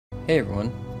Hey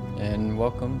everyone, and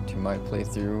welcome to my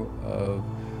playthrough of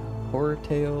Horror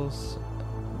Tales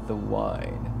the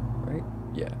Wine, right?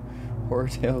 Yeah, Horror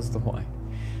Tales the Wine.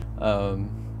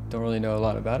 Don't really know a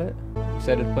lot about it.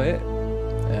 Excited to play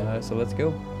it, so let's go.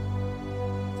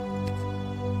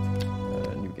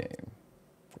 New game.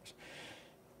 Of course.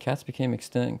 Cats became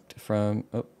extinct from...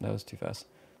 Oh, that was too fast.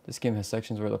 This game has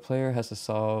sections where the player has to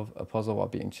solve a puzzle while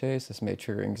being chased. This may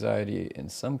trigger anxiety in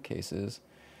some cases.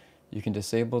 You can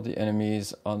disable the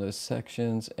enemies on those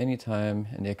sections anytime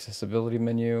in the accessibility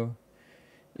menu.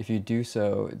 If you do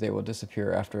so, they will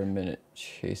disappear after a minute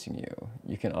chasing you.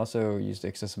 You can also use the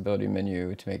accessibility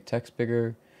menu to make text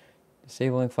bigger,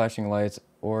 disabling flashing lights,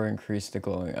 or increase the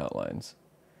glowing outlines.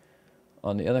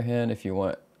 On the other hand, if you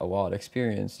want a wild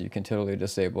experience, you can totally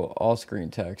disable all screen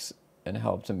text and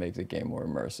help to make the game more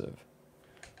immersive.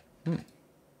 I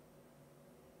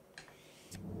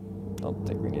don't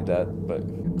think we need that, but...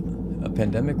 A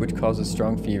pandemic which causes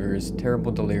strong fevers,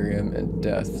 terrible delirium, and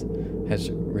death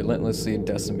has relentlessly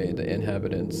decimated the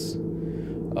inhabitants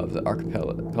of the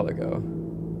archipelago.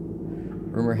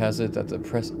 Rumor has it that the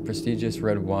prestigious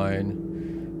red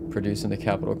wine produced in the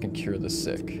capital can cure the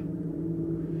sick.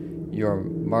 You are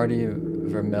Marty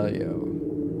Vermelho.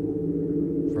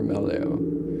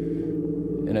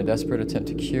 In a desperate attempt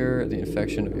to cure the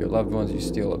infection of your loved ones, you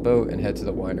steal a boat and head to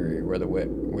the winery where the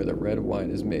red wine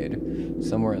is made,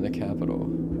 somewhere in the capital.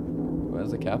 Why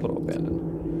is the capital abandoned?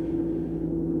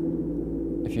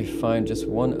 If you find just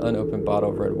one unopened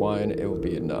bottle of red wine, it will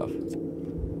be enough.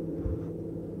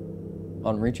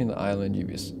 On reaching the island,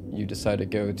 you decide to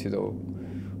go to the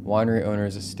winery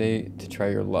owner's estate to try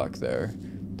your luck there.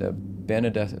 The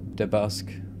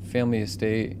Benedebusque family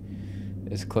estate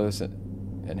is close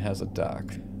and has a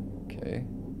dock. Okay.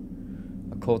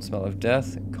 A cold smell of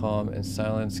death, calm, and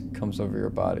silence comes over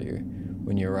your body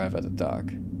when you arrive at the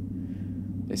dock.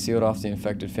 They sealed off the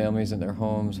infected families in their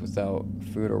homes without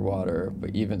food or water,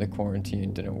 but even the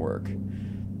quarantine didn't work.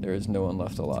 There is no one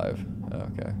left alive.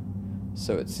 Okay.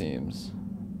 So it seems.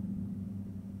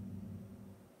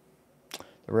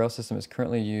 The rail system is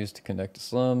currently used to connect the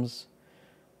slums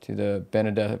to the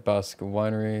Benedebusque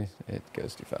winery. It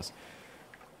goes too fast.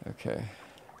 Okay.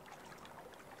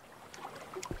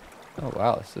 Oh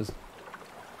wow, this is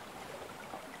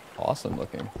awesome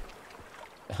looking.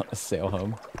 A sail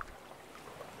home.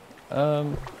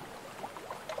 Nah.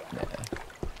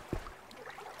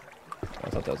 I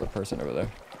thought that was a person over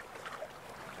there.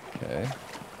 Okay.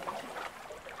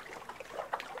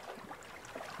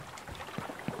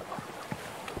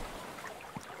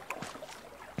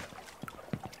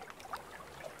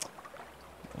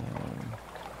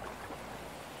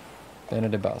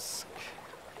 Benedebusque.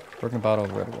 Broken bottle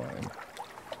of red wine.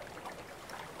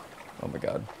 Oh my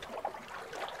god.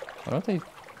 Why don't they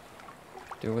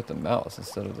do it with the mouse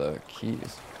instead of the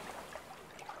keys?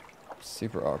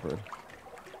 Super awkward.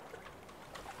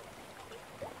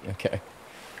 Okay.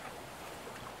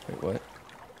 Wait, what?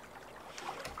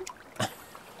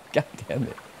 God damn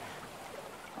it.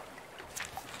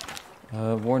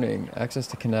 Warning. Access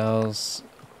to canals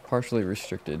partially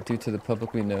restricted due to the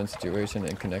publicly known situation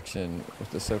in connection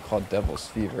with the so-called devil's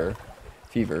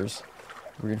fevers.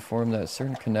 We inform that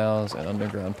certain canals and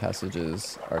underground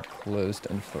passages are closed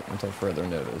until further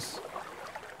notice.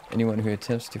 Anyone who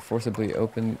attempts to forcibly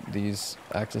open these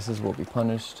accesses will be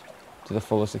punished to the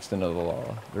fullest extent of the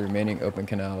law. The remaining open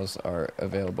canals are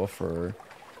available for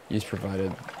use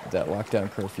provided that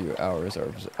lockdown curfew hours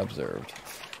are observed.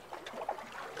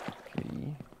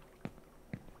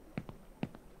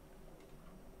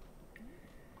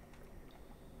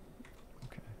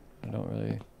 Okay. I don't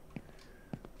really...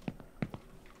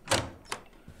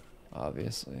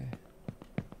 Obviously.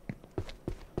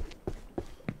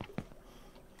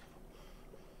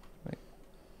 Wait.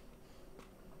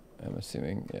 I'm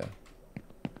assuming, yeah.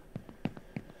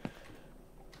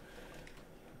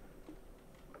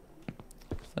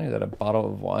 It's funny that a bottle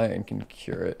of wine can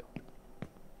cure it.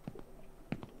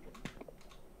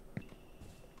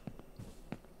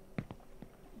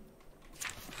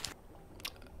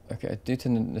 Okay, due to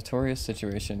the notorious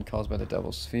situation caused by the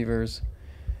devil's fevers,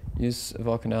 use of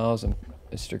all canals and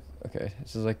okay,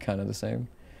 this is like kind of the same.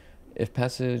 If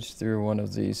passage through one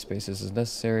of these spaces is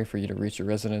necessary for you to reach your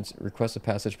residence, request a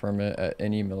passage permit at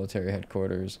any military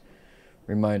headquarters.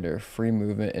 Reminder, free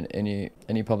movement in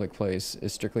any public place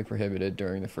is strictly prohibited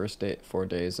during the first 4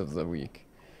 days of the week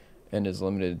and is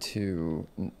limited to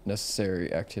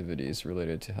necessary activities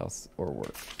related to health or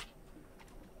work.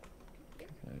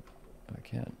 Okay, I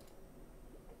can't.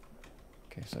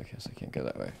 Okay, so I guess I can't go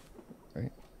that way,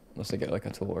 right? Unless I get like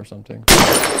a tool or something.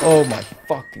 Oh my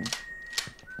fucking...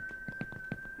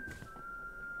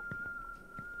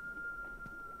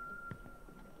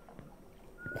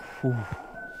 Whew.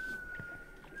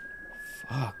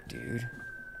 Fuck, dude.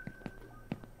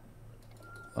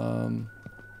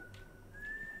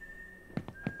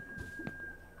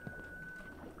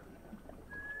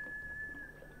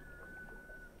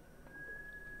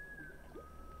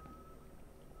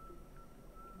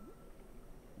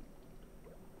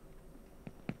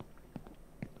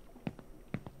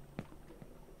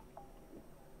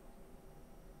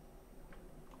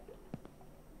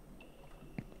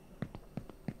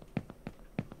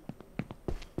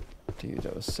 Dude,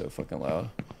 that was so fucking loud.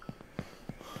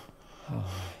 Oh.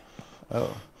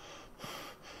 Oh.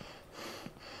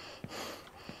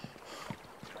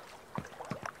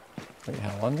 Wait,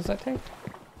 how long does that take?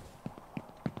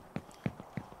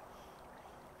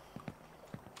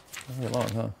 Not very long,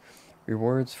 huh?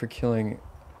 Rewards for killing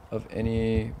of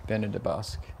any Bandit de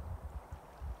Bosque.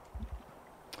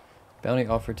 Bounty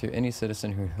offered to any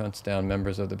citizen who hunts down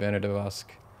members of the Bandit de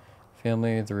Bosque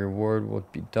family. The reward will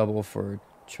be double for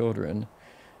children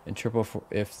and triple for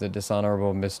if the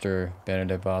dishonorable Mr. Bandit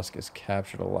de Bosque is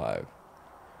captured alive.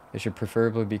 They should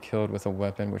preferably be killed with a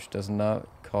weapon which does not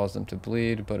cause them to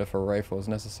bleed, but if a rifle is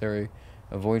necessary,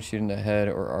 avoid shooting the head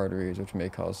or arteries, which may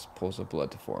cause pools of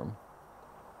blood to form.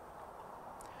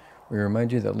 We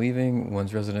remind you that leaving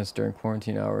one's residence during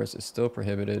quarantine hours is still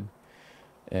prohibited,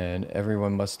 and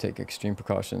everyone must take extreme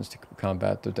precautions to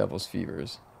combat the devil's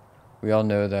fevers. We all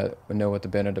know what the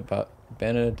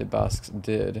Bandit de Bosque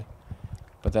did,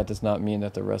 but that does not mean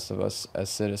that the rest of us as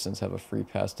citizens have a free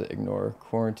pass to ignore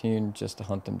quarantine just to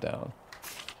hunt them down.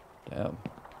 Damn.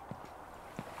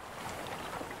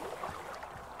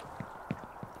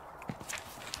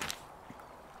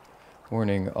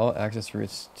 Warning, all access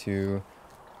routes to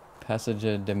Passage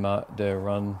de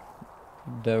Run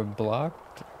de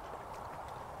blocked.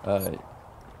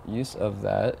 Use of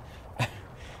that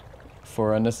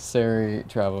for unnecessary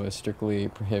travel is strictly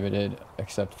prohibited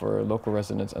except for local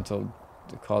residents until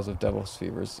the cause of devil's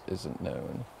fevers isn't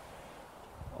known.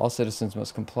 All citizens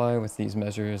must comply with these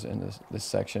measures in this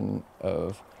section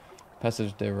of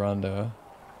Passage de Ronda,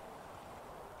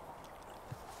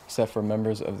 except for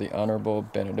members of the Honorable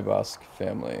Bandit de Bosque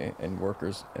family and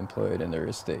workers employed in their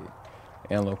estate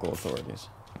and local authorities.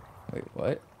 Wait,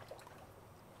 what?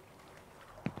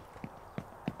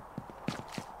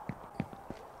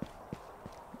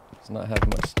 Does not have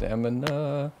much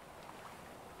stamina.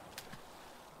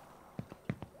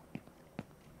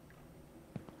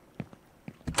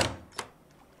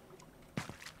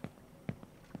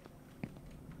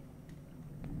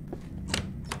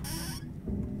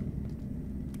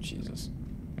 Jesus.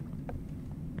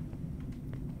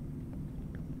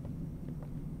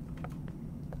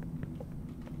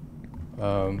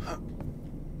 I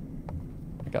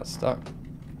got stuck.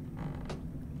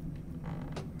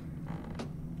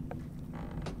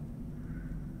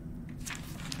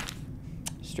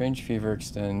 Strange fever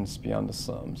extends beyond the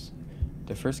slums.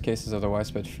 The first cases of the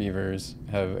widespread fevers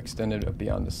have extended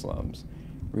beyond the slums,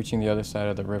 reaching the other side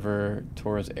of the river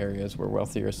towards areas where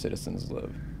wealthier citizens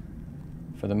live.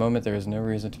 For the moment, there is no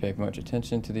reason to pay much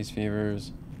attention to these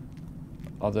fevers,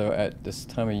 although at this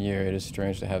time of year it is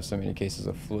strange to have so many cases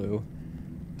of flu.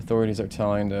 Authorities are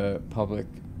telling the public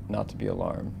not to be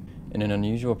alarmed. In an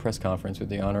unusual press conference with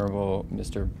the Honorable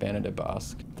Mr. Bandit de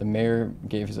Bosque, the mayor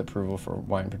gave his approval for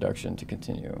wine production to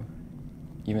continue.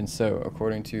 Even so,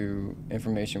 according to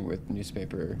information with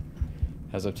newspaper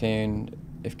has obtained,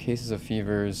 if cases of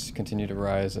fevers continue to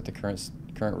rise at the current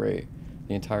rate,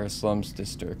 the entire slums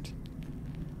district,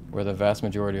 where the vast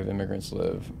majority of immigrants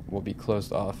live, will be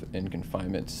closed off in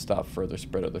confinement to stop further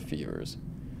spread of the fevers.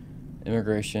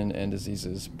 Immigration and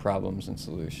diseases, problems and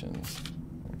solutions.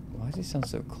 Why does he sound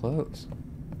so close?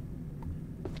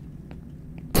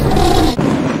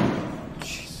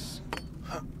 Jeez.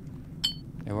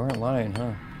 They weren't lying,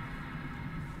 huh?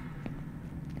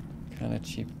 Kinda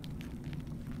cheap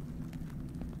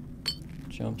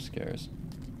jump scares.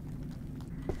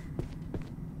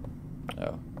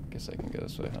 Oh, guess I can go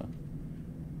this way, huh?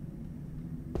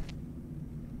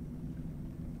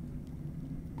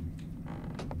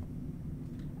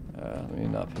 Let me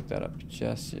not pick that up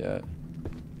just yet.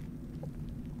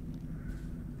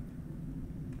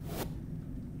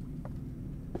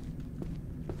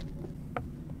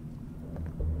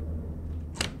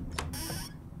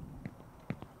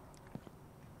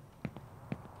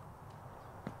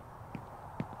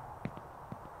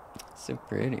 So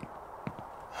pretty.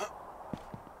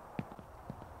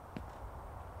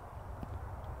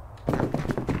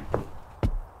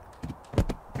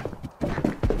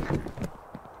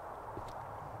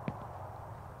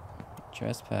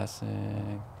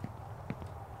 Trespassing.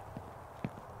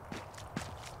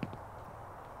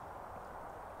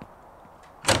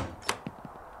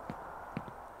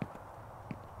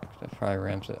 Probably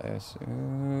ramps it, I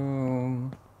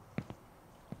assume.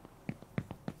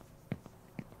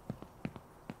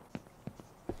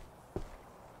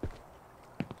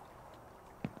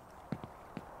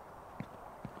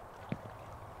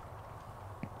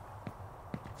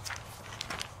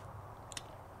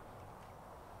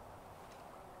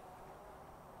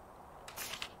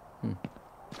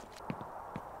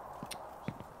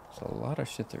 It's a lot of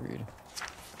shit to read.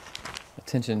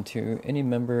 Attention to any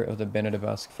member of the Benedict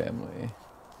family.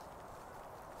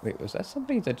 Wait, was that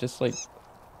something that just like...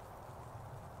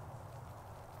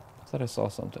 I thought I saw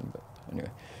something, but anyway.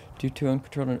 Due to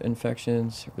uncontrolled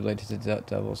infections related to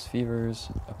devil's fevers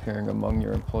appearing among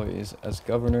your employees as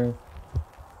governor,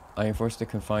 I am forced to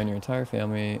confine your entire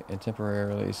family and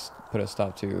temporarily put a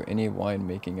stop to any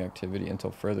wine-making activity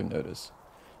until further notice.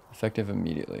 Effective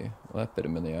immediately. Well, that bit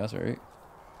him in the ass, right?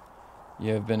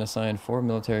 You have been assigned 4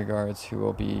 military guards who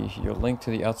will be your link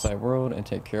to the outside world and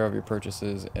take care of your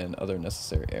purchases and other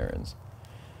necessary errands.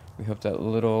 We hope that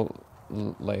little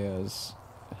Leia's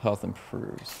health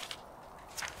improves.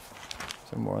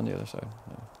 So more on the other side.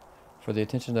 No. For the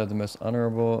attention of the most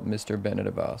honorable Mr.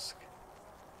 Benedict,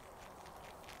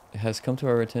 it has come to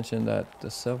our attention that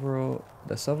several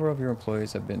of your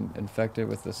employees have been infected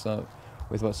with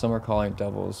what some are calling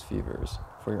devil's fevers.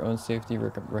 For your own safety,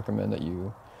 recommend that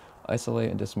you isolate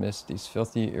and dismiss these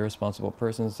filthy, irresponsible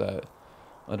persons that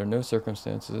under no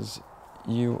circumstances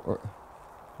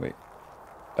that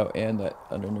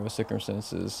under no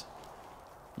circumstances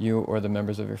you or the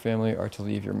members of your family are to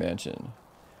leave your mansion.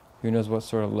 Who knows what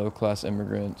sort of low-class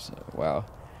immigrants, wow,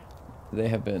 they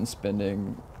have been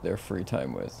spending their free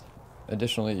time with.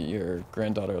 Additionally, your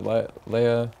granddaughter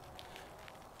Leia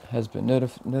has been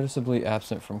noticeably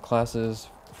absent from classes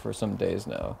for some days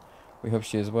now. We hope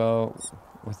she is well.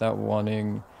 Without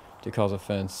wanting to cause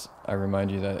offense, I remind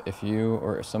you that if you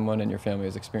or someone in your family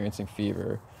is experiencing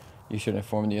fever, you should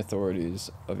inform the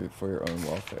authorities for your own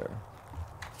welfare.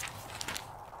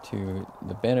 To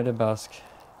the Benedict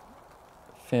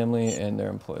family and their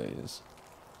employees.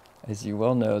 As you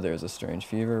well know, there is a strange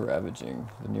fever ravaging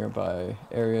the nearby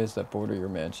areas that border your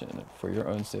mansion. For your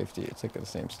own safety, it's like the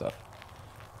same stuff.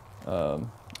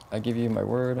 I give you my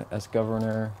word as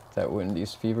governor that when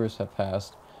these fevers have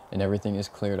passed and everything is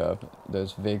cleared up,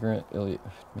 those vagrant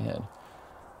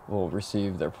will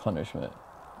receive their punishment.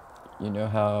 You know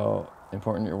how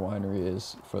important your winery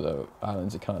is for the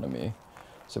island's economy.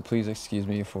 So please excuse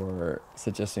me for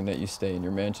suggesting that you stay in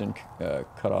your mansion,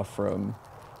 cut off from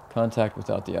contact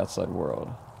without the outside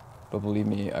world. But believe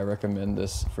me, I recommend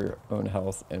this for your own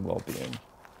health and well-being.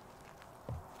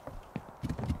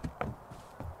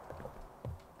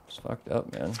 It's fucked up,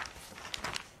 man.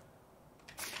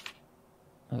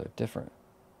 Oh, they're different.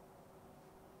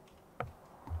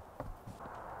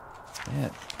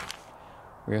 Man.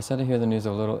 We are sad to hear the news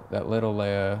of that little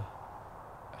Leia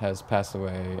has passed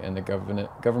away, and the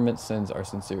government sends our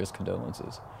sincerest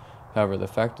condolences. However, the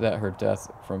fact that her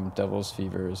death from devil's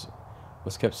fevers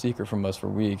was kept secret from us for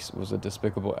weeks was a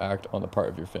despicable act on the part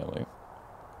of your family.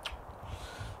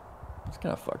 It's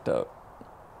kind of fucked up.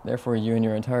 Therefore, you and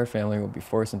your entire family will be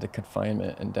forced into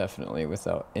confinement indefinitely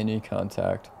without any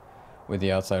contact with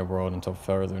the outside world until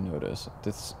further notice.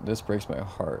 This breaks my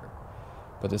heart,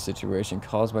 but the situation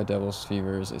caused by devil's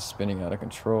fevers is spinning out of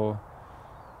control.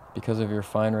 Because of your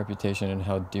fine reputation and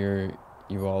how dear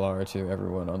you all are to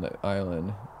everyone on the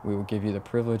island, we will give you the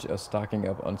privilege of stocking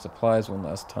up on supplies one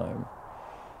last time.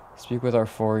 Speak with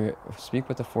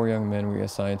the 4 young men we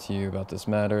assigned to you about this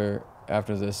matter.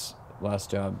 After this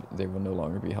last job, they will no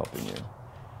longer be helping you.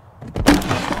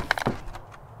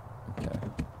 Okay.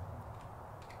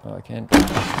 Oh, I can't.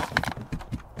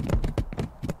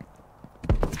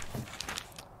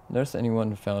 Notice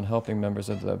anyone found helping members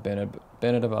of the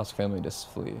Benedict family to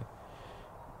flee.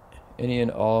 Any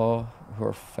and all who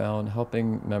are found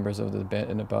helping members of the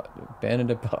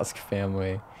Benedict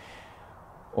family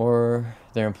or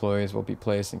their employees will be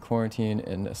placed in quarantine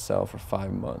in a cell for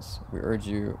 5 months. We urge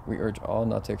all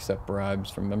not to accept bribes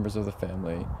from members of the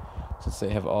family, since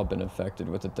they have all been infected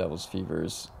with the devil's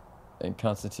fevers and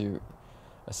constitute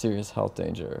a serious health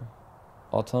danger.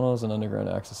 All tunnels and underground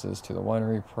accesses to the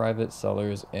winery, private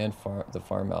cellars, and the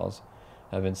farmhouse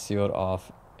have been sealed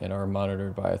off and are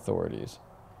monitored by authorities.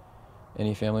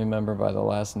 Any family member by the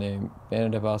last name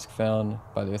Benedict found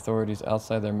by the authorities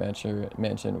outside their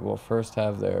mansion will first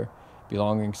have their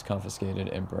belongings confiscated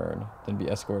and burned, then be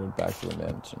escorted back to the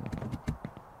mansion.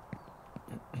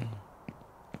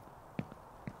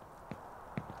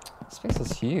 This place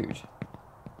is huge.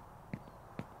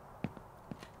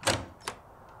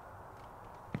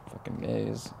 Fucking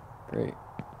maze. Great.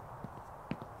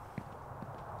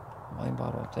 Wine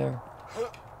bottle up there.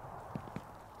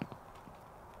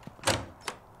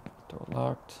 Door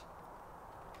locked.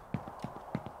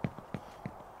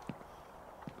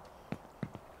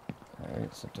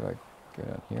 Alright, so do I go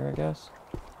down here, I guess?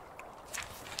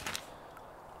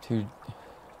 To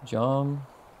Jom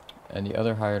and the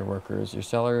other hired workers, your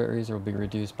salaries will be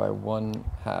reduced by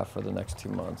 1/2 for the next 2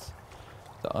 months.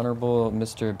 The Honorable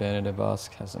Mr.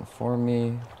 Banadabosc has informed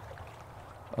me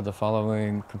of the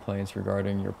following complaints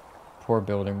regarding your poor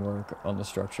building work on the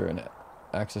structure and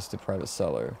access to private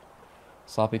cellar.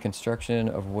 Sloppy construction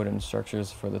of wooden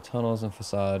structures for the tunnels and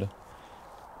facade.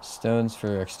 Stones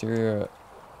for exterior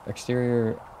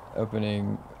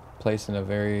opening placed in a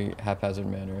very haphazard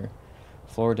manner.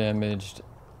 Floor damaged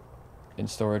in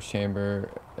storage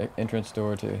chamber. Entrance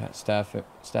door to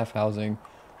staff housing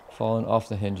fallen off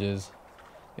the hinges.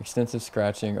 Extensive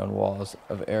scratching on walls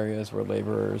of areas where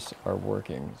laborers are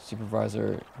working.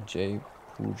 Supervisor J.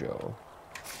 Pujo,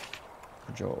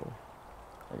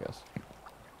 I guess.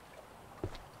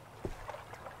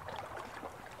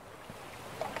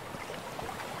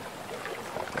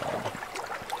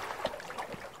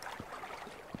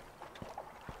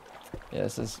 Yeah,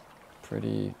 this is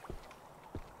pretty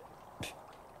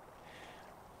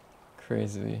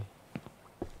crazy.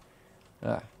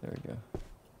 Ah, there we go.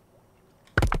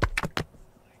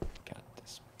 Got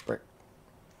this brick.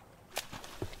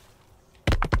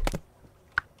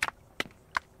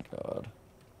 God.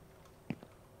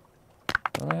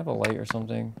 Don't I have a light or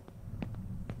something?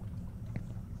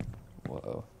 Whoa.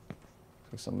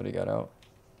 Looks like somebody got out.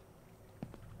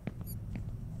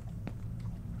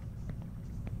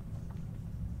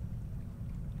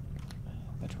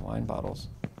 Bunch of wine bottles.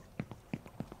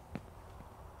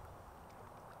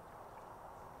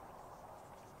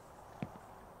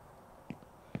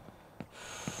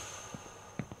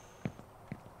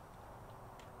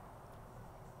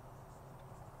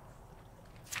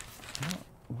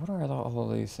 What are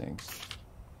all of these things?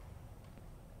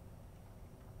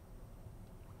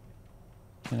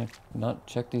 Can I not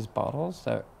check these bottles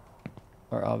that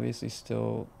are obviously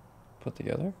still put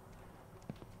together?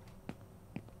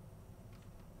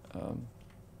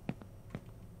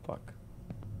 Fuck.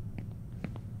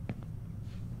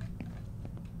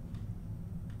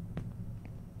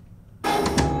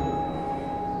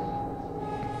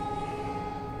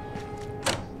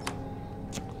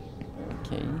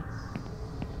 Okay.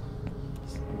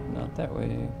 Not that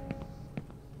way.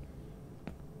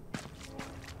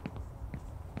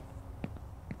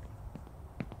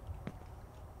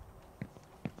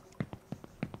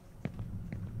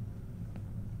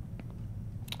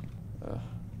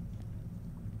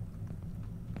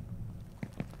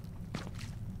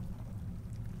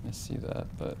 I see that,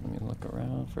 but let me look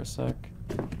around for a sec.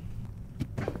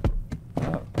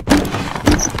 Oh.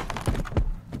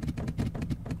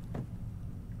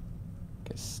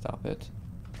 Okay, stop it.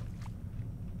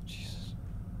 Jesus.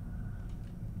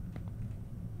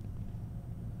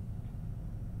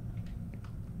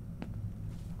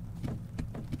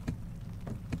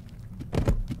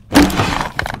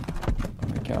 Oh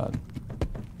my god.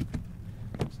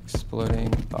 It's exploding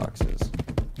boxes.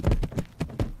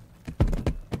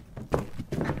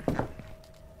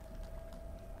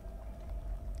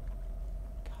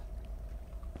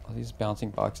 These bouncing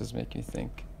boxes make me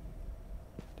think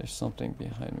there's something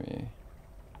behind me.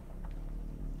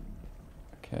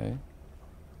 Okay.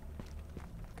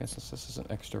 Guess this is an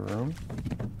extra room.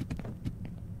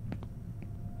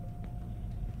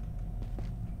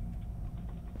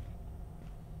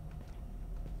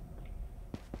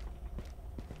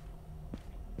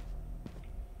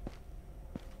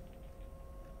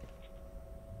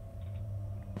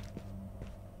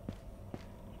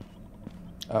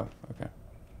 Oh, okay.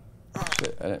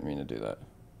 Shit, I didn't mean to do that.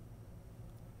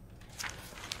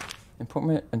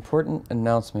 Important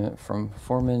announcement from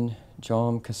Foreman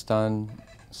Jom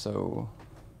Costanzo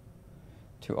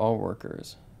to all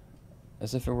workers.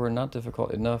 As if it were not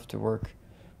difficult enough to work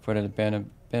for the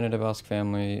Banadabosc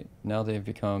family, now they've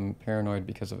become paranoid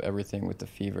because of everything with the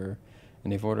fever,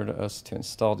 and they've ordered us to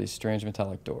install these strange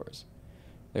metallic doors.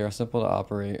 They are simple to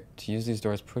operate. To use these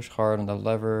doors, push hard on the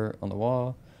lever on the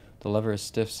wall. The lever is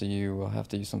stiff, so you will have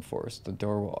to use some force. The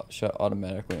door will shut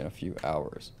automatically in a few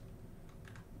hours.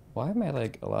 Why am I,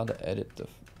 like, allowed to edit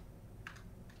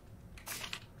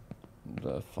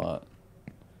the font?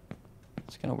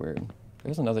 It's kind of weird.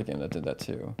 There's another game that did that,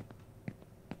 too. I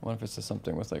wonder if it's just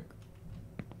something with, like,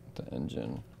 the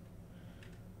engine.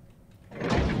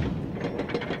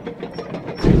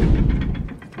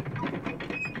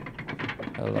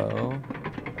 Hello?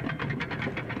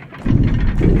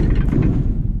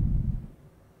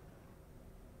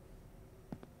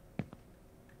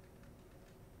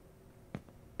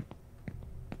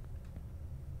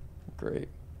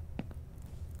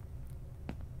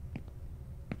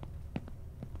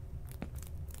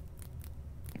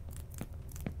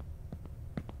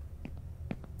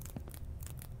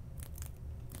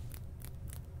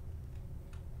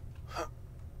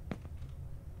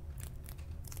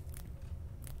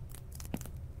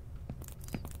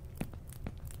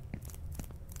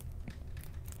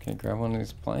 Can I grab one of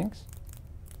these planks?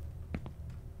 Am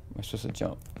I supposed to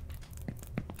jump?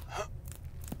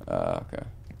 Okay.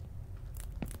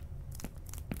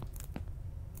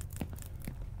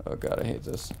 Oh god, I hate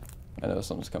this. I know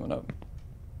something's coming up.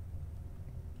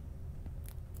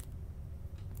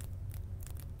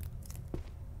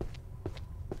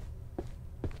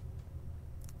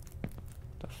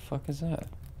 The fuck is that?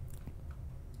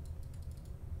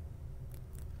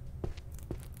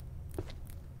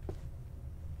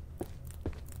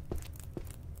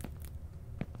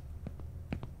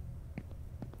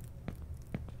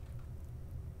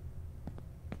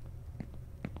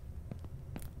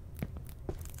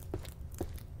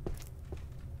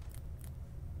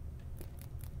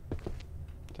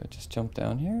 Did I just jump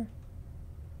down here?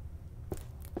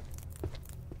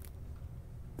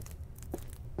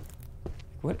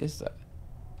 What is that?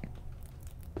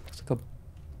 Looks like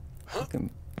a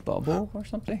fucking bubble or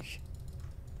something.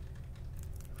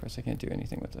 Of course, I can't do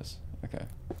anything with this. Okay.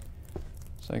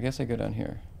 So I guess I go down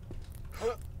here.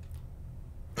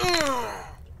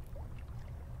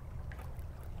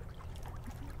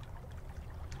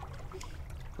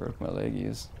 Broke my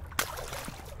leggies.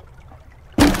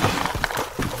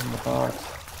 In the box.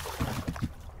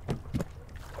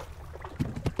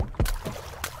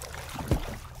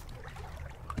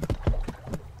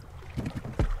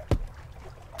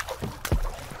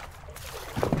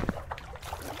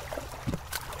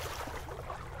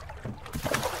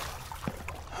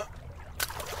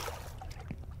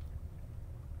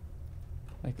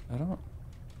 Like, I don't...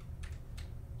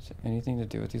 Is it anything to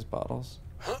do with these bottles?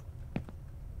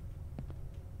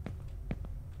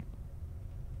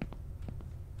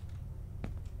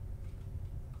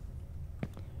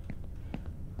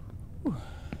 Whew.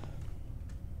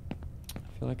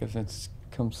 I feel like I've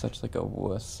become such like a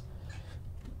wuss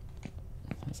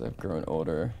as I've grown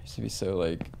older. I used to be so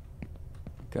like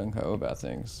gung-ho about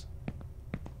things,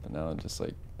 but now I'm just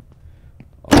like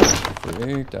all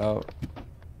freaked out.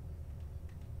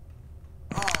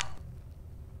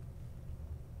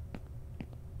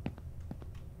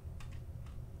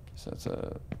 So that's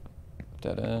a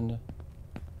dead end.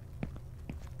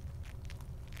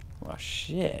 Oh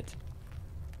shit.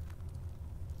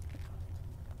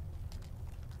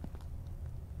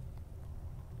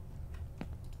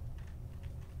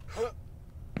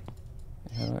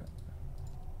 How do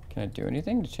can I do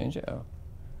anything to change it? Oh.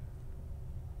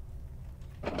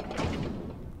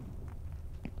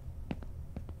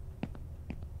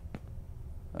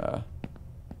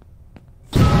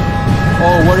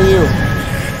 Oh, what are you?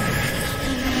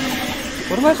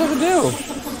 What am I supposed to do?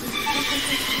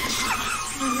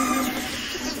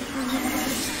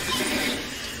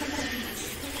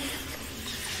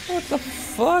 What the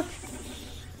fuck?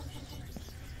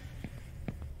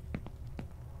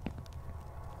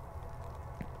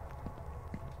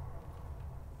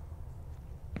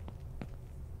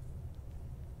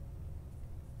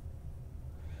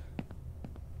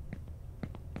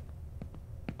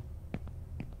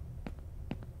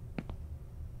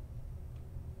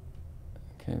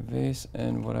 Okay, vase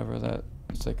and whatever that,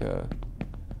 it's like a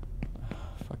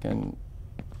fucking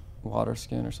water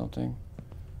skin or something.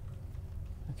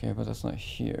 Okay, but that's not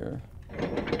here. Okay,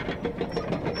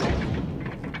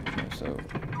 so...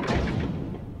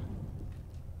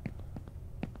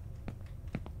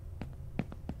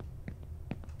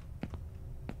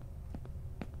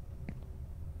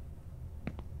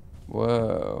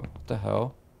 Whoa, what the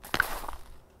hell?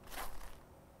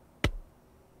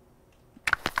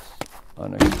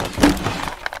 Unexpected.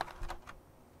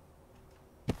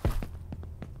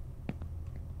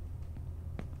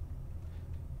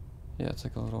 Yeah, it's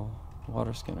like a little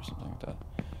water skin or something like that.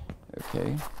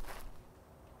 Okay.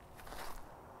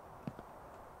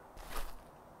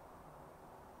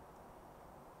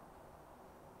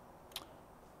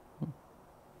 I'm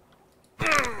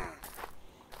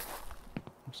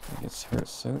just gonna get hurt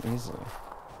so easily.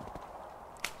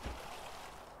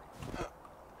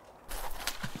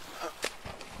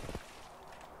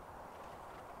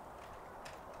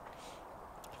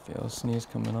 Fail sneeze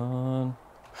coming on.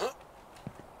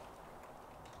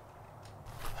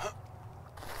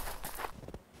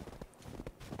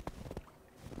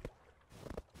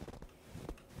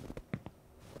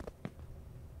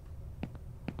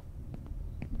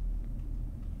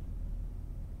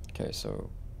 Okay, so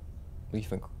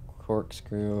leaf and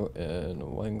corkscrew and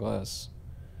wine glass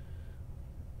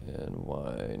and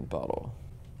wine bottle.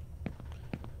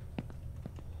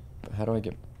 But how do I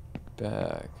get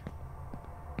back?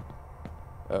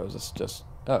 Oh, is this just...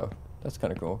 Oh, that's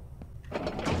kind of cool.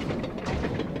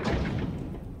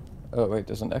 Oh, wait,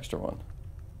 there's an extra one.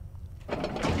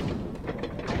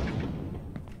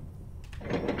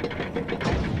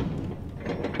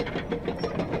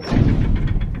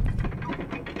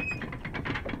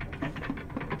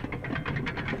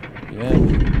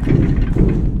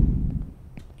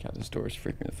 God, this door's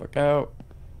freaking me the fuck out.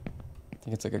 I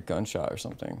think it's like a gunshot or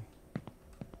something.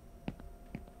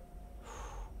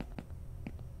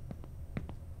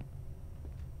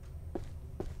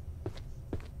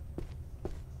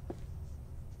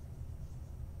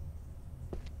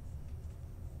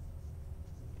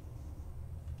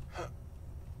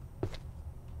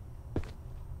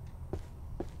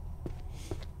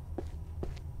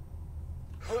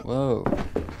 Whoa.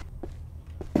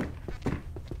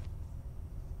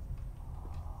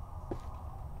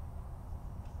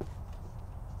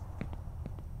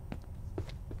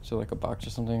 So like a box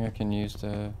or something I can use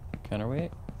to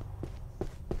counterweight?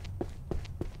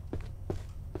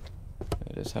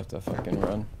 I just have to fucking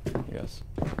run, I guess.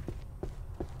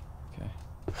 Okay.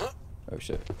 Oh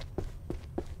shit.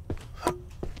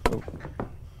 Oh.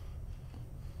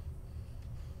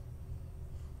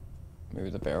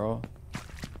 Maybe the barrel?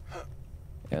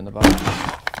 And the box.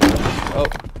 Oh,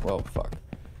 well, fuck.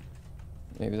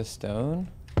 Maybe the stone?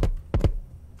 So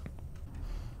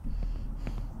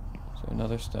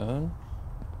another stone?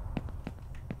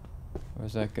 Or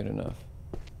is that good enough?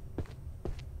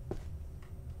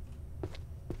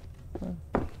 Huh.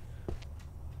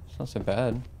 It's not so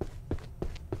bad.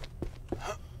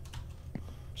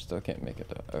 Still can't make it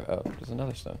though. Oh, there's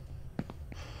another stone.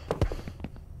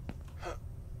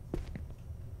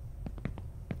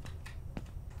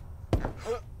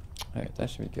 Alright, that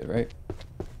should be good, right?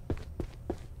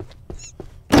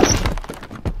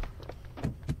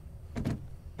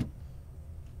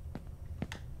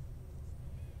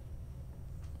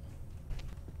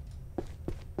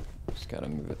 Just gotta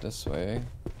move it this way.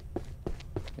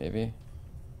 Maybe.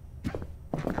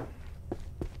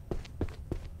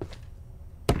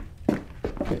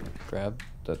 Okay, grab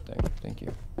that thing. Thank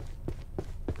you.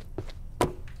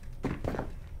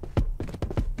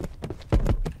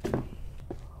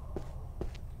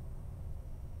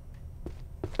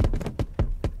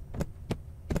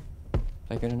 Is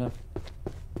that good enough?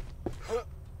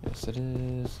 Yes, it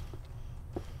is.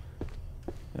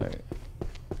 Alright.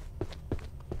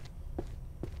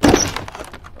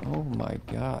 Oh my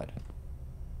god.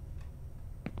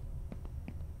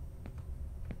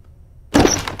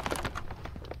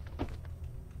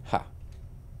 Ha.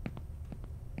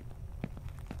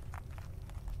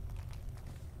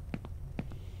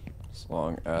 This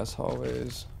long ass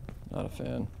hallways. Not a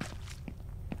fan.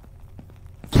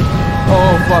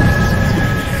 Oh fuck.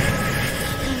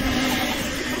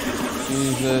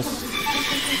 Jesus.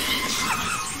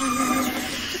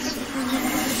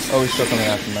 Oh, he's still coming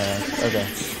after my ass. Okay.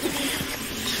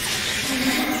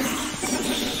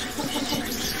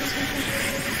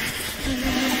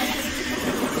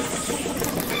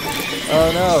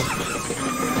 Oh no.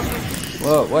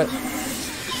 Whoa, what?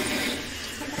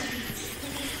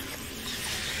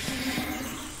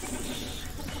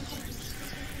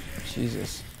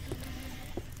 Jesus.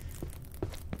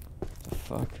 The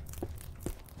fuck?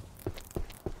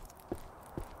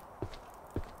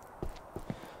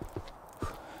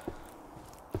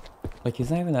 Like,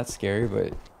 he's not even that scary,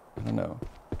 but I don't know.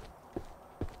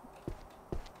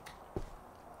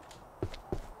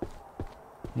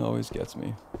 It always gets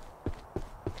me.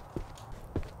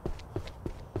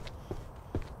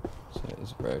 So that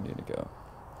is where I need to go.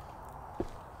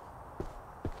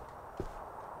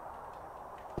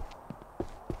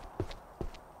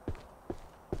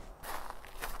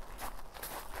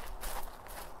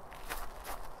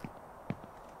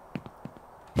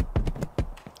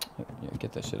 Yeah,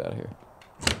 get that shit out of here.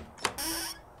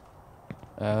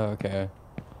 Oh, okay.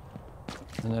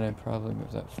 And then I'd probably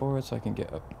move that forward so I can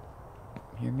get up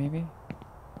here, maybe?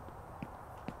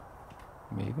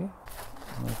 Maybe?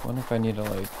 I like, wonder if I need to,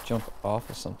 like, jump off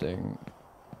of something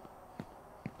to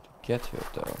get to it,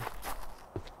 though.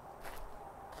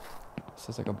 This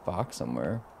is like a box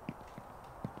somewhere.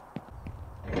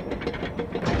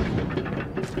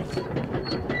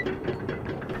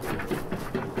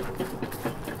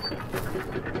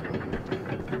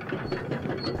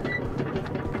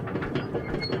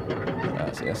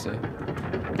 I see. There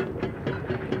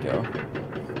you go.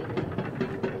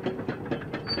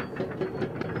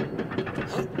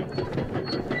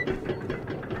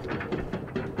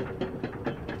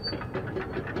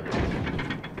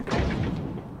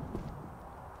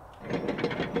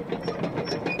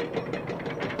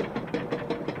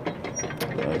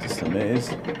 Oh, is this a maze?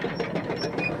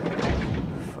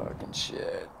 Fucking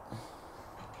shit.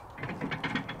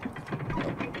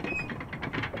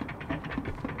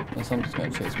 Someone's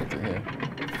gonna chase me through here.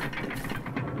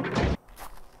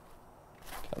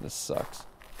 God, this sucks.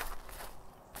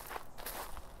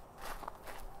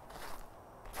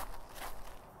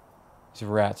 These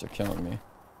rats are killing me.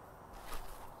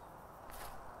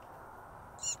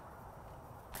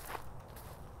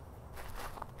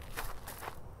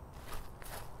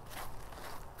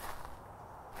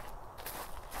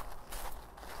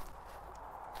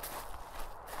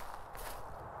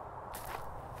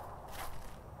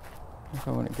 If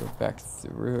I want to go back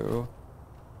through,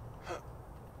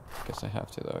 guess I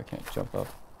have to though. I can't jump up.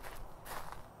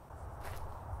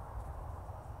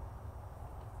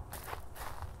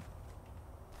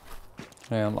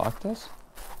 Can I unlock this?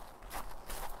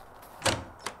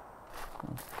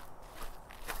 Oh.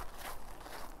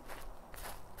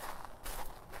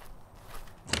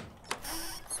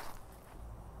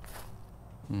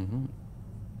 Mm-hmm.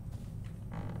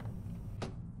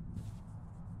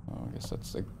 Oh, I guess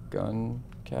that's the gun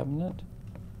cabinet.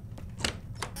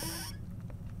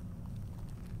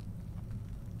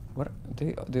 What?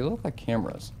 They look like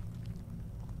cameras.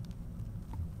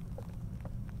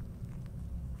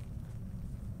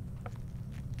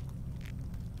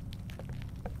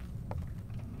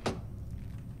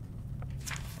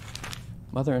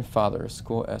 Mother and Father,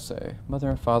 school essay. Mother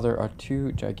and Father are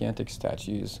two gigantic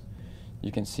statues you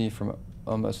can see from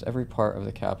almost every part of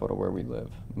the capital where we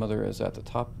live. Mother is at the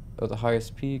top of the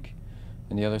highest peak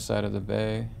on the other side of the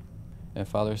bay, and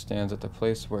Father stands at the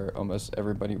place where almost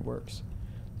everybody works,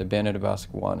 the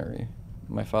Banadabasque Winery.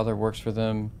 My father works for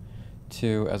them,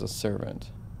 too, as a servant.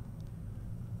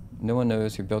 No one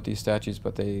knows who built these statues,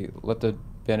 but they let the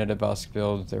Banadabasque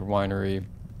build their winery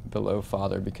below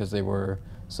Father because they were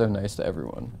so nice to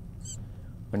everyone.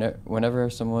 Whenever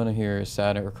someone here is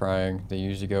sad or crying, they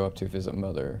usually go up to visit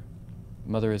Mother.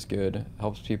 Mother is good,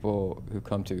 helps people who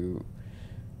come to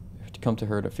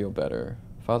her to feel better.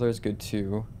 Father is good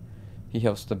too. He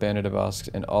helps the Banadabasques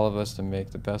and all of us to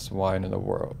make the best wine in the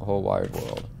world, whole wide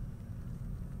world.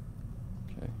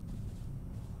 Okay.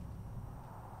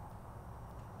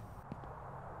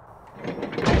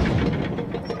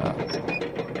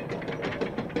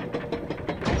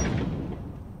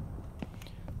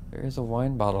 There is a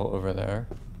wine bottle over there.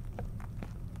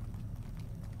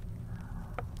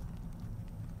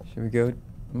 Should we go?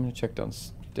 I'm gonna check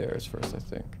downstairs first, I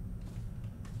think.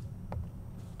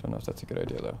 Don't know if that's a good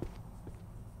idea though.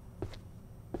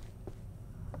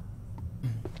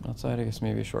 Outside, I guess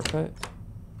maybe a shortcut.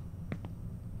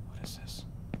 What is this?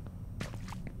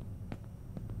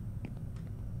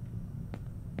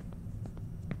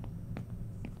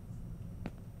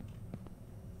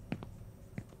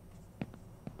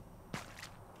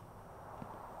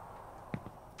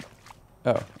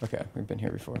 Oh, okay. We've been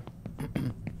here before.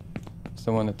 It's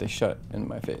the one that they shut in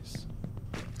my face.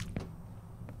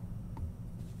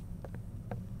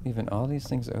 Even all these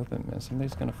things open, man.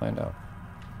 Somebody's gonna find out.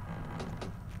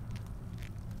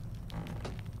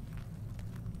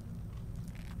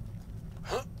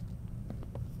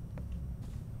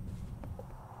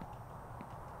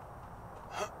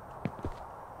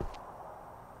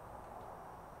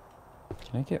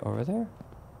 Can I get over there?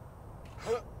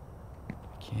 I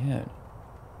can.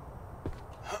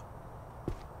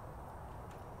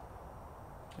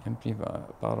 Empty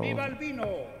bottle. Viva el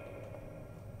vino!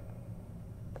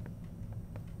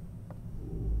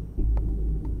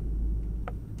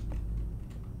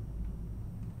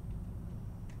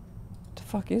 What the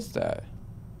fuck is that?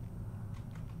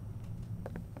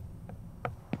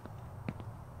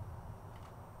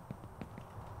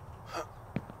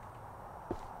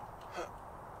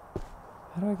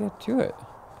 How do I get to it?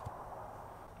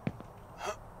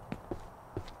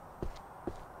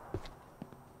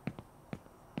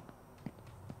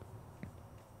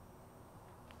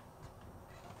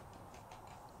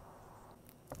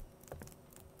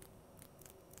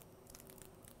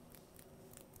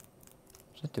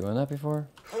 Was I doing that before?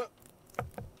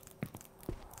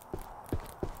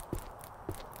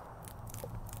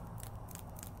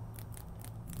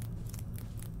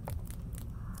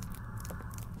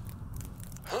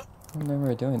 I don't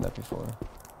remember doing that before.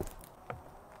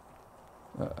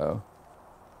 Uh-oh.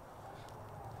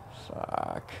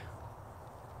 Fuck.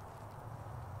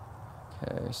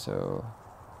 Okay, so...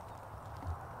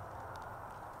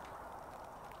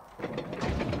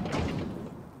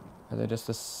 Are they just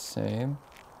the same?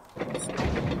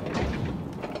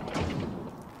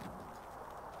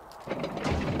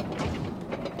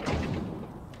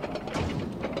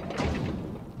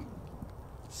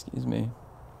 Excuse me.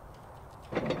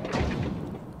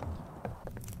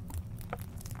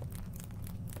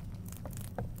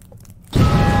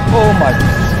 Oh my.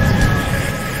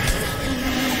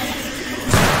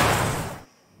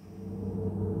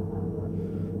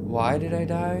 Why did I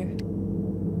die?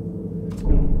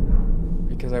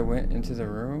 Because I went into the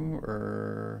room,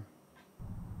 or...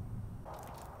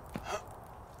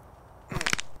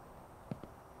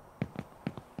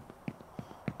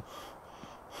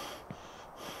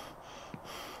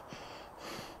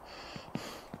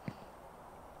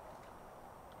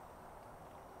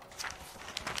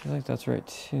 feel like that's right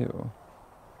too.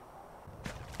 I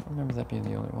don't remember that being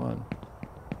the only one.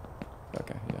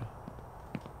 Okay, yeah.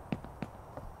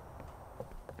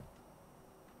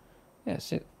 Yeah,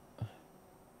 see,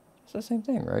 it's the same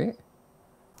thing, right?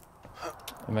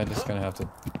 Am I just gonna have to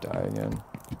die again?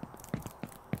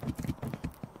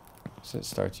 So it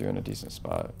starts you in a decent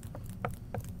spot.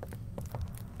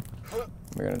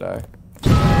 We're gonna die.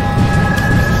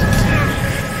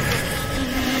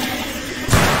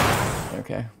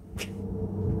 Okay.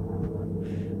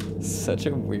 Such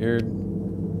a weird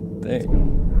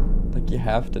thing. Like, you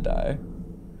have to die.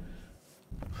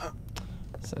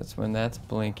 So it's when that's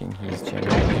blinking, he's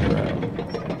generally around.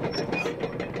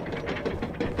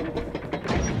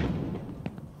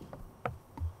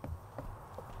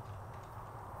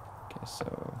 Okay,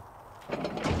 so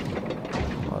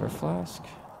water flask.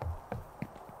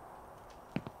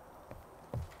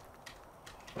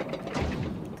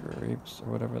 Grapes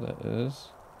or whatever that is.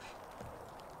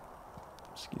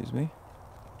 Excuse me.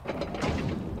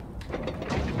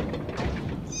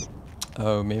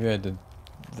 Oh, maybe I did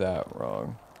that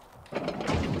wrong. Okay,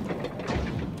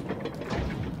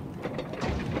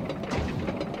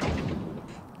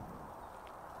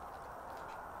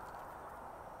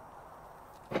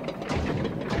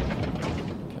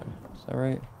 is that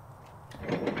right?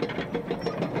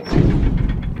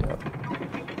 Yep.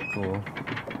 Cool.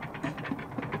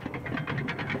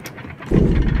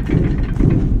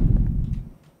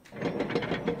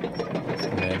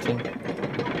 Mansion.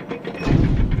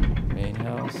 Main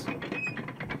house.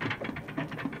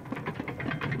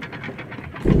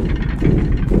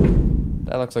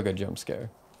 That looks like a jump scare.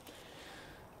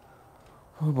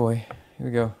 Oh boy, here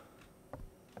we go.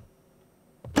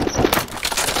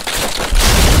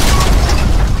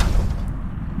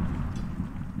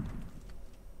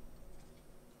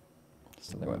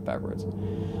 So they went backwards.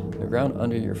 The ground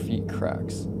under your feet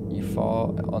cracks. You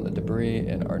fall on the debris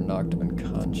and are knocked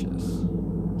unconscious.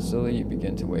 Slowly you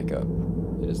begin to wake up.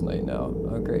 It is night now.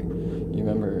 Oh great. You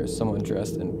remember someone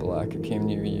dressed in black came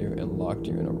near you and locked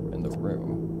you in the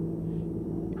room.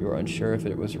 You are unsure if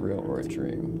it was real or a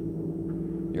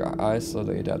dream. Your eyes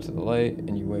slowly adapt to the light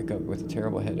and you wake up with a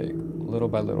terrible headache. Little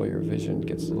by little your vision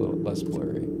gets a little less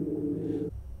blurry.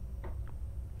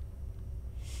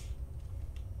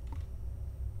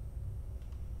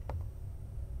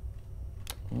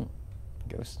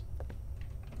 Ghost.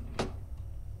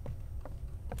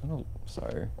 Oh,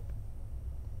 sorry.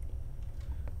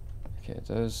 Okay, it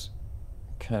does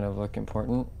kind of look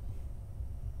important.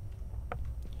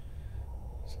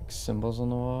 It's like symbols on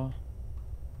the wall.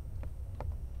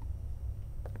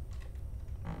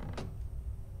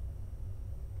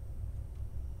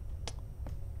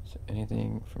 Is there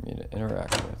anything for me to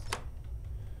interact with?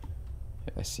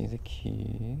 Okay, I see the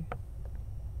key.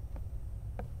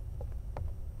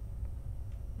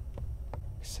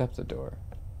 Accept the door.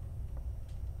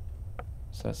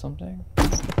 Is that something?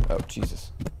 Oh,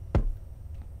 Jesus.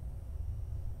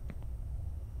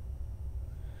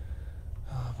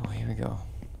 Oh boy, here we go.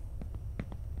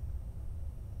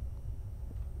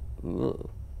 Ugh.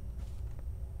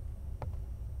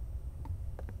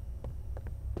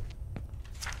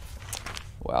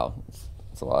 Wow,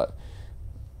 it's a lot.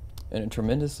 In a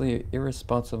tremendously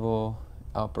irresponsible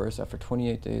outburst after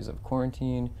 28 days of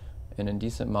quarantine, an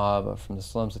indecent mob from the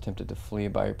slums attempted to flee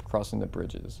by crossing the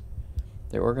bridges.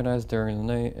 They organized during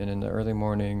the night and in the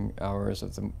early hours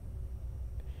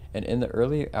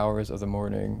of the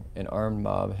morning, an armed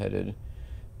mob headed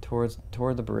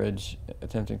toward the bridge,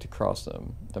 attempting to cross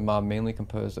them. The mob, mainly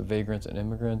composed of vagrants and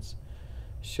immigrants,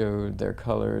 showed their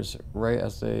colors right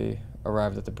as they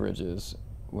arrived at the bridges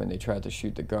when they tried to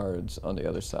shoot the guards on the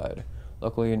other side.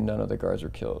 Luckily, none of the guards were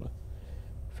killed.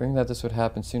 Fearing that this would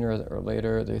happen sooner or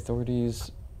later, the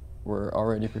authorities were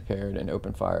already prepared and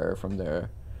opened fire from their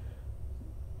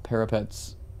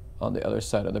parapets on the other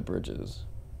side of the bridges.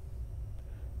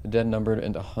 The dead numbered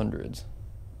into hundreds,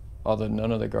 although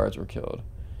none of the guards were killed.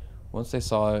 Once they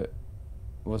saw it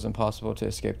was impossible to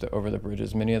escape over the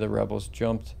bridges, many of the rebels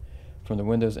jumped from the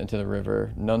windows into the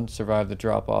river. None survived the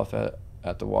drop-off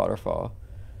at the waterfall.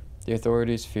 The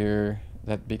authorities fear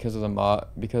that because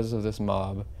of this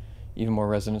mob, even more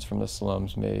residents from the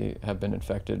slums may have been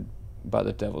infected by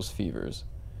the devil's fevers.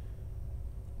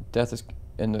 Deaths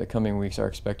in the coming weeks are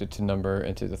expected to number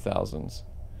into the thousands.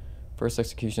 First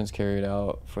executions carried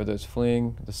out for those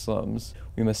fleeing the slums.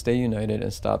 We must stay united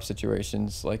and stop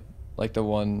situations like the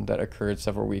one that occurred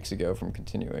several weeks ago from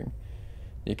continuing.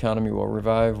 The economy will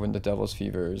revive when the devil's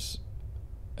fevers,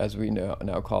 as we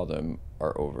now call them,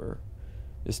 are over.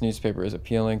 This newspaper is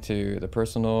appealing to the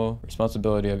personal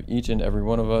responsibility of each and every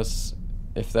one of us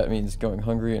If that means going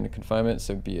hungry into confinement,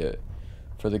 so be it.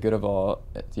 For the good of all,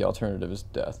 the alternative is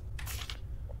death.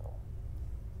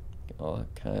 All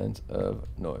kinds of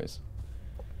noise.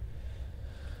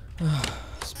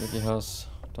 Spooky house.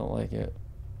 Don't like it.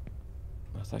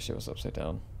 I thought she was upside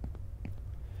down.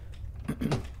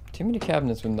 Too many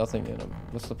cabinets with nothing in them.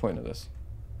 What's the point of this?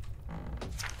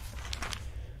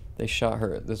 They shot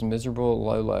her. Those miserable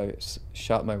lowlifes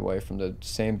shot my wife from the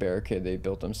same barricade they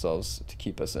built themselves to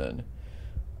keep us in.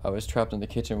 I was trapped in the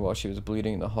kitchen while she was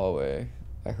bleeding in the hallway.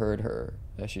 I heard her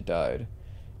as she died,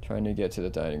 trying to get to the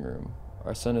dining room.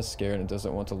 Our son is scared and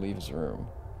doesn't want to leave his room.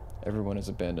 Everyone has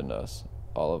abandoned us.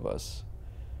 All of us.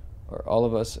 Or all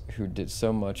of us who did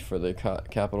so much for the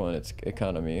capital and its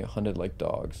economy, hunted like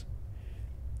dogs.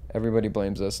 Everybody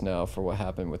blames us now for what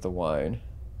happened with the wine.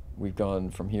 We've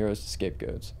gone from heroes to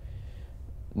scapegoats.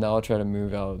 Now I'll try to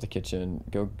move out of the kitchen,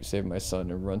 go save my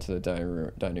son, and run to the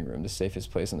dining room, the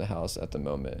safest place in the house at the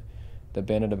moment. The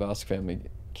Banadabask family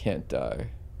can't die.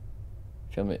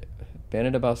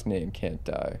 Banadabask name can't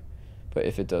die. But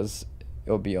if it does,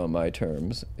 it'll be on my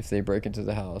terms. If they break into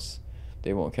the house,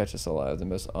 they won't catch us alive. The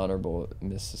most honorable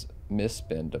Miss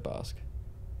Banadabask.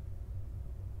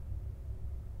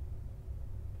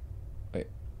 Wait,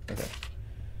 okay.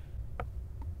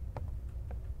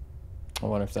 I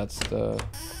wonder if that's the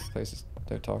places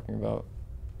they're talking about.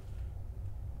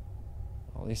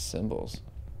 All these symbols.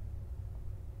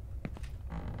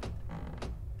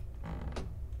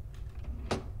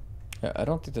 Yeah, I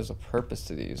don't think there's a purpose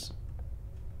to these.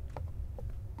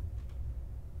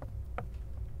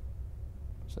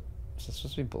 Is this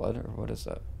supposed to be blood, or what is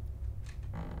that?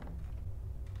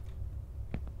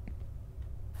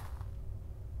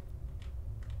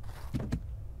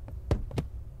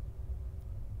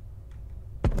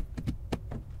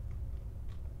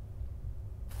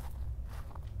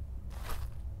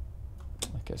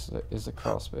 Okay, so that is a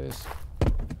crawl space.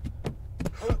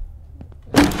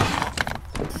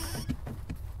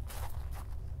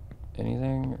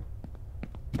 Anything?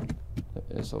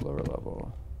 There is a lower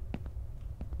level.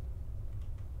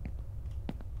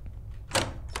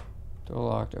 Door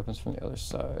locked, opens from the other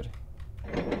side.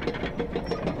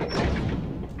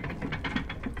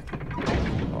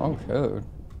 Wrong code.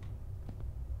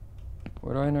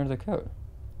 Where do I enter the code?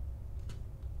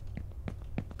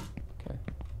 Okay.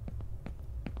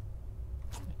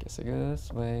 I guess I go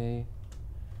this way.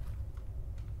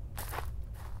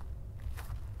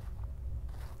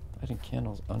 Lighting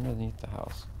candles underneath the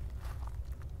house.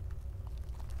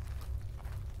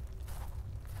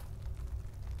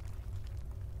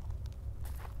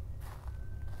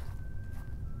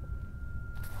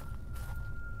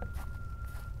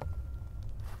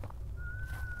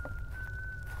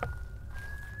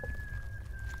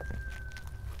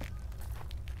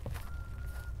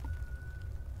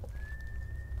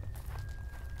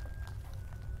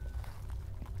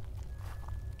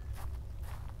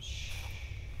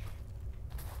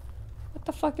 What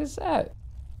the fuck is that?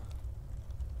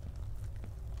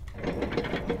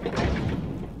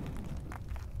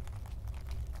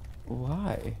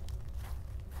 Why?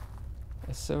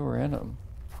 It's so random.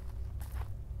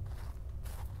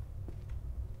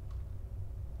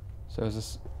 So is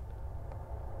this...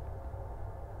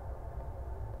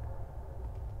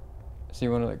 Is he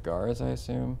one of the guards, I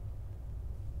assume?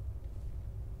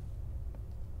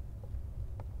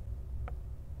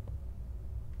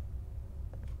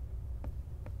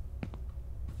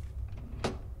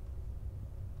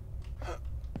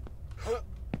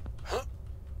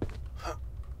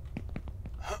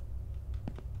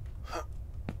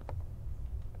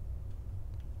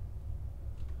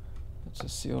 It's a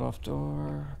sealed off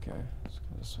door. Okay, let's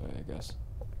go this way, I guess.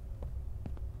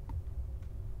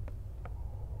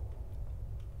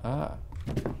 Ah.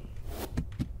 Okay,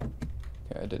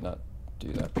 I did not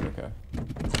do that, but okay.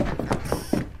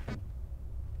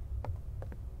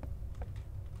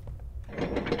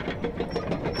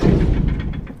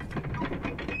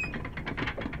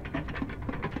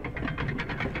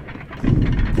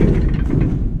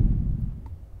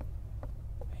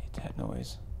 I hate that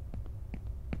noise.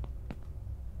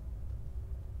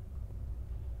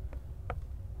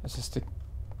 Is this the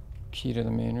key to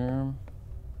the main room?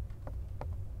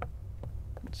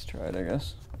 Let's try it, I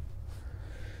guess.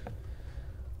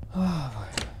 Oh boy,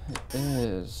 it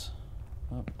is.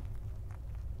 Oh.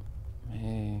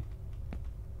 Hey.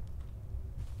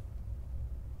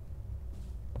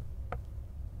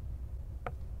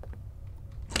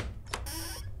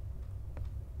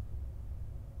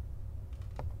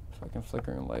 Fucking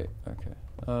flickering light. Okay.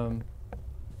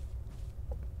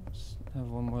 Let's have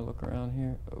one more look around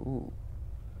here. Ooh.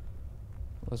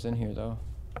 What's in here though?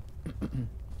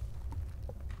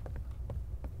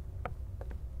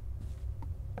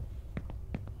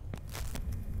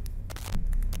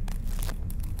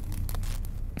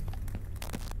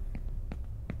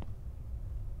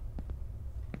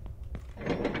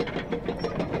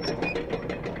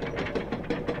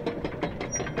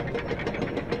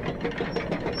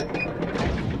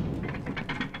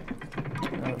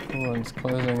 Everyone's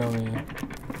closing on me.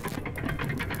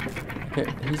 Okay,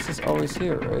 he's just always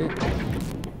here, right?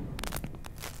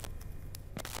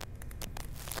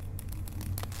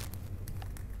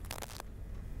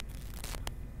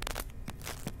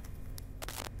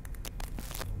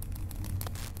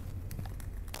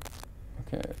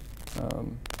 Okay,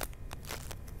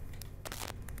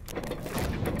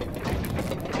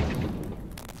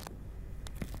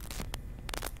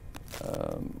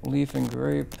 leaf and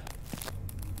grape.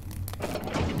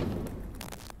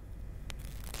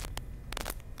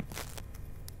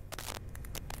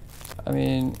 I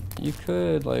mean, you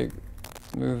could, like,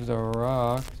 move the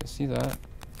rock to see that.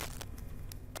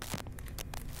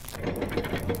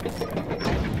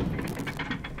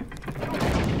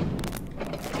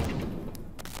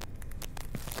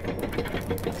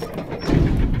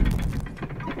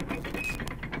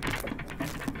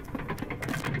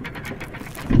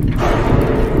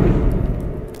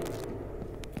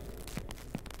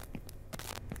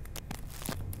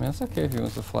 I mean, it's okay if he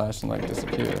wants to flash and, like,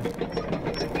 disappear.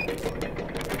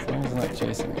 As long as he's not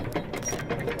chasing me.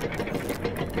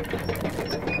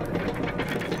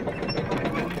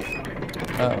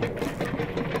 Oh.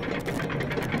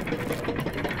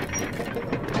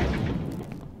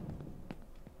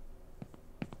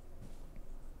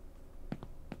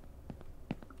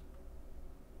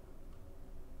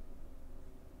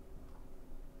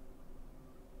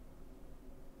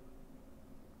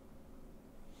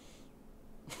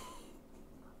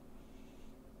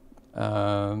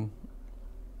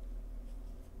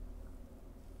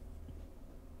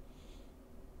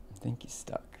 I think he's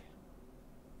stuck.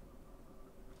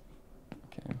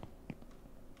 Okay.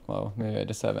 Well, maybe I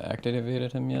just haven't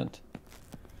activated him yet.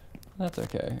 That's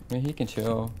okay. I mean, he can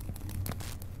chill.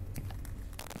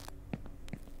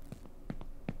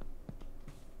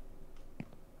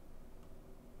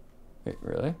 Wait,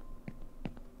 really?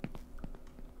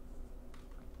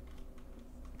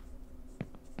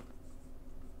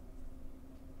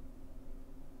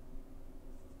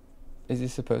 Is he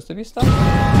supposed to be stuck? Oh,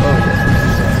 yes.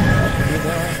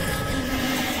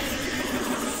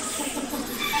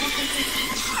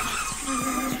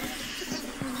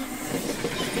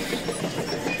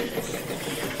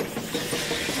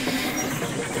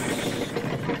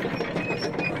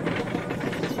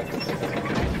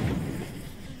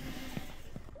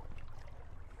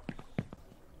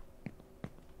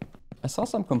 I saw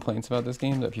some complaints about this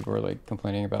game that people were like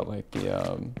complaining about, like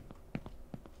the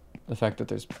fact that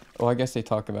there's, well, I guess they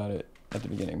talk about it at the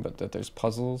beginning, but that there's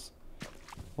puzzles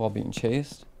while being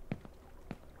chased.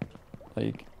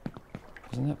 Like,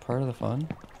 isn't that part of the fun?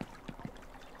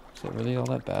 Is it really all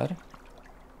that bad?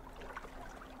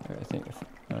 I think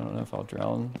I don't know if I'll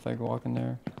drown if I go walk in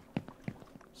there.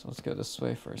 So let's go this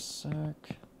way for a sec.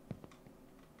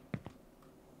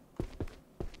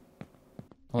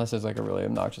 Unless there's like a really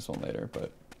obnoxious one later,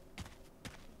 but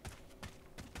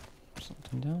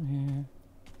something down here.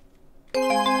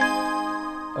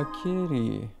 A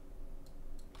kitty.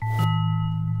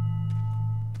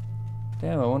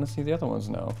 Damn, I want to see the other ones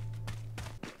now.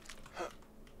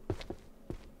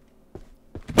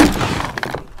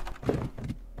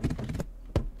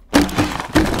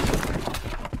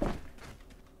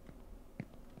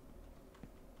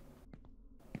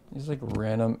 These like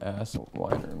random ass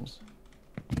wine rooms.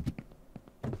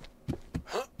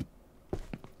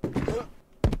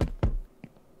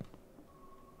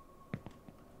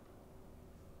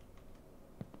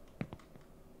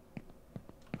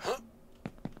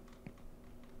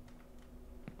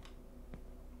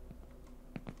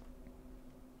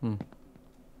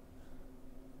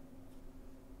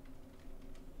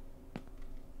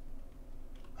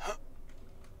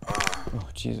 Oh,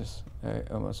 Jesus. I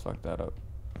almost fucked that up.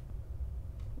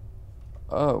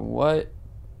 Oh, what?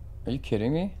 Are you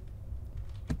kidding me?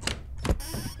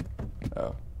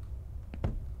 Oh.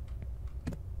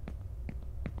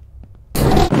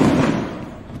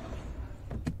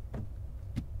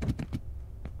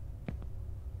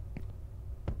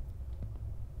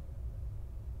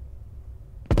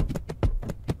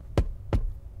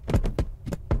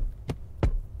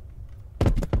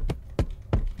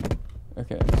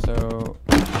 Okay, so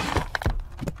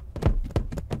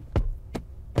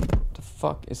what the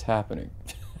fuck is happening?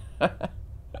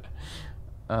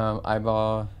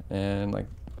 Eyeball and like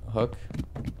hook,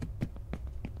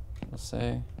 let's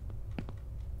say.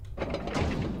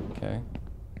 Okay.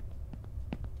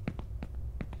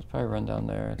 Just probably run down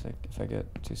there. It's like if I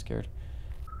get too scared.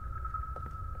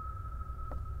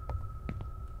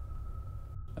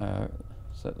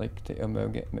 Is that like the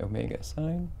omega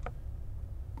sign?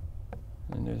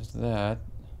 And there's that.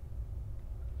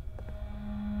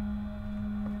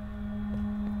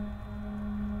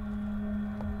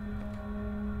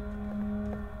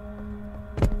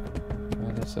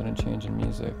 Sudden change in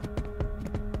music.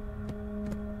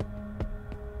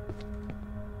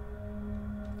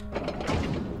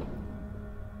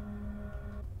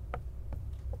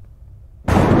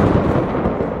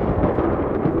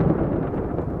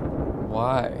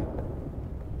 Why?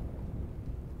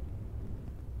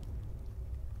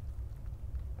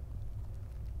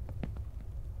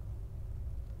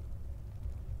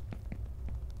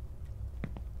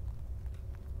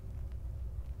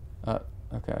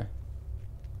 Okay.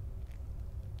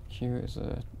 Q is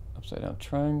a upside down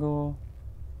triangle.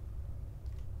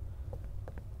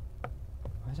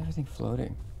 Why is everything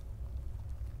floating?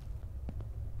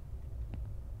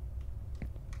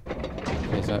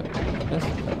 Okay, is that this?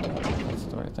 That's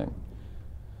the right thing.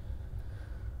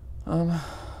 I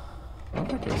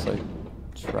guess like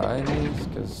try these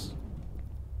because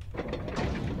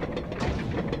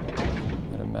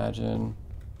I'd imagine.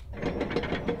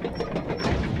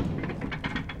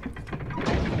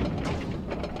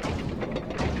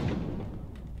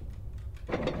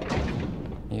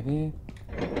 Maybe?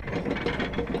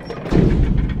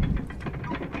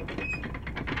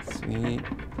 Sweet.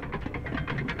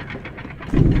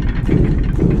 Oh my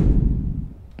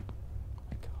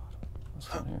god. What's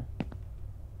down here?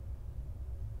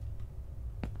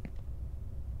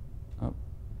 Oh.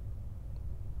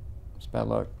 It's bad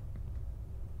luck.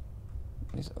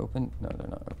 Are these open? No, they're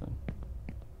not open.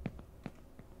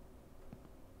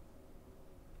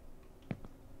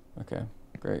 Okay,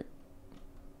 great.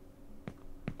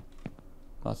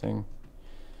 Nothing.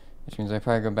 Which means I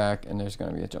probably go back and there's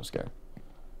gonna be a jump scare.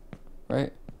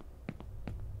 Right?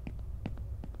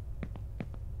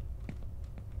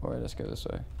 Or I just go this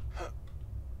way.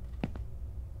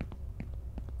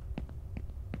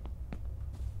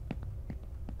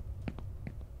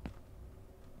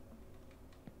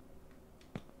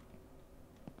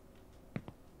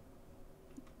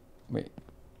 Wait.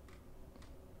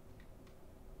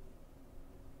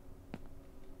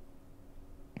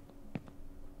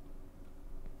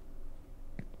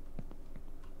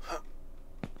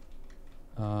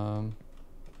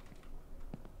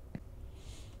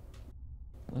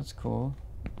 That's cool.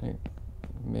 Hey,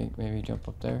 maybe jump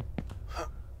up there.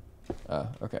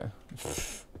 Okay.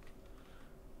 Is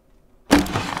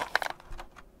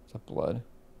that blood?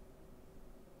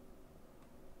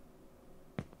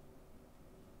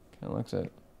 Kinda looks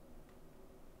it.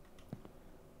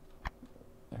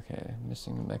 Okay,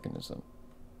 missing the mechanism.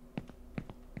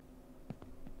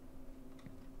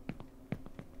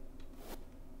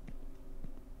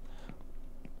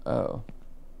 Oh.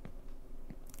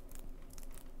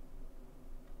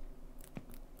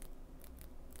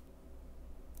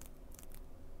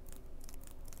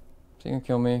 Is he gonna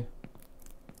kill me?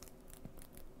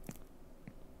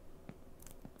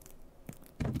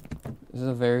 This is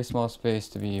a very small space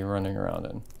to be running around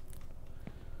in.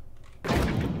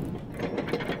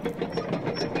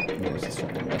 Maybe he's just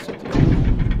trying to mess with you.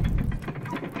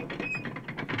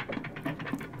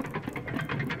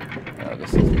 Oh,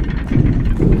 this is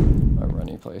a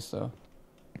runny place though.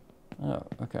 Oh,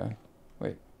 okay.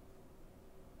 Wait.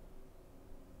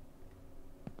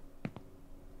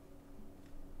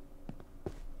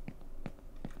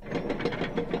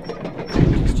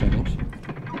 Just change.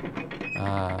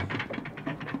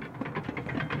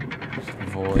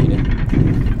 Void.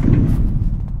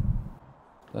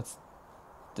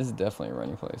 This is definitely a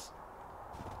running place.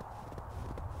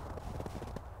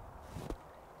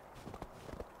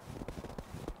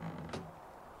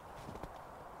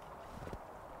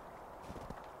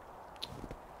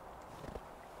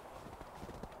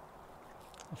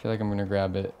 I feel like I'm gonna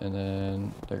grab it and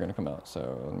then they're gonna come out.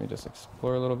 So let me just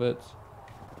explore a little bit.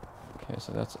 Okay,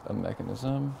 so that's a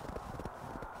mechanism.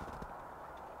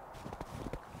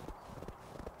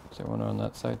 Is there one on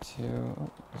that side too? Oh,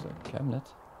 there's a cabinet.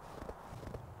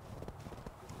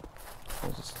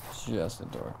 There's just a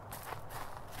door.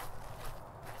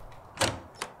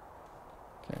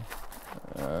 Okay.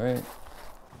 Alright.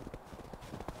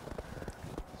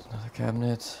 There's another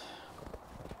cabinet.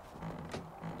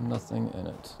 Nothing in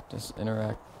it. Just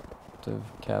interactive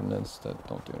cabinets that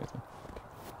don't do anything.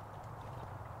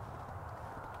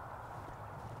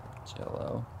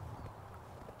 Jello.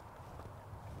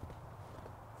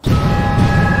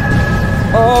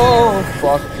 Oh,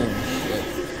 fucking shit.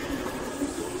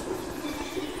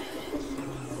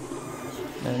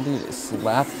 Man, dude, it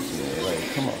slapped me.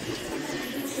 Like, come on.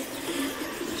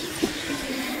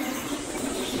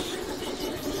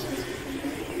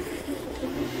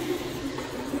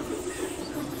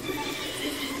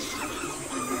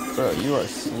 Bro, you are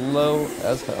slow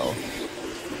as hell.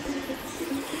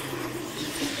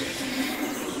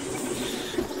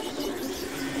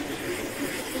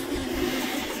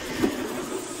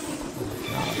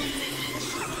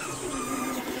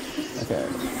 Okay,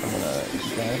 I'm gonna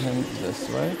guide him this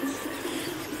way.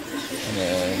 And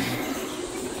then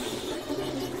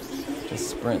just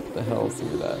sprint the hell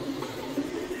through that.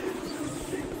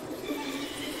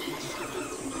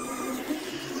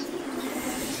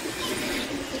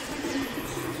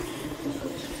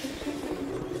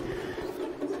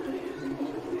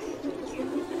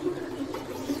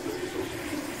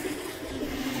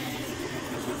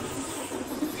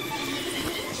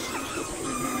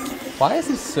 Why is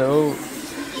he so...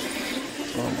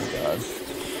 Oh my god.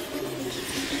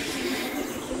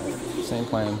 Right, same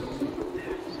plan.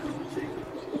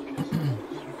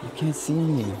 You can't see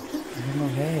me. I have no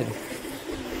head.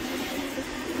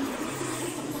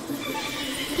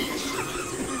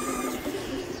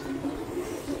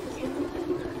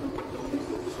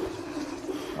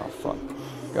 Oh fuck.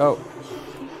 Go.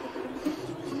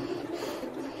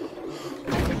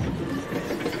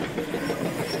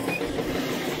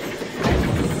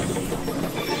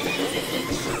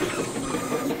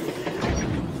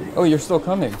 Oh, you're still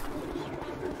coming.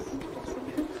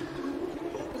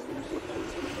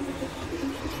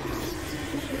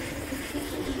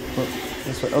 Oh,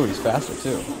 this way. Oh, he's faster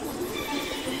too.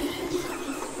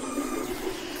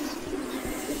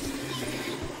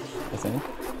 I think.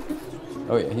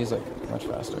 Oh yeah, he's like much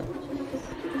faster.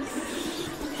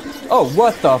 Oh,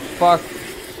 what the fuck?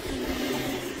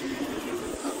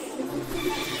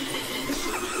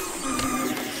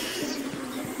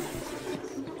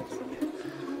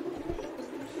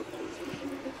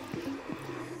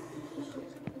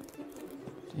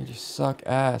 You just suck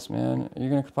ass, man. Are you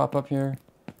gonna pop up here?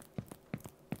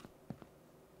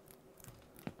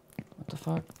 What the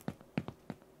fuck?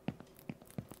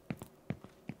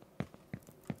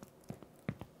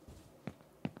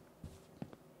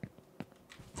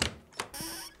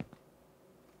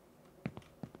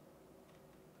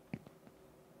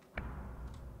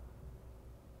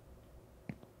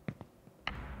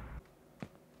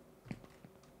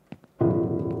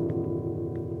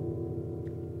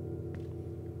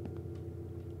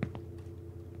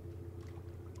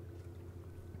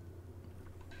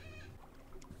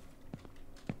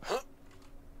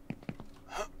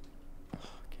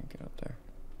 Can't get up there.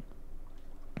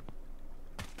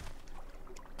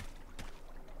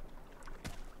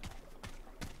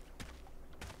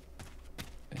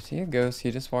 Is he a ghost?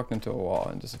 He just walked into a wall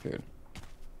and disappeared.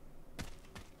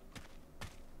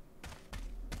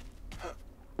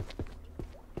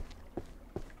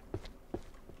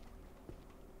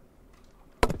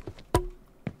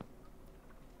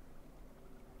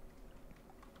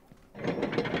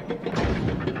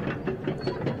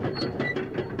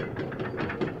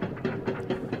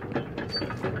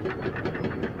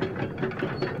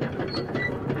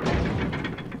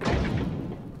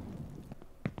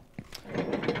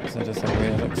 Is that just a way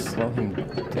to like slow him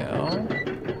down?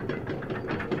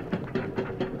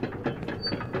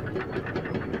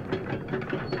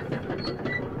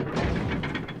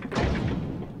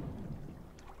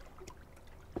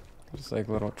 Just like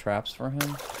little traps for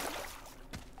him?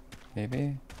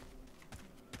 Maybe?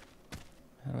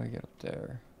 How do I get up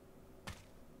there?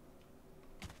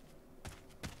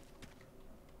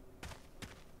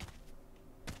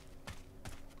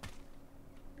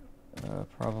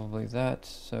 Probably that.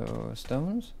 So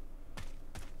stones.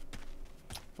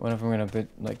 What if I'm gonna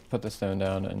put the stone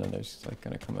down and then there's like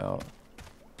gonna come out,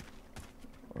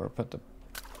 or put the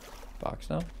box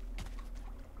down?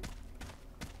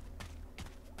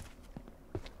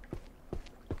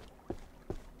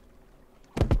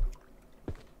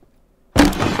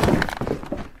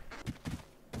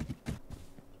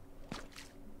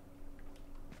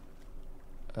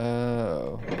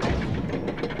 Oh.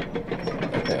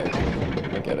 Okay,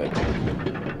 I get it.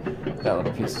 That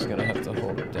little piece is gonna have to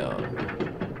hold it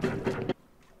down.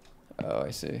 Oh,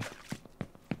 I see.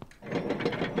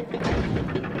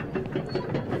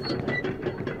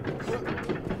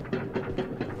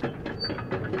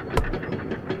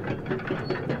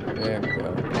 There we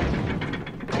go.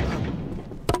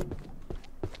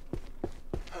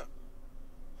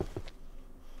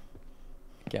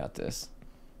 Got this.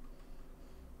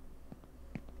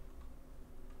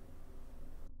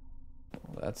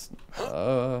 That's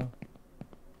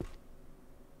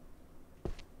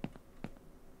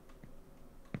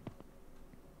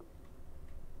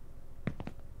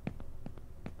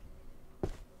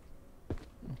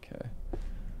okay.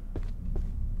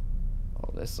 Oh,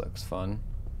 this looks fun.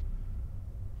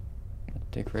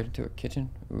 Decorated to a kitchen?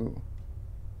 Ooh.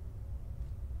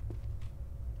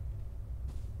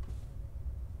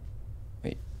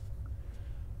 Wait.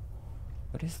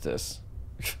 What is this?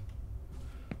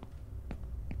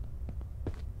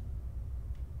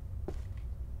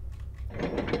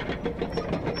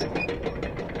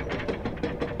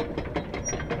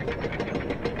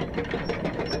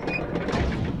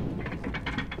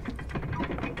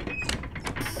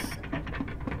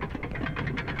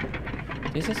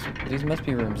 These must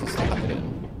be rooms just to hide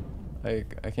in.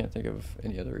 I can't think of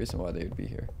any other reason why they would be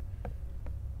here.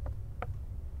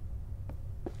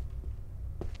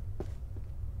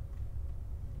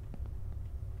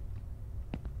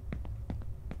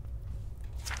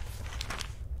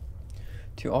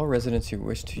 To all residents who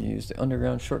wish to use the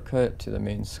underground shortcut to the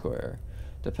main square,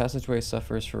 the passageway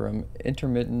suffers from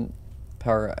intermittent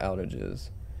power outages,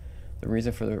 the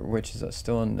reason for which is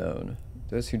still unknown.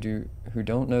 Those who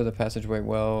don't know the passageway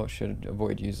well should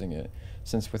avoid using it,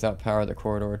 since without power the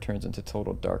corridor turns into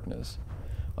total darkness.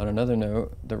 On another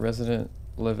note, the resident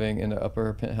living in the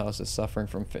upper penthouse is suffering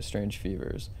from strange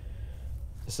fevers.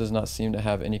 This does not seem to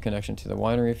have any connection to the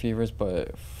winery fevers,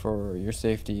 but for your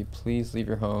safety, please leave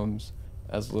your homes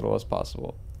as little as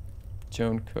possible.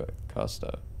 Joan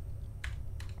Costa.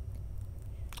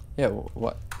 Yeah,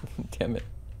 what? Damn it.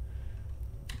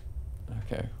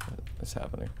 Okay, what's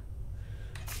happening?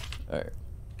 Alright.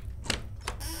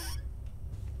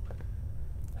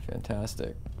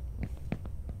 Fantastic.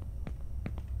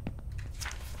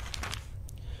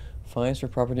 Fines for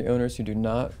property owners who do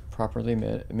not properly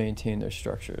maintain their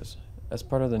structures. As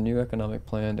part of the new economic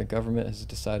plan, the government has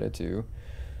decided to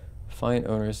fine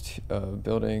owners of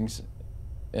buildings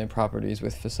and properties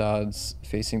with facades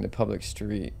facing the public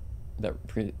street that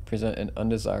present an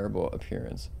undesirable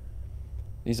appearance.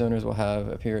 These owners will have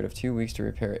a period of 2 weeks to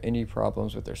repair any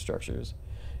problems with their structures.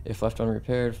 If left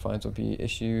unrepaired, fines will be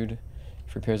issued.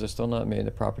 If repairs are still not made,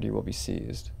 the property will be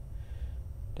seized.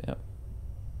 Damn.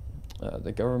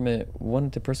 The government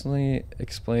wanted to personally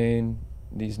explain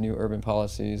these new urban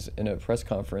policies in a press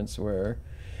conference where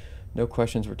no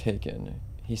questions were taken.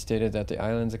 He stated that the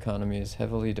island's economy is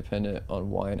heavily dependent on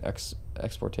wine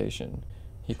exportation.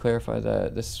 He clarified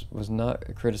that this was not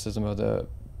a criticism of the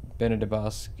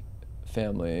Benedibasque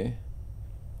family.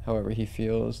 However, he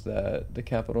feels that the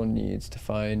capital needs to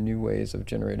find new ways of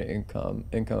generating income,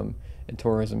 and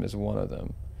tourism is one of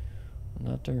them.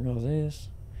 Not during all this.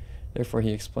 Therefore,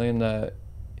 he explained that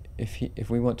if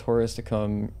we want tourists to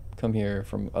come here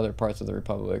from other parts of the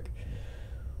Republic,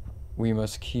 we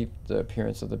must keep the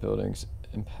appearance of the buildings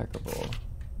impeccable.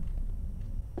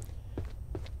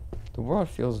 The world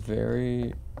feels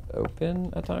very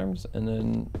open at times,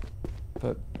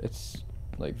 but it's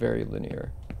like very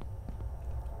linear.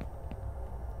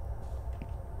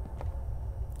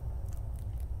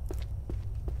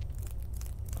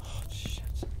 Oh shit.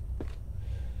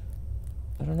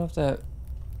 I don't know if that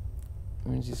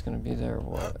means he's gonna be there or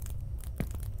what.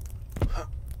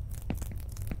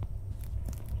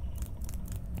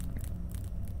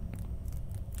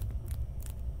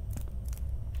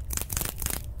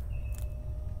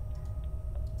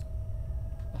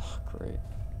 Great.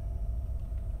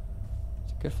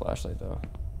 It's a good flashlight though.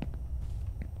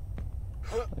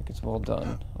 Like it's well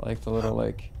done. I like the little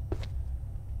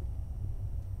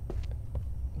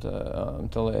the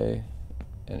delay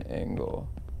and angle.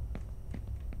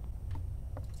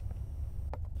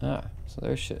 Ah, so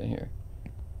there's shit in here.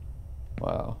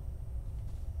 Wow.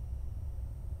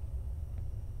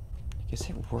 Is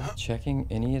it worth checking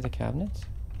any of the cabinets?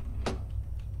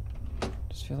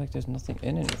 Just feel like there's nothing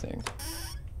in anything.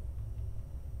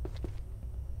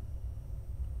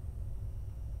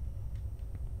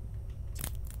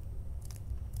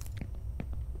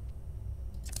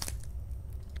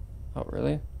 Oh,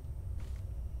 really?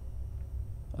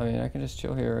 I mean, I can just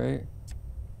chill here, right?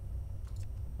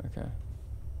 Okay.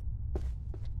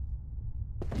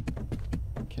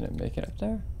 Can it make it up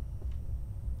there?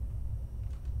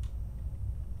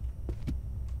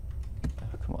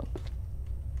 Oh, come on.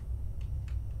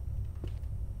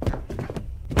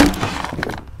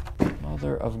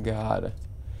 Mother of God.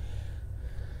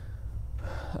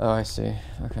 Oh, I see.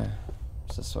 Okay.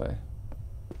 It's this way.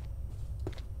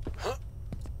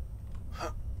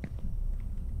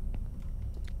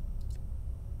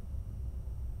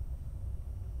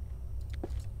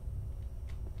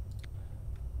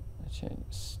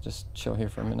 Just chill here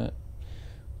for a minute.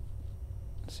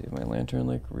 See if my lantern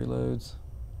reloads.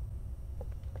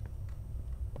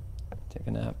 Take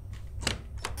a nap.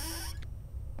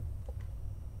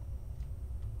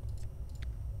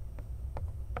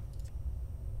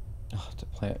 Oh, the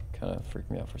plant kind of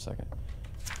freaked me out for a second.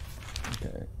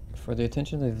 Okay. For the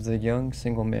attention of the young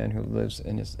single man who lives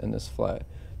in this flat,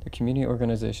 the community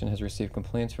organization has received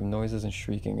complaints from noises and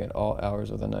shrieking at all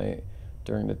hours of the night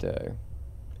during the day.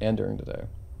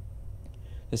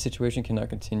 This situation cannot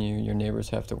continue. Your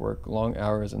neighbors have to work long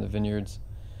hours in the vineyards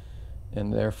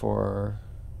and therefore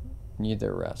need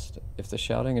their rest. If the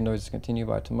shouting and noises continue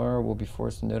by tomorrow, we'll be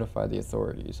forced to notify the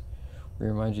authorities. We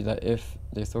remind you that if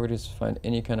the authorities find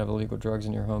any kind of illegal drugs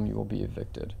in your home, you will be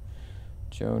evicted.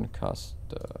 Joan Costa.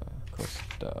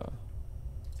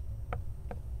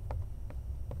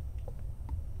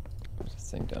 There's a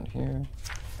thing down here.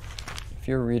 If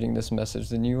you're reading this message,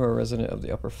 then you are a resident of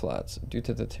the upper flats. Due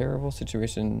to the terrible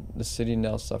situation the city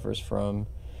now suffers from,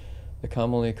 the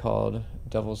commonly called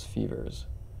devil's fevers,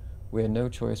 we had no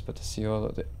choice but to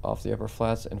seal off the upper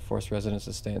flats and force residents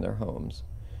to stay in their homes.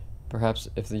 Perhaps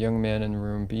if the young man in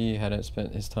room B hadn't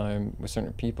spent his time with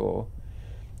certain people,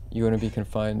 you wouldn't be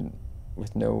confined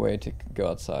with no way to go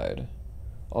outside.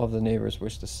 All of the neighbors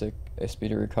wish the sick a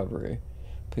speedy recovery.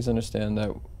 Please understand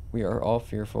that we are all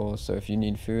fearful, so if you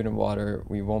need food and water,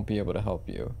 we won't be able to help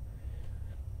you.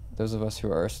 Those of us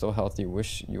who are still healthy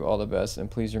wish you all the best,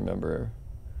 and please remember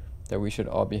that we should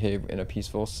all behave in a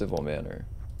peaceful, civil manner.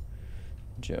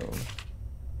 Joan.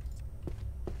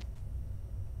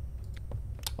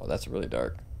 Oh, that's really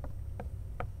dark.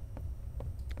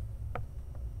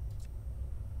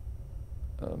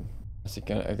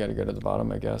 I gotta go to the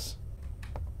bottom, I guess.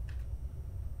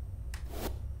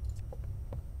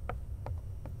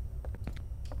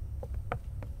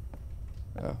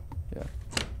 Oh, yeah.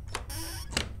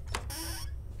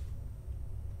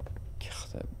 God,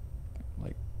 that,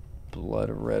 like, blood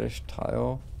reddish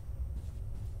tile.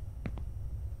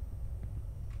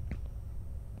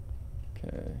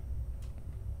 Okay.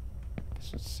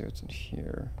 Guess let's see what's in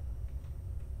here.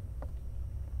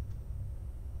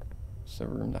 It's a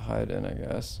room to hide in, I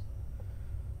guess.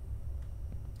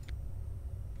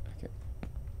 Okay.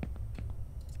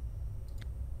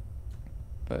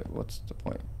 But what's the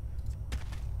point?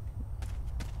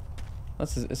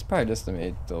 It's probably just to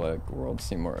make the world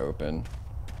seem more open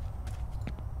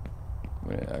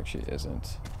when it actually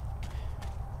isn't.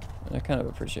 And I kind of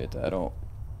appreciate that. I don't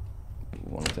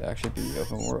want it to actually be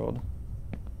open world.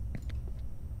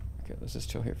 Okay, let's just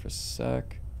chill here for a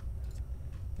sec.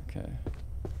 Okay.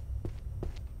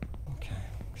 Okay,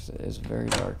 because it is very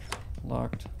dark.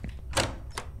 Locked.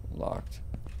 Locked.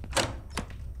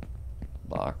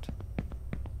 Locked.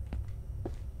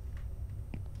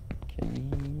 Okay.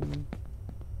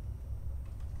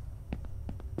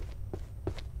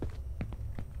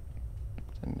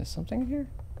 Did I miss something here?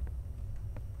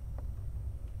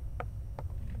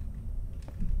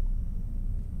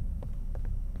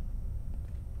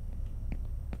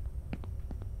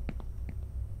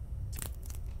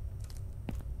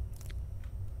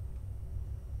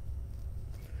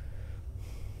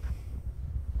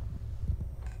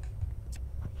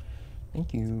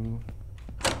 Thank you.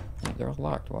 Yeah, they're all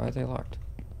locked. Why are they locked?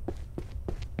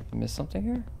 Did I miss something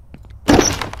here?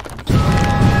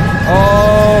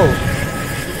 Oh!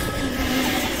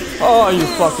 Oh, you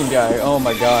fucking guy. Oh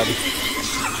my god.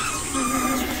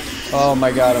 Oh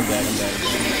my god, I'm dead, I'm dead, I'm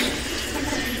dead.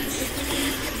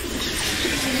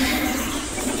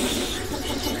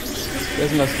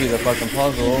 This must be the fucking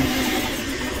puzzle.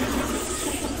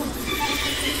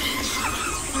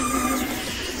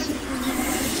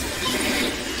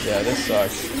 Yeah, this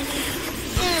sucks.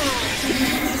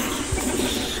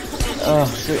 Oh,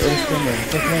 dude, it's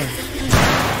okay.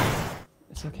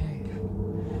 It's okay.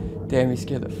 Damn, you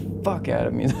scared the fuck out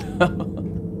of me.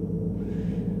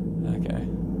 Okay.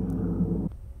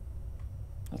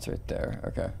 That's right there.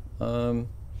 Okay. I'm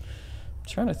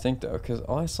trying to think though, because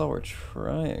all I saw were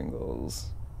triangles.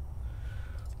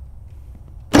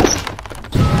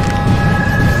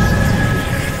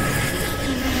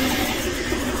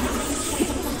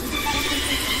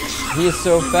 He is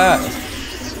so fast.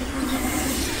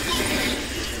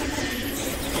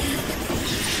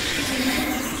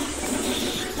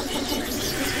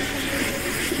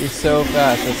 He's so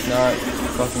fast, it's not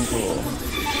fucking cool.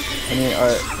 I mean,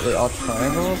 are they all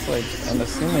triangles? Like, I'm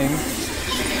assuming.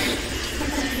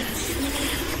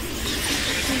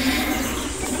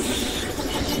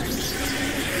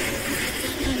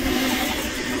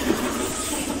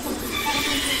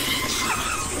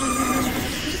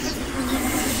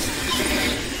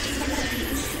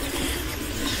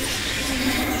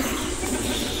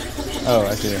 Oh,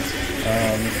 I see.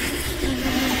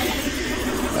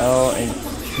 L and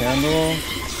candle.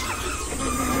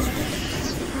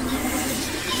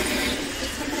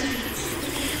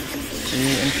 C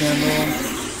and candle.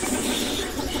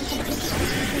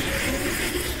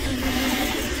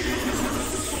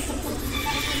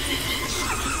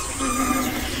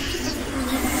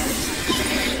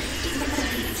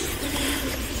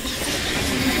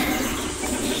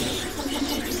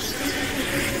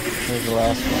 Here's the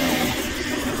last one.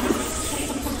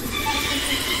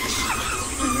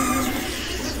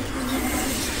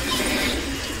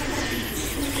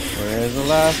 Where's the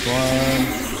last one?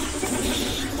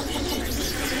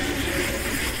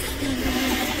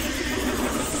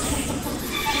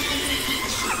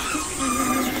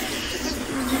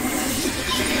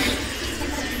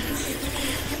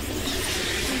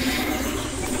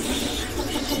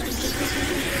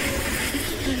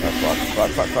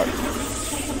 fuck.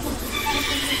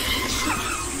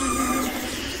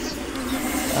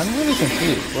 I'm really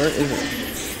confused. Where is it?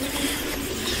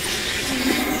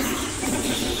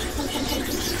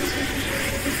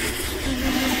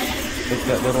 It's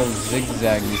that little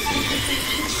zigzag you see.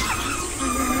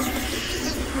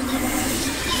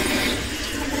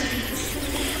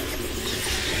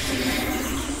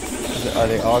 Are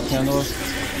they all candles?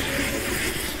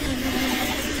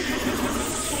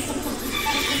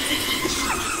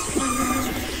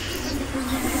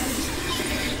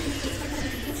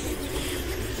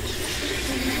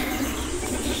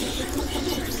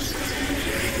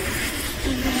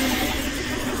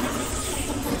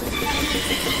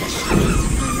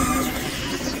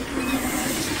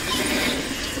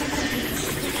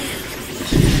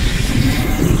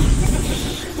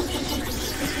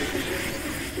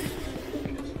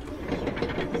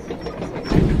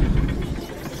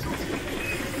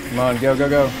 Come on, go, go,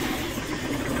 go.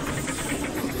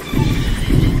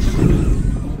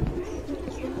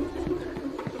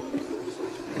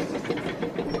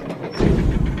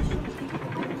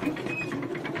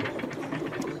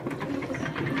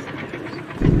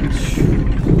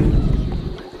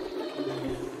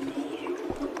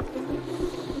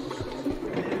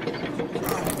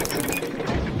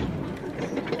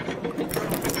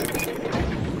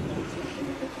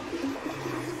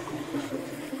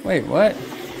 Wait, what?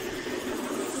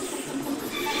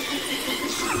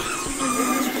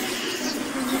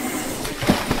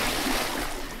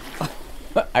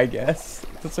 I guess.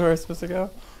 That's where I'm supposed to go?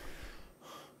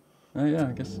 Oh yeah,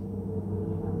 I guess.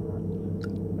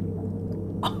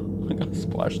 I got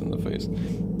splashed in the face.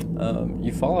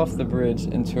 You fall off the bridge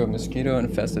into a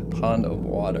mosquito-infested pond of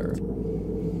water.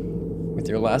 With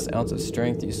your last ounce of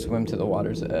strength, you swim to the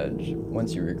water's edge.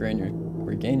 Once you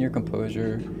regain your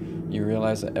composure, you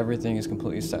realize that everything is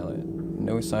completely silent.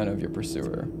 No sign of your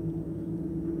pursuer.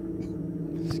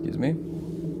 Excuse me.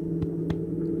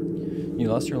 You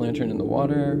lost your lantern in the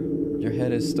water. Your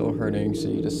head is still hurting, so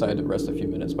you decide to rest a few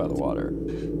minutes by the water.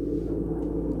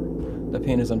 The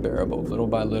pain is unbearable. Little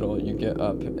by little, you get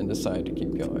up and decide to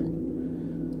keep going.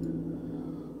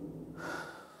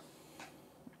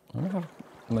 I wonder how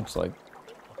much, like,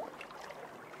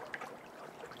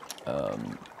 how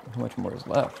much more is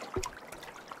left.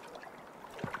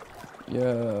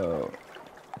 Yo.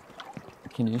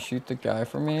 Can you shoot the guy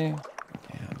for me?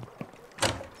 Damn.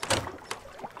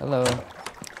 Hello.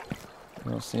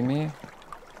 You don't see me?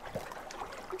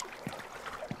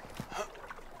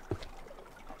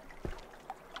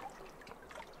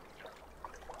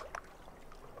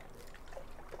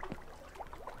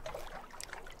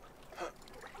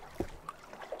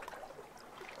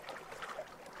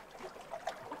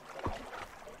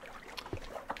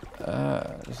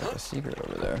 There's like a secret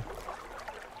over there.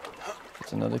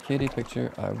 It's another kitty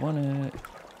picture. I want it.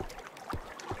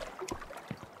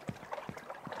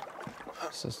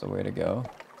 This is the way to go.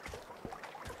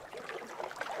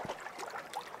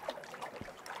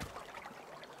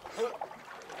 Oh,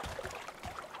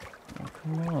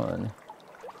 come on.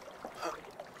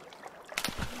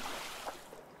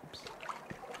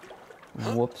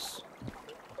 Oops. Whoops.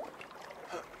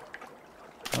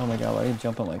 Oh my god, why are you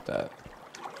jumping like that?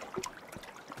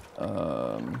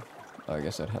 I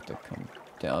guess I'd have to come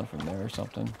down from there or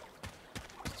something.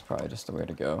 It's probably just the way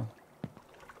to go.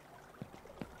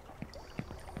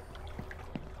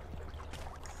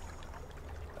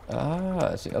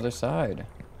 Ah, it's the other side.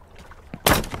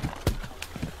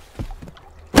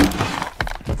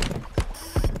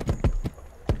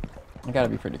 I gotta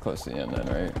be pretty close to the end then,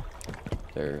 right?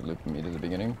 They're looping me to the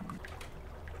beginning.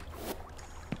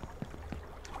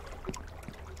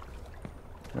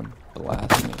 They're gonna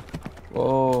blast me.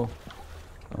 Whoa.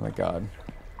 Oh my god.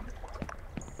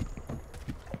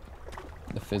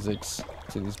 The physics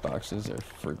to these boxes are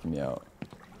freaking me out.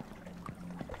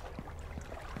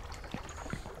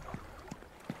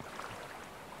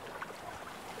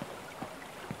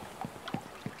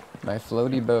 My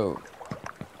floaty boat.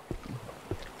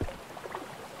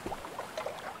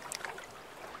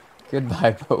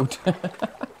 Goodbye, boat.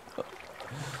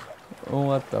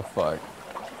 What the fuck?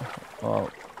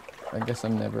 Well, I guess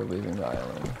I'm never leaving the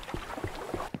island.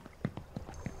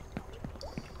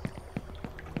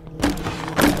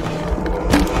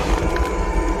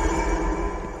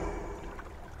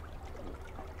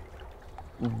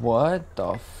 What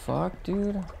the fuck,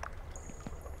 dude?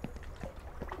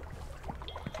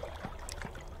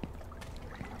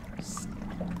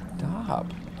 Stop.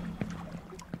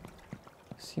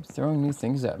 Just keep throwing new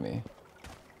things at me.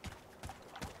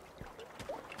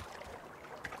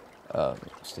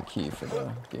 It's the key for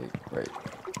the gate, right?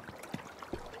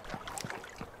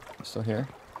 still here.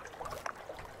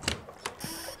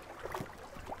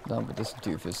 No, but this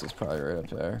doofus is probably right up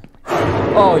there.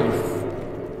 Oh, you.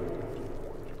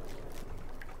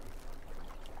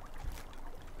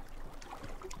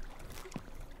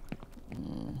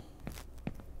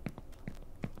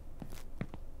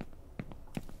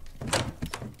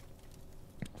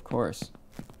 Of course.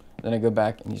 Then I go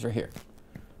back and he's right here.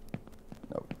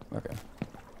 Nope. Okay.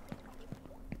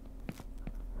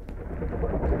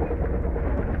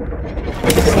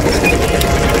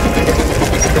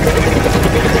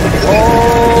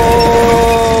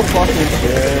 Oh, fucking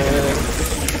shit.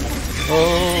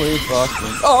 Holy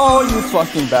fucking. Oh, you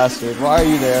fucking bastard. Why are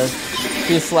you there?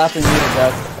 He's slapping me to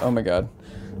death. Oh my god.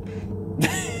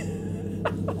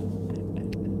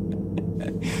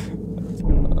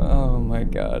 Oh my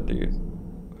god, dude.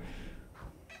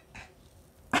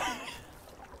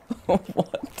 What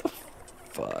the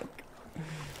fuck?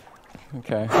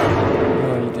 Okay.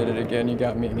 Oh, you did it again. You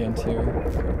got me again, too.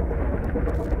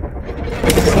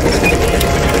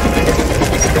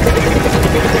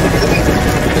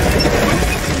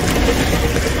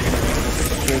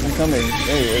 Where's he coming?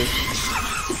 There he is.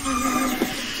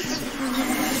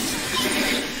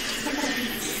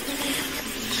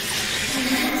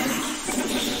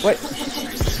 What?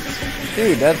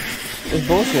 Dude, that is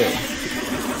bullshit.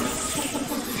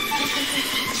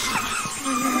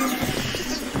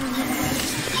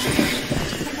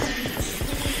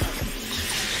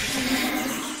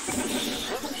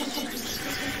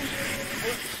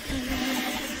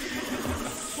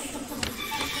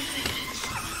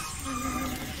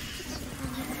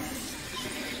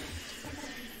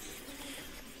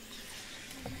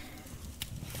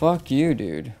 Fuck you,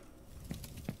 dude.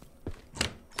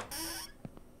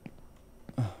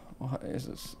 Why is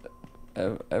this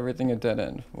everything a dead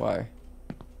end? Why?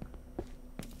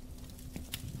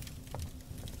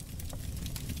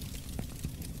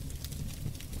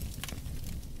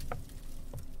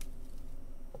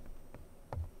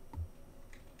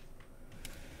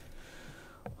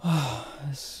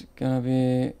 It's gonna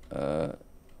be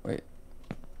wait.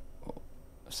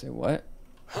 Say what?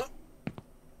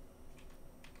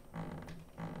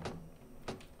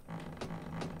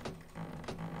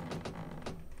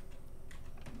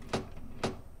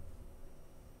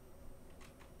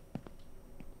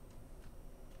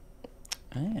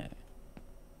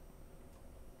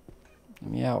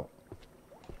 Let me out.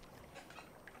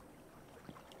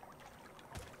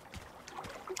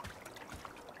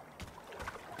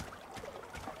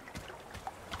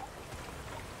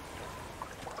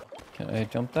 Can I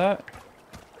jump that?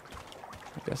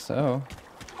 I guess so.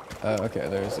 Okay,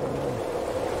 there's a...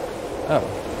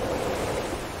 Oh.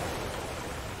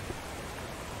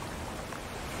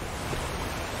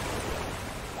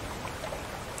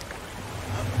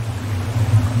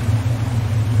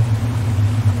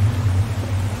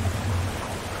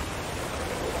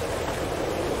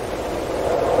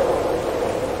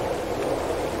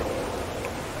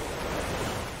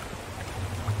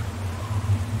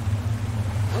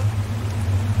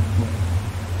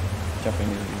 Jumping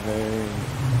is very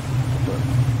quick.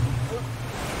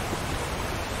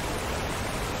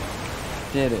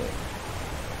 Did it.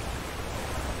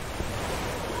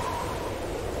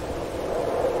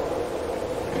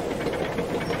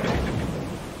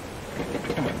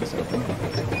 Come on, this open.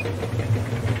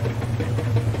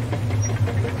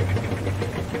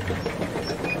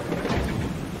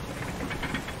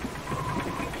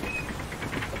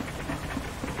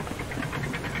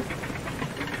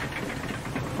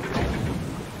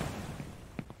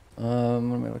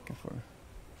 What am I looking for?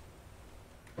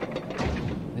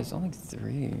 There's only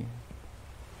 3.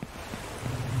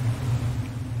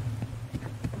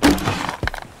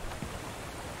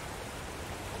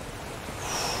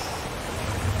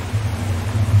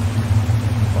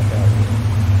 Fuck out of here.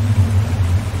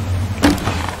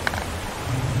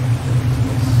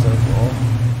 Circle.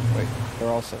 Wait, they're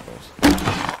all circles.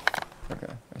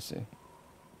 Okay, I see.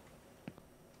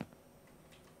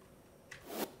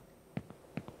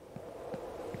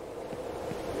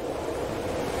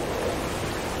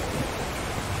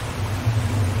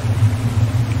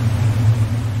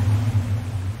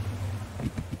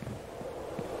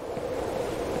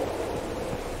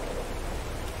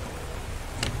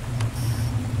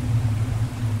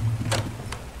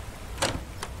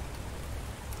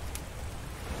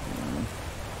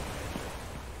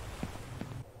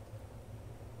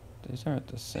 These aren't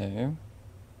the same.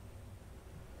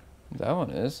 That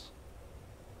one is.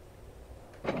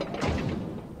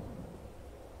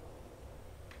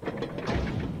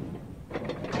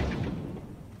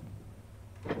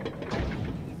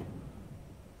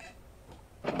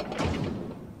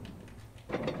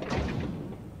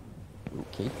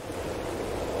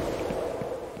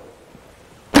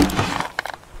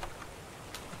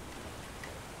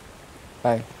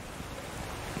 Bye.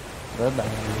 Bye-bye.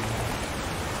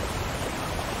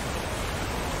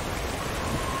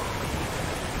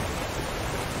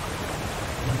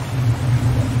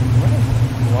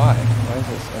 Why? Why is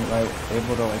this? Am I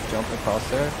able to like jump across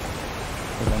there?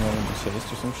 Because I'm going to be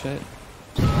chased or some shit?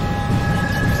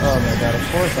 Oh my god, of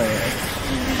course I am.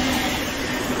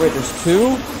 Wait, there's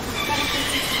two?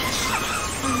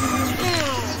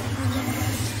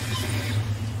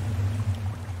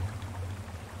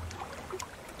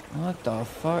 What the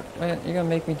fuck? Wait, you're gonna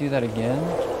make me do that again?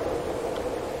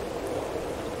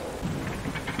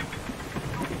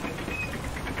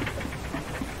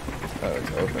 Oh,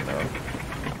 it's open now.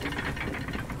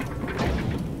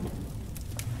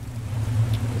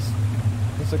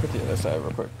 Let's look at the other side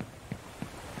real quick.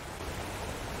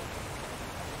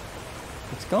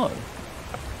 It's gone.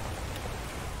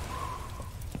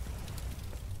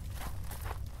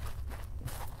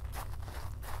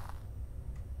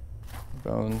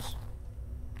 Bones.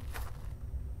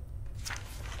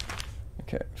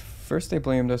 Okay, first they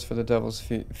blamed us for the devil's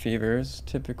fevers.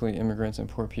 Typically, immigrants and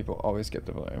poor people always get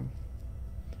the blame.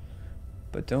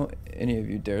 But don't any of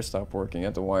you dare stop working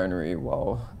at the winery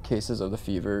while cases of the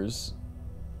fevers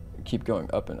keep going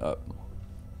up and up.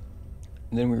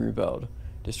 And then we rebelled,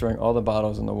 destroying all the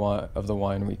bottles in of the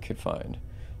wine we could find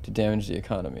to damage the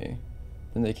economy.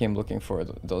 Then they came looking for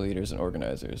the leaders and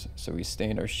organizers, so we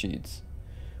stained our sheets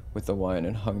with the wine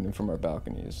and hung them from our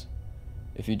balconies.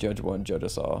 If you judge one, judge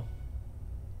us all.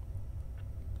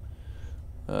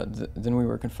 Then we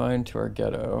were confined to our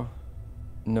ghetto.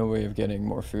 No way of getting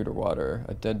more food or water.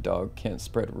 A dead dog can't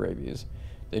spread rabies.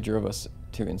 They drove us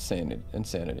to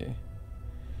insanity.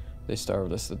 They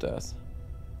starved us to death.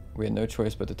 We had no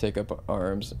choice but to take up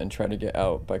arms and try to get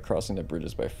out by crossing the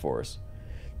bridges by force.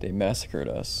 They massacred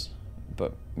us,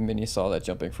 but many saw that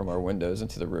jumping from our windows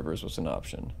into the rivers was an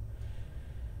option.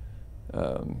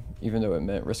 Even though it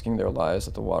meant risking their lives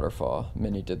at the waterfall,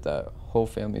 many did that. Whole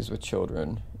families with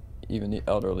children, even the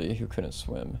elderly who couldn't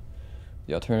swim.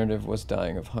 The alternative was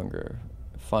dying of hunger.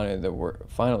 Finally,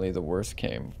 the worst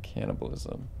came: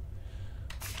 cannibalism.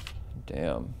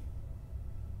 Damn.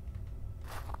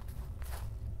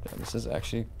 Damn, this is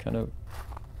actually kind of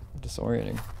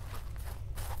disorienting.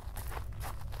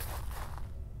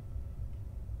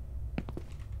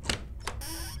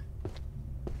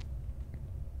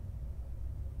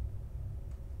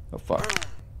 Oh fuck.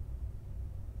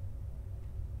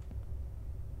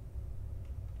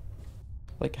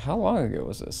 Like, how long ago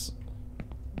was this?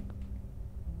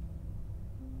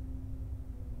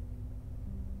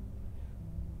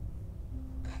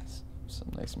 Some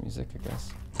nice music, I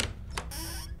guess.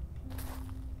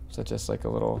 Is that just like a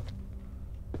little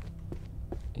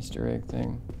Easter egg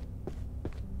thing?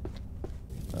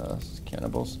 This is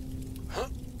cannibals.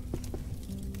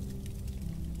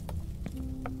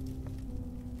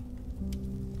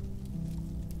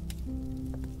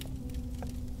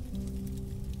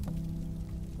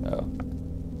 Oh.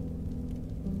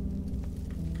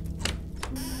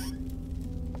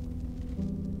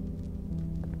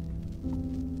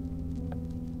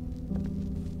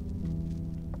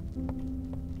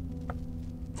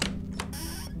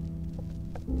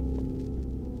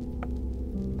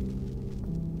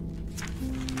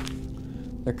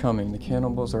 They're coming. The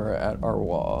cannibals are at our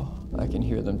wall. I can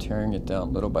hear them tearing it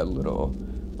down little by little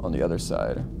on the other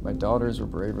side. My daughters were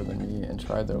braver than me and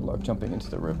tried their luck jumping into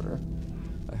the river.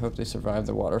 I hope they survive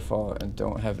the waterfall and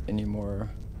don't have any more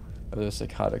of those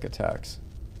psychotic attacks.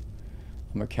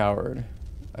 I'm a coward.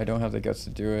 I don't have the guts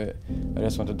to do it. I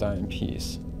just want to die in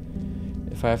peace.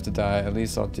 If I have to die, at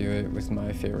least I'll do it with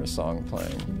my favorite song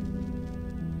playing.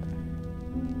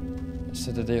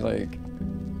 So did they like...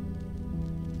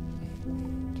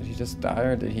 Did he just die,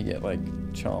 or did he get like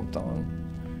chomped on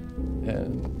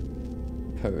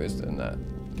and posed in that?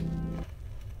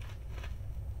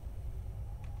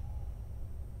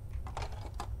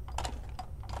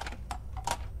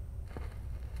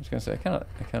 I was gonna say, I kind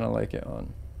of like it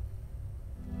on.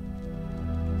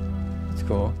 It's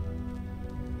cool.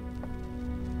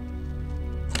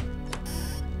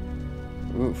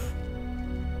 Oof.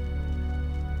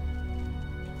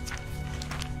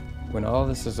 When all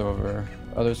this is over,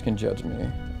 others can judge me.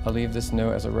 I'll leave this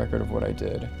note as a record of what I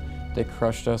did. They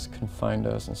crushed us, confined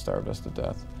us, and starved us to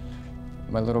death.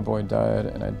 My little boy died,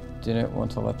 and I didn't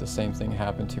want to let the same thing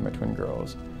happen to my twin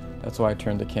girls. That's why I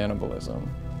turned to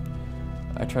cannibalism.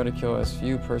 I try to kill as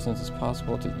few persons as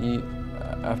possible to eat.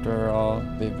 After all,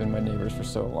 they've been my neighbors for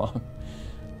so long.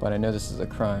 But I know this is a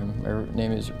crime. My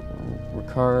name is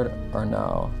Ricard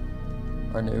Arnaud.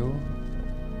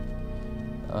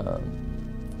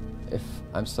 If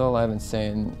I'm still alive and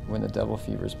sane when the devil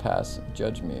fevers pass.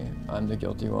 Judge me. I'm the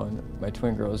guilty one. My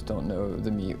twin girls don't know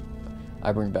the meat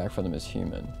I bring back for them as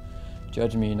human.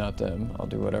 Judge me, not them. I'll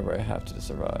do whatever I have to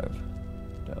survive.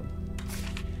 Dumb.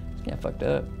 This game fucked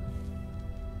up.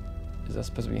 Is that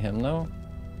supposed to be him though?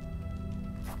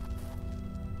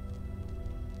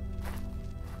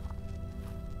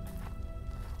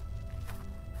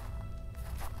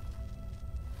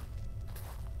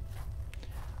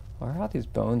 Why are all these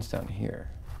bones down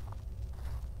here?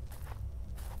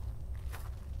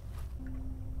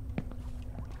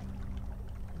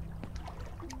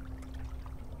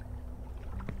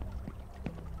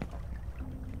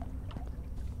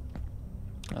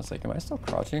 I was like, am I still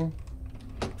crouching?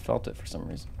 I felt it for some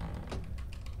reason.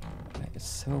 It's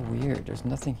so weird. There's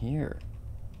nothing here.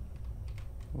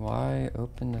 Why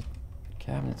open the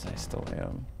cabinets? I still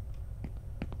am.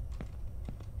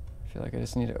 I feel like I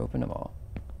just need to open them all.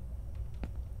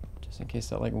 Just in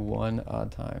case at like one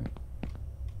odd time.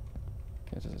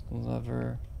 Okay, there's a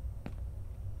lever.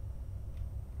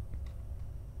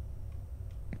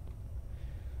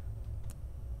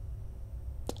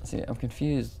 See, I'm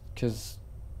confused because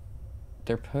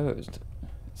they're posed.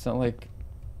 It's not like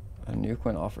a nuke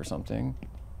went off or something,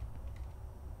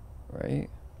 right?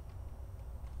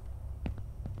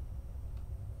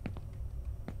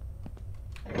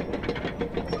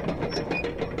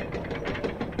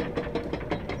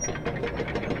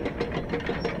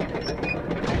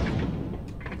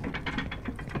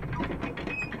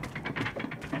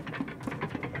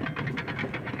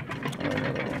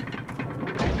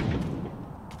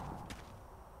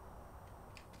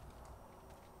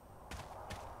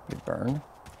 Burn.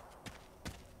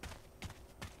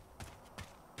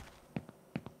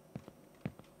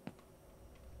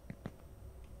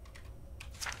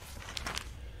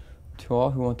 To all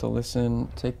who want to listen,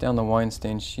 take down the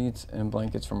wine-stained sheets and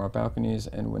blankets from our balconies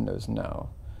and windows now.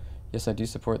 Yes, I do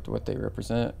support what they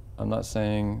represent. I'm not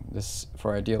saying this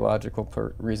for ideological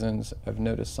reasons. I've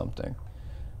noticed something.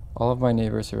 All of my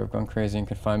neighbors who have gone crazy in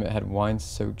confinement had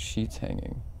wine-soaked sheets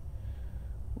hanging.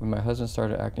 When my husband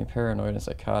started acting paranoid and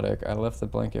psychotic, I left the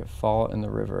blanket fall in the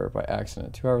river by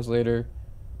accident. 2 hours later,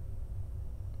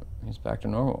 he's back to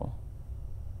normal.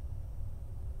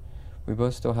 We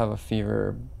both still have a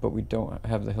fever, but we don't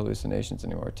have the hallucinations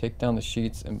anymore. Take down the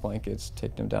sheets and blankets.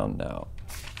 Take them down now.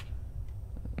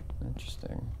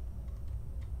 Interesting.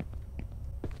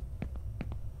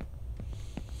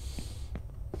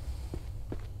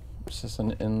 Is this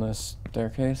an endless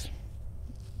staircase?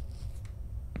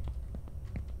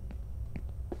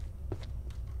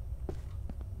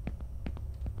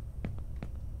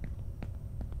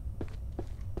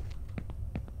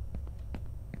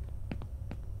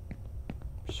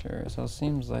 Sure, so it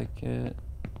seems like it.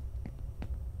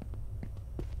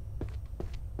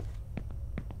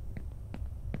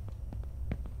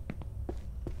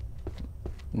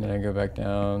 And then I go back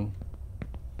down.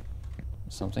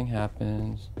 Something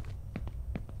happens.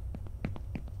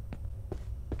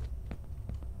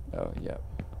 Oh, yep.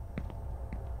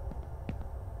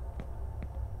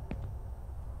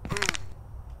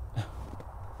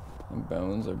 And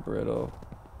bones are brittle.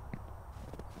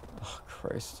 Oh,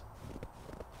 Christ.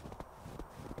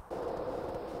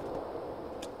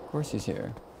 Of course he's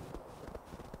here.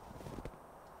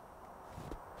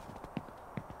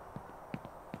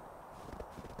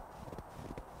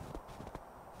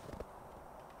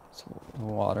 It's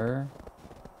water.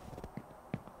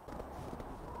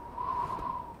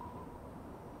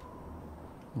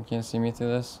 You can't see me through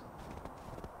this?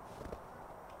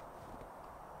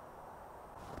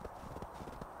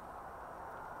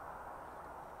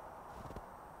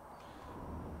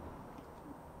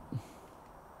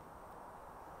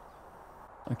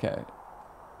 Okay.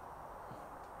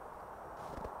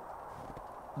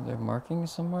 Are there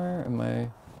markings somewhere? Am I...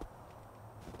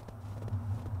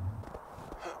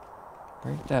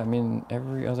 Break that. I mean,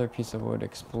 every other piece of wood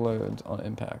explodes on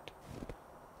impact.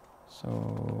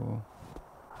 So...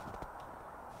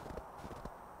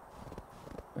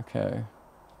 Okay.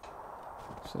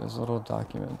 So there's little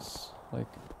documents, like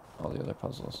all the other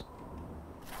puzzles.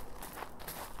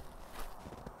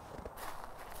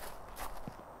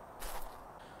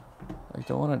 I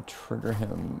don't want to trigger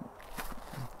him,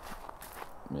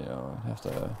 you know, have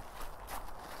to...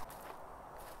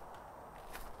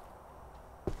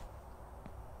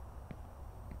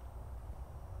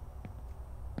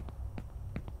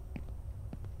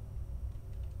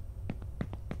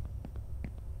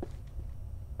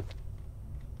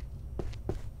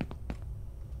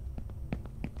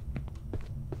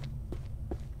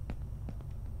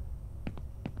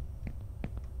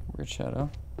 Weird shadow.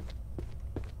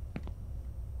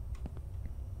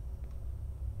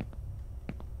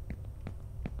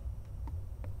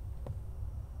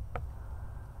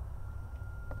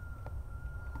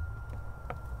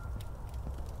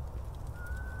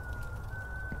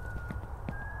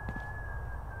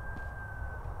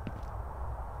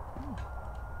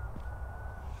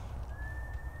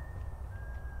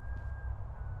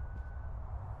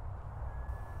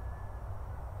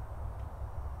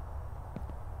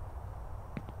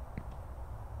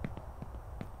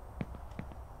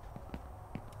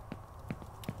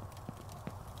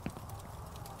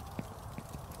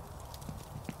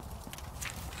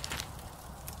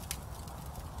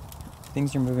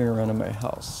 Things are moving around in my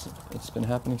house. It's been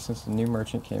happening since the new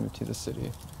merchant came to the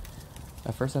city.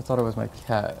 At first I thought it was my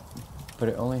cat, but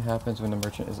it only happens when the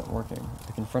merchant isn't working.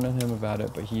 I confronted him about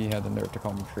it, but he had the nerve to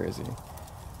call me crazy.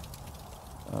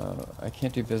 I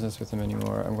can't do business with him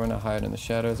anymore. I'm going to hide in the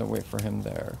shadows and wait for him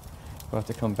there. He'll have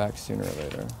to come back sooner or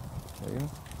later. There you go.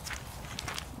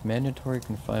 Mandatory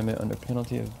confinement under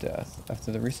penalty of death.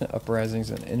 After the recent uprisings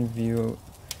and in view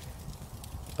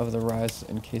of the rise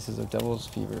in cases of devil's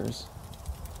fevers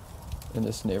in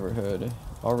this neighborhood,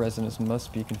 all residents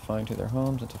must be confined to their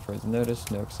homes until further notice,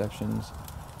 no exceptions.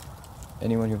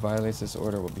 Anyone who violates this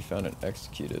order will be found and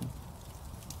executed.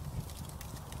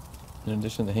 In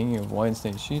addition, the hanging of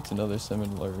wine-stained sheets and other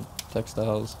similar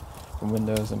textiles from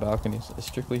windows and balconies is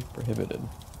strictly prohibited.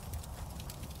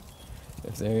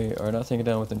 If they are not taken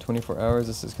down within 24 hours,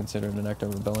 this is considered an act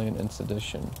of rebellion and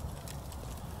sedition.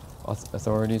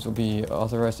 Authorities will be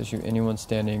authorized to shoot anyone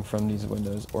standing from these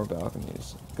windows or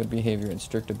balconies. Good behavior and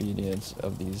strict obedience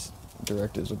of these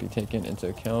directives will be taken into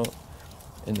account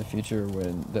in the future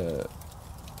when the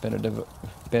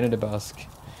Benedibasque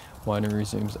winery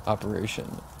resumes operation.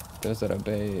 Those that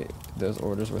obey those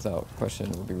orders without question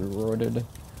will be rewarded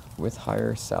with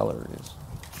higher salaries.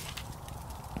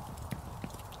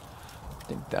 I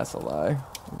think that's a lie.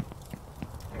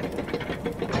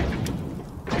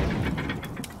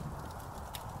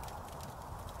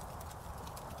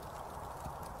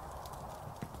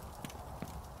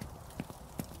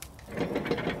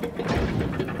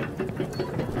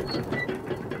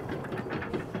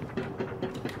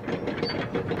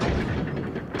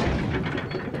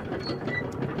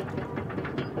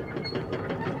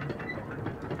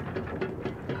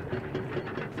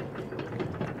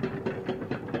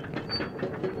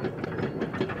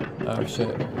 Oh shit.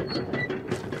 Okay,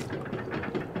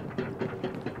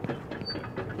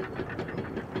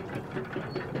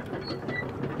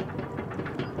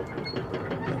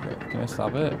 can I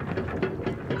stop it?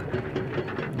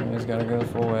 You guys gotta go the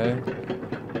full way.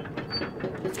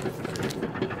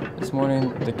 This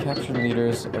morning, the captured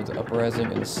leaders of the uprising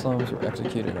in the slums were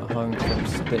executed and hung from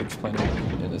stakes planted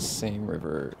in the same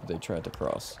river they tried to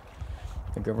cross.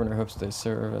 The governor hopes they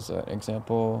serve as an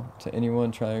example to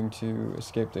anyone trying to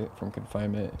escape from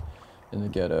confinement in the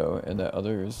ghetto, and that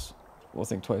others will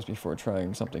think twice before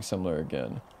trying something similar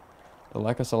again. The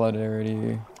lack of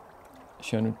solidarity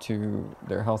shown to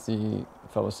their healthy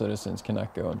fellow citizens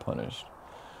cannot go unpunished.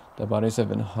 The bodies have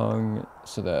been hung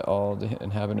so that all the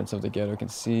inhabitants of the ghetto can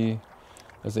see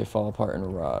as they fall apart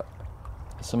and rot.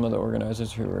 Some of the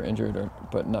organizers who were injured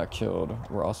but not killed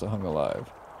were also hung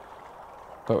alive,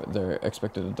 but they're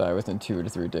expected to die within 2 to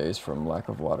 3 days from lack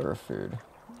of water or food.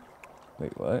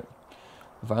 Wait, what?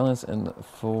 Violence and the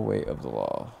full weight of the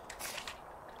law.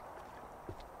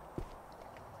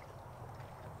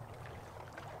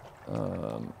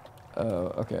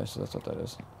 Oh, okay, so that's what that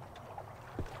is.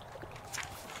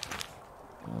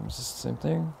 Is this the same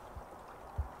thing?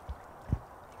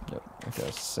 Yep, okay,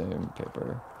 it's the same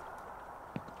paper.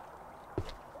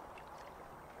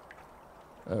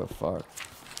 Oh, fuck.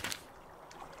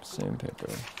 Same paper,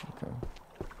 okay.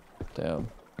 Damn.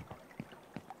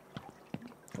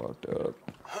 Fucked up.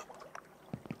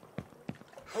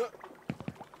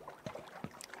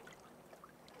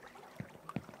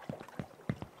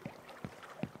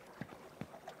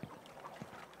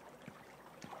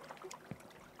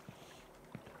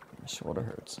 My shoulder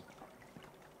hurts.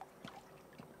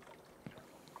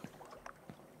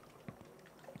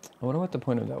 I wonder what the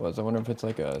point of that was. I wonder if it's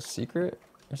like a secret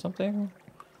or something?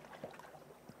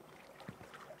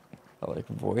 A like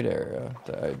void area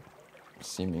that I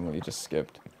seemingly just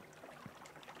skipped.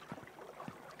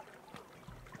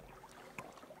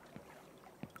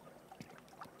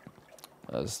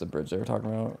 This is the bridge they were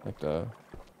talking about, like the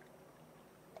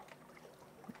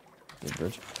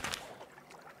bridge.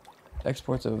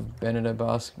 Exports of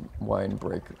Benedibasque wine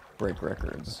break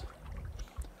records.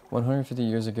 150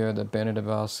 years ago, the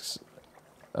Benedibasques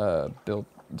built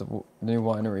the new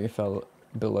winery fell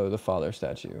below the father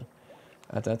statue.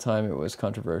 At that time, it was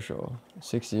controversial.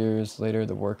 6 years later,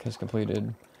 the work was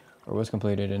completed,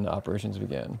 and operations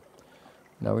began.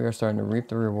 Now we are starting to reap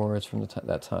the rewards from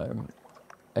that time.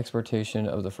 Exportation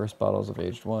of the first bottles of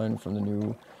aged wine from the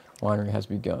new winery has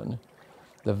begun.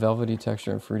 The velvety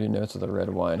texture and fruity notes of the red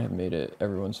wine have made it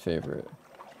everyone's favorite.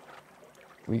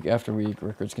 Week after week,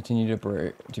 records continue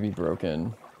to be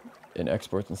broken in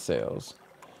exports and sales.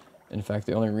 In fact,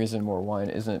 the only reason more wine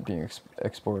isn't being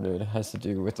exported has to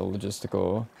do with the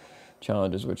logistical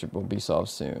challenges, which will be solved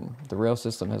soon. The rail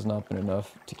system has not been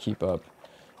enough to keep up,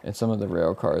 and some of the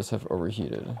rail cars have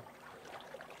overheated.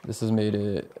 This has made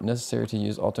it necessary to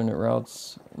use alternate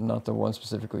routes, not the one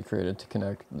specifically created to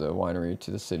connect the winery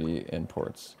to the city and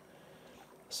ports.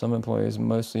 Some employees,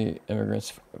 mostly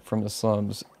immigrants from the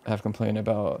slums, have complained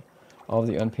about all of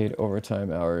the unpaid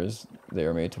overtime hours they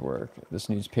are made to work. This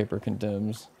newspaper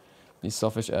condemns these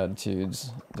selfish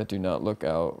attitudes that do not look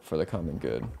out for the common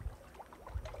good.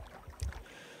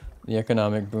 The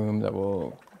economic boom that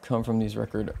will come from these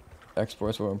record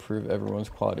exports will improve everyone's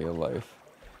quality of life.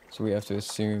 So we have to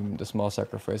assume the small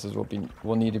sacrifices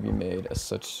will need to be made, as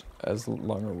such as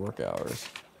longer work hours.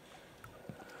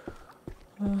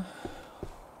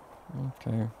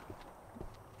 Okay.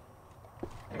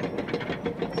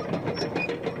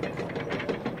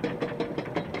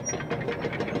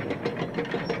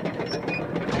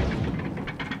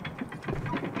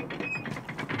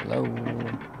 Hello.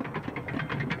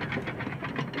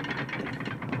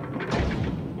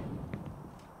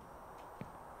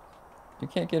 You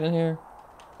can't get in here?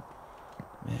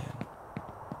 Man.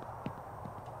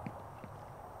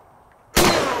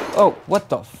 Oh, what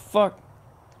the fuck?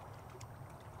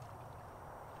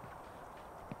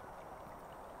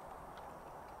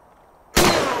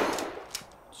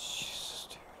 Jesus,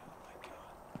 dude. Oh my god.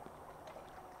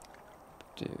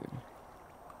 Dude.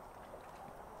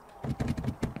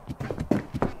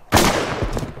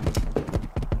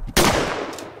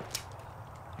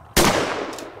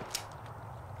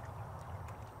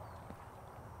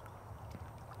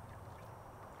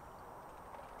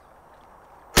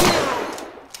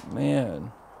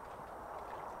 Man.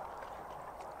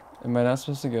 Am I not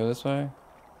supposed to go this way?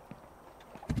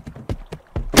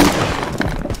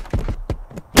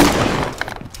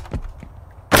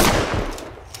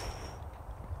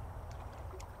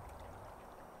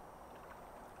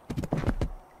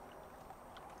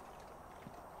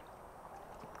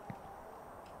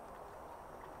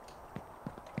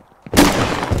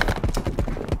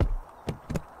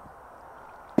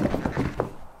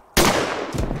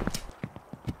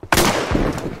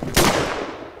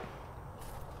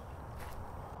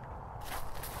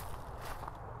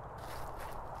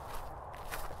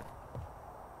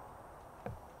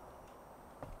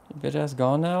 Bitch ass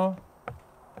gone now?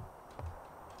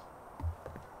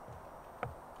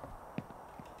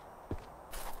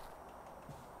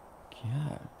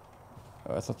 Yeah.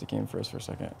 Oh, I thought the game first for a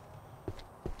second.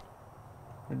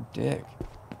 What a dick.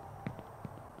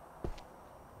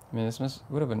 I mean, this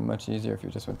would have been much easier if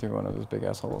you just went through one of those big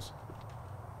assholes.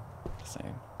 Just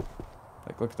saying.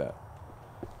 Like, look at that.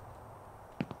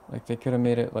 Like, they could have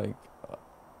made it, like,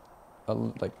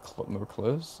 more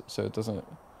close, so it doesn't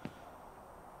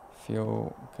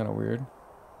feel kind of weird.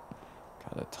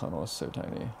 God, that tunnel is so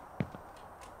tiny.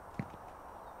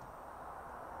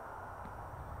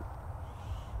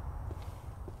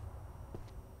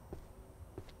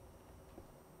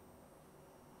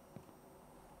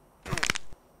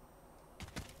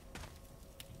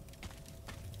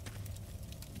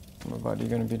 My body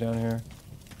gonna be down here?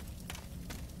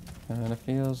 Kinda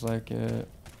feels like it.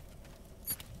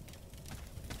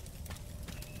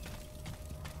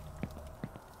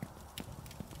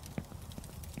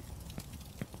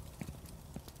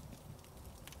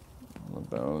 All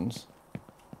the bones.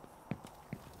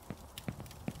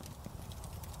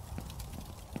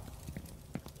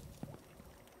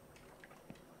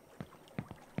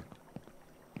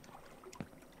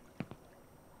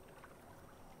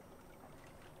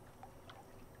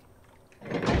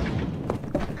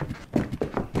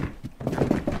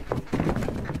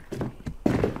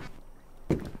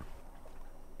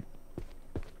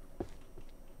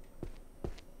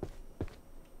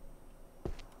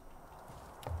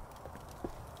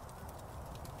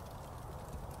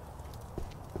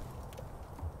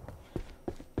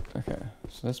 Okay,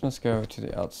 so this must go to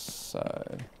the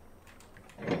outside.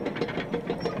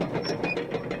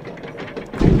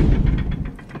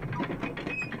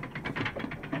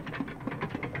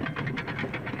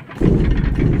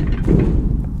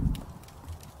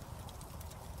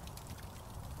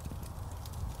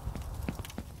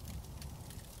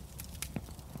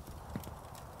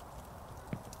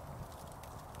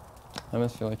 I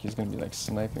almost feel like he's gonna be like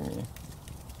sniping me.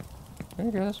 Can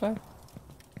we go this way?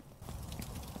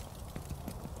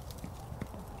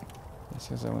 Yes,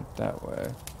 because I went that way.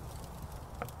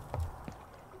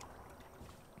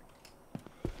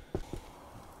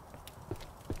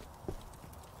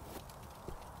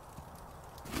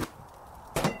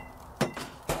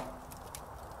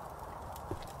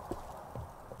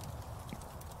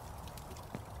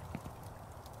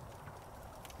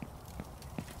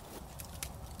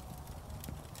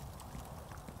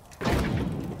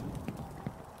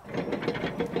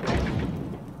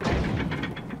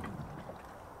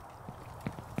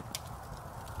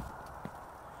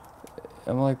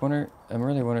 I'm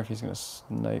really wondering if he's gonna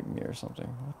snipe me or something.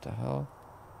 What the hell?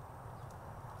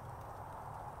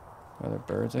 Are there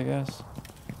birds, I guess?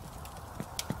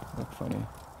 Look funny.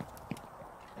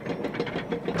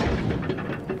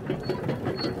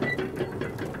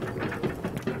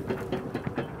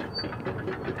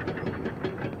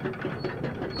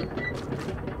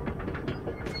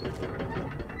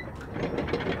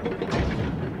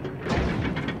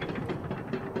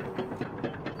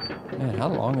 Man, how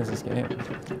long is this game?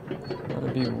 It'll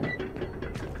be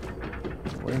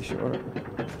way shorter.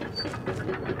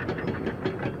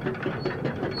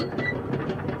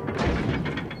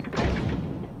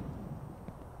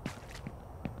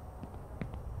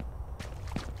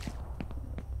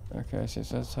 Okay, so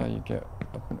that's how you get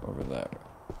up and over that.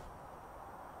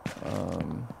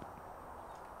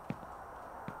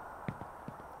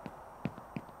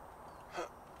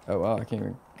 Oh wow, I can't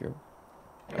even go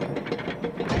back.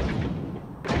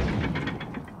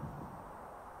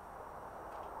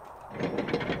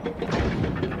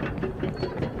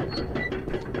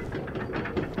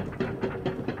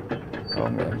 Oh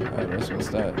man, I just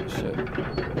missed that shit.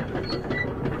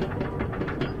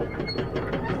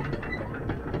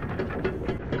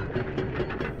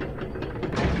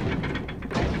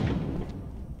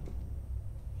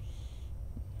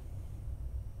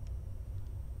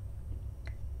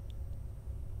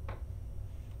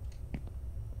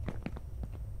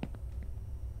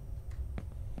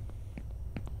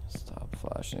 Stop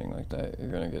flashing like that, you're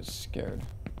gonna get scared.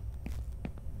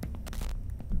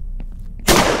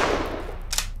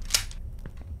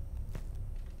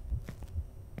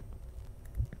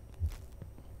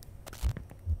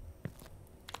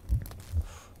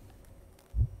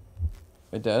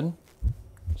 Are you dead?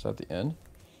 Is that the end?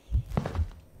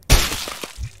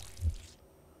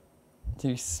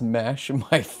 Did you smash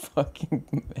my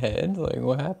fucking head? Like,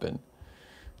 what happened?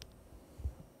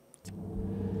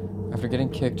 After getting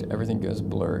kicked, everything goes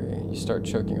blurry. You start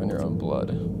choking on your own blood.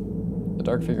 The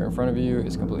dark figure in front of you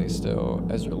is completely still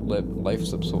as your life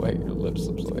slips away. Your lip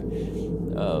slips away.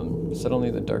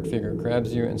 Suddenly, the dark figure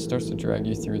grabs you and starts to drag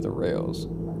you through the rails.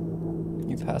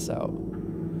 You pass out.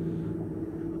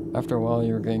 After a while,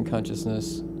 you regain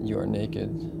consciousness. You are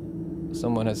naked.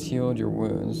 Someone has healed your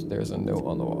wounds. There's a note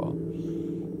on the wall.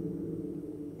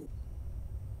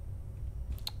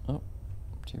 Oh,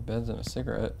 2 beds and a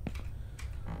cigarette.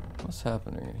 What's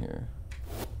happening in here?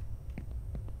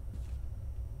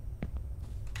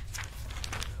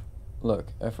 Look,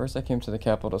 at first I came to the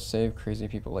capital to save crazy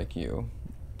people like you,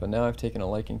 but now I've taken a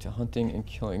liking to hunting and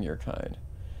killing your kind.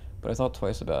 But I thought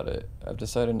twice about it. I've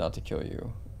decided not to kill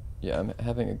you. Yeah, I'm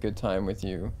having a good time with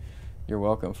you. You're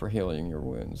welcome for healing your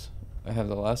wounds. I have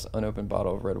the last unopened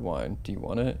bottle of red wine. Do you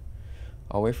want it?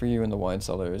 I'll wait for you in the wine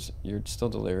cellars. You're still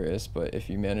delirious, but if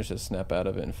you manage to snap out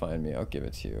of it and find me, I'll give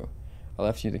it to you. I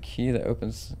left you the key that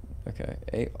opens... Okay,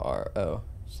 A-R-O.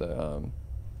 So,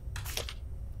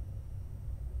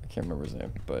 I can't remember his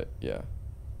name, but yeah.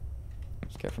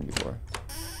 This guy from before.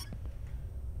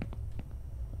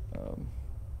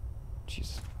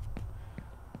 Jeez.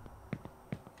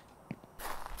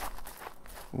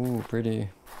 Ooh, pretty.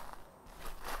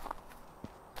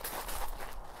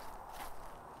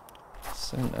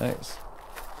 So nice.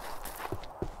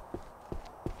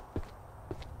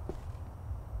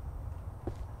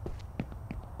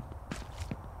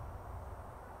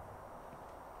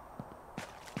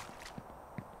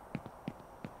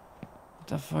 What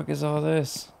the fuck is all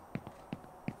this?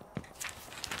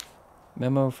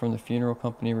 Memo from the funeral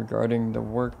company regarding the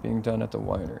work being done at the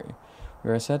winery. We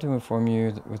are sad to inform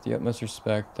you with the utmost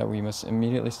respect that we must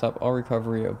immediately stop all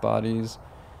recovery of bodies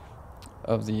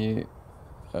of the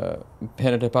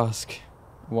Benedebosque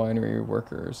winery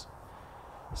workers.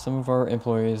 Some of our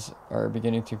employees are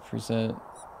beginning to present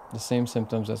the same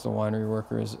symptoms as the winery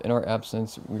workers. In our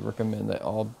absence, we recommend that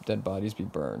all dead bodies be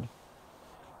burned.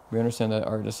 We understand that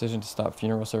our decision to stop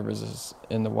funeral services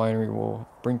in the winery will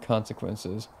bring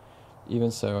consequences.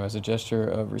 Even so, as a gesture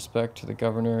of respect to the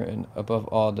governor and above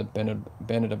all the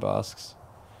Benedebosques,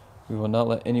 we will not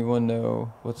let anyone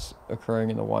know what's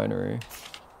occurring in the winery.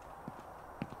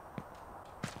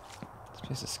 This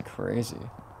place is crazy.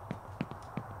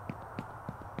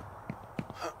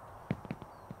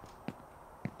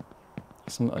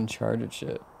 Some Uncharted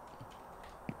shit.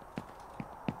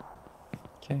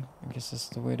 Okay, I guess this is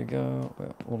the way to go.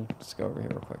 Well, we'll just go over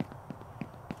here real quick.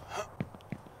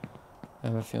 I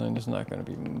have a feeling there's not going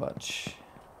to be much.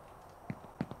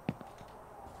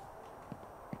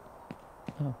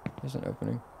 Oh, there's an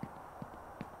opening.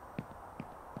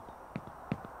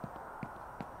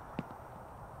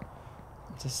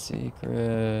 It's a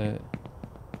secret.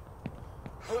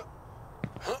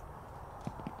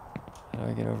 do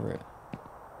I get over it?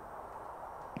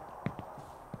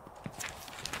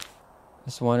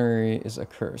 This winery is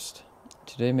accursed.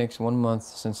 Today makes 1 month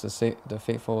since the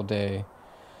fateful day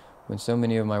when so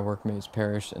many of my workmates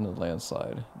perished in the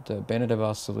landslide. The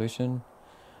Banadabas solution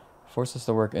forced us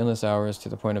to work endless hours to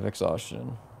the point of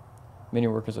exhaustion. Many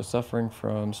workers are suffering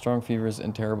from strong fevers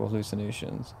and terrible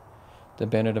hallucinations. The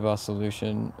Banadabas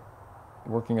solution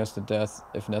working us to death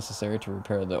if necessary to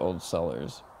repair the old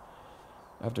cellars.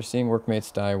 After seeing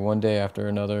workmates die one day after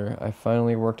another, I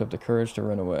finally worked up the courage to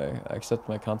run away. I accept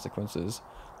my consequences.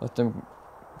 Let them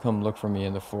come look for me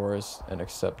in the forest and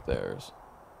accept theirs.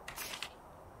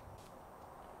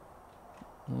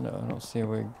 No, I don't see a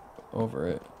way over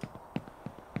it.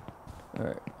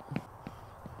 Alright.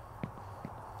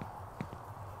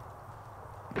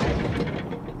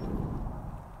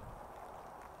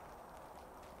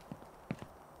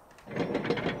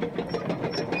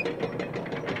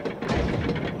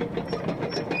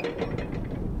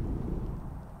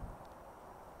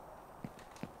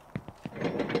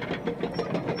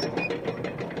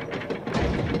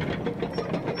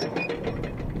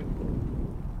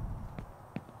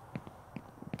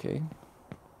 Okay.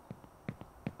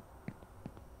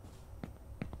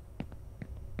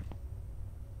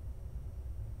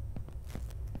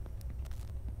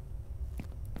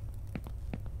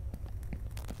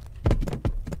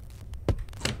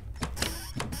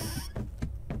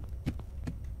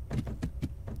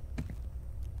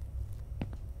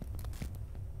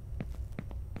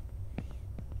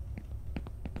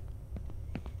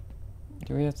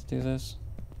 Do we have to do this?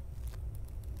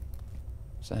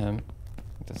 Is that him?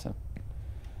 I think that's him.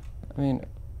 I mean,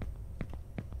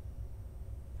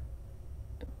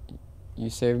 you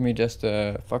saved me just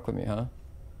to fuck with me, huh?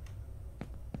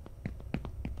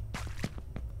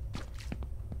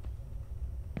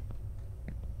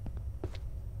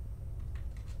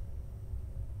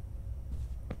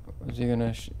 Was he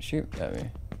gonna shoot at me?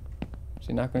 Is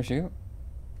he not gonna shoot?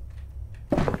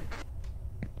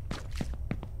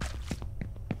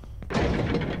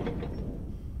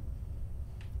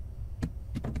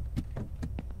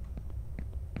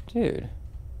 Dude.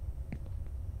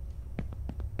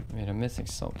 I mean, I'm missing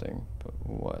something, but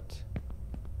what?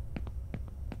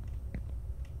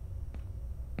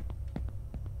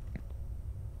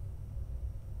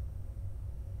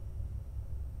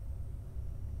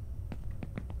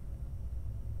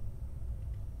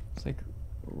 It's like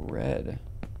red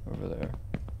over there.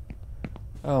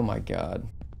 Oh my god.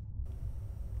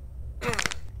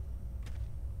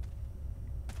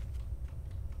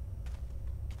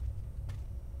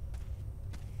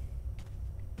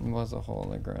 There was a hole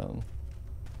in the ground.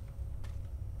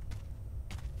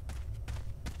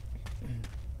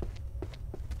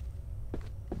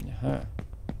 Huh.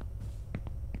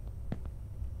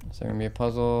 Is there gonna be a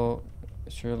puzzle?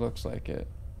 It sure looks like it.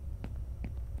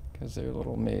 Because they're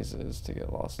little mazes to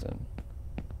get lost in.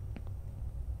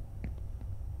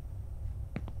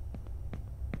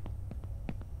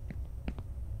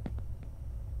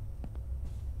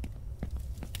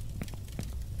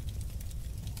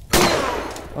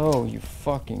 Oh, you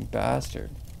fucking bastard.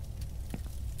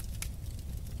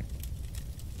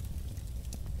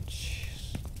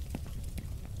 Jeez.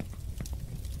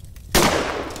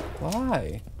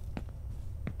 Why?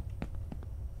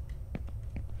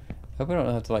 I hope I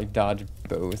don't have to like dodge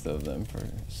both of them for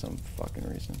some fucking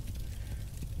reason.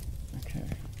 Okay.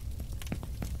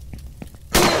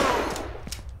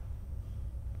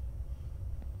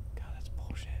 God, that's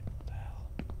bullshit. What the hell?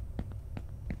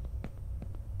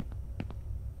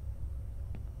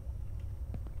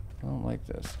 I don't like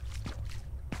this.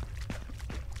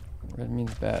 Red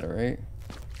means bad, right?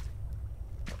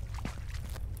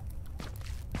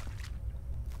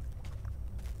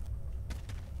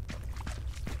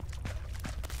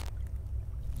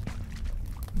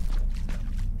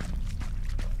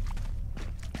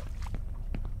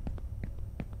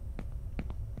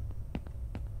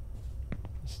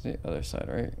 It's the other side,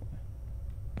 right?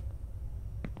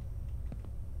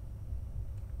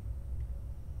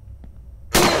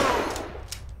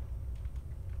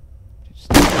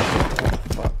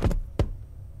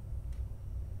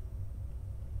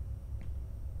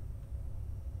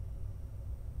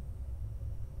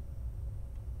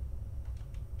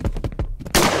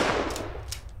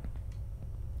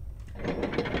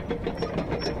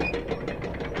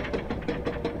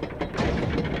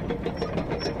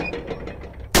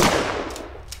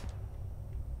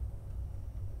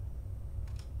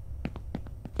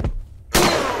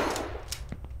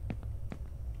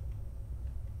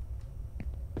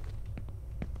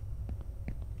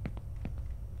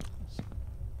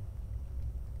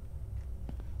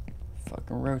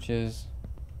 Fucking roaches.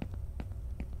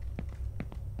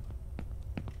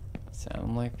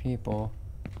 Don't like people.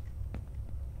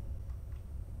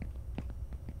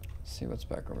 Let's see what's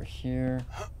back over here.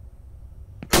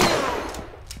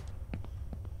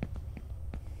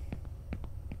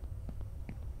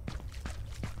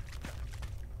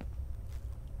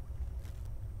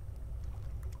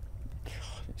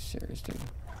 Serious, dude.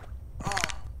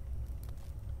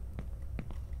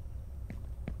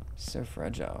 So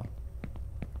fragile.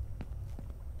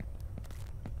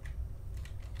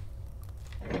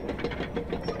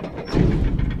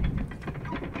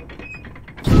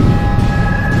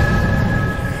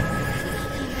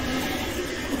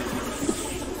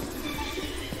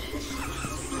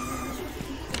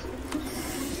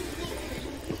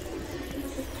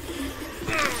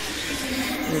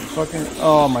 Dude, fucking,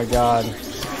 oh my god. Where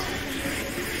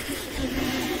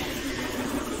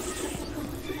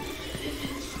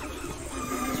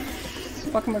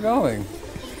the fuck am I going?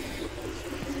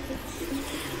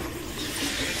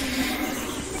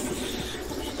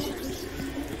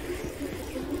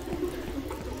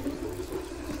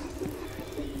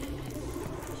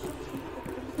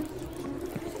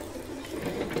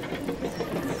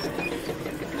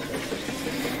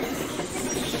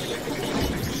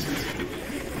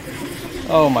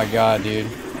 Oh my god, dude.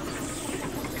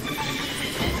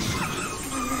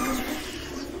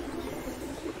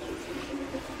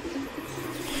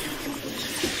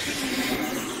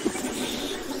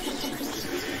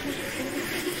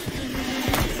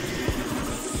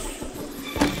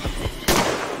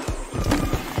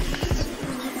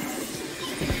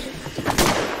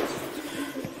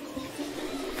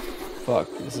 Fuck,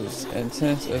 this is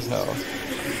intense as hell.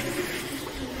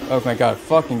 Oh my god,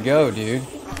 fucking go, dude.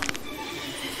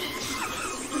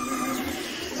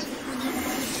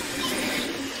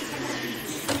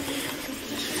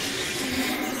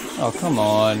 Oh, come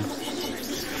on.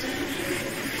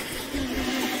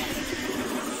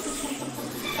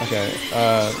 Okay,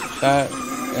 that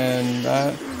and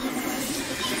that.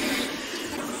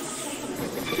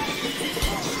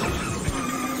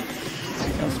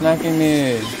 Stop smacking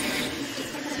me.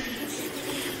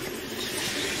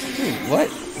 Dude, what?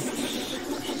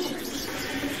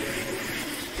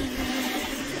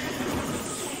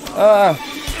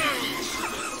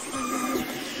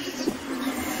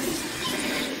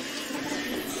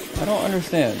 I don't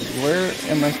understand. Where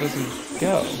am I supposed to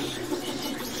go?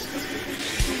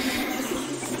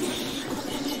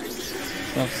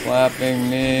 Stop slapping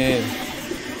me.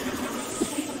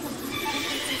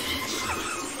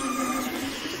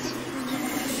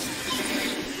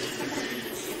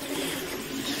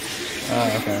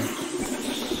 Ah, okay.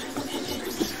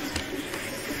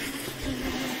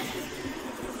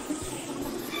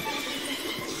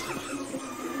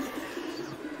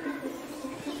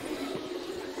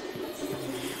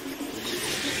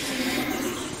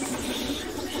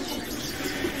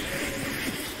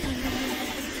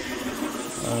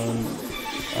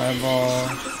 Eyeball.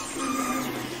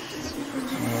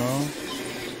 No.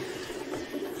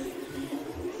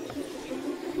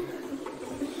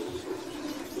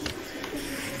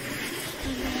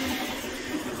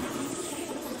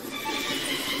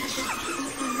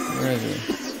 Where is it?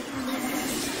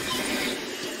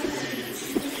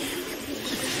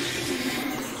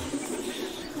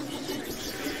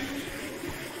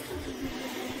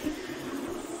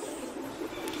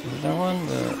 Is that one?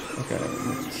 Okay,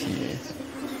 T.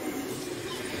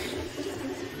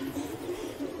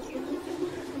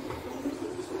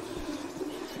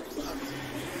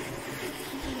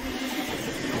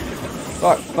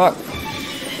 Fuck, fuck.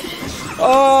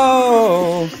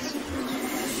 Oh!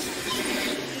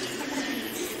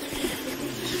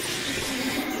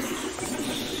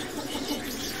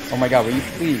 Oh my god, will you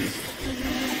please?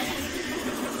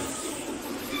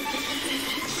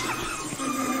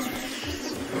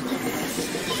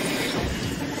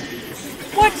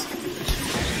 What?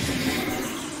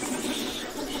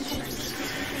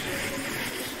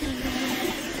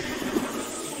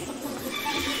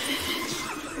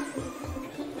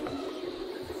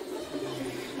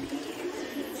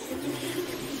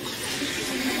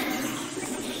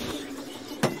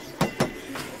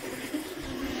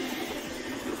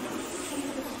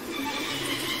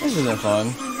 This isn't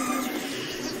fun.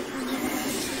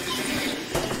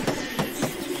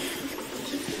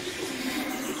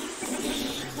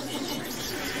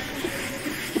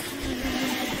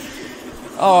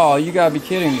 Oh, you gotta be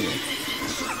kidding me.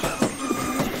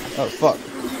 Oh, fuck.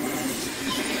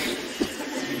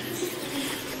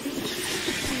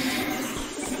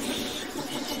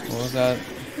 What was that?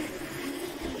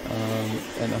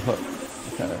 And a hook.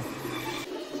 Okay.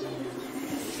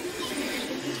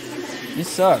 You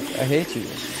suck. I hate you.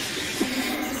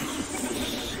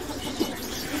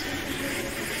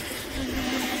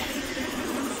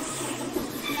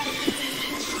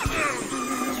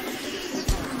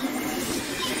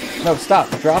 No, stop.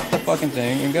 Drop the fucking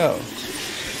thing and go.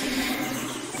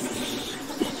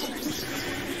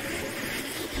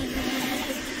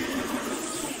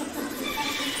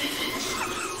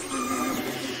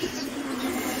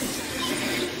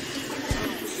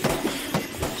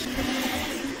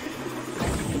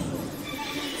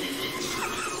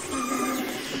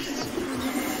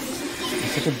 You're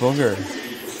such a booger.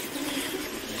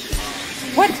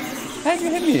 What? How did you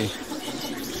hit me?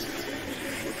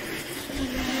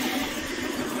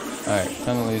 Alright,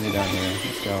 time to lazy down here.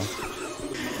 Let's go.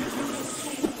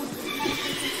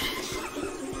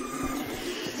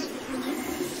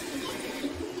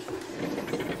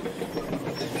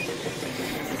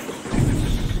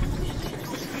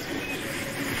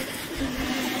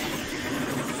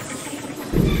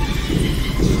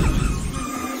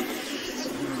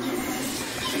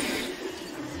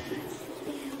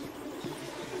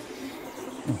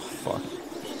 Oh, fuck.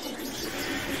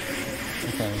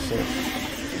 Okay, so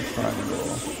triangle.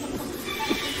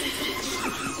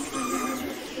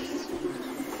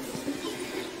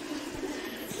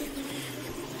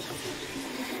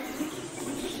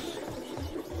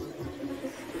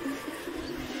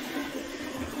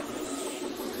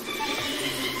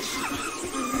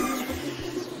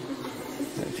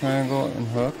 Okay, triangle and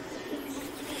hook. Oh,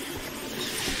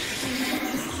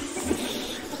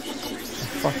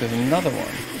 fuck, there's another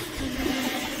one.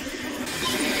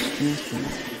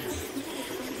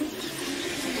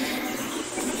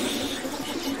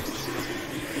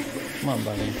 Come on,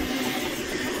 buddy.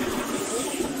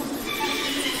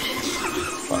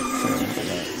 Fuck, shouldn't do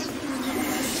that.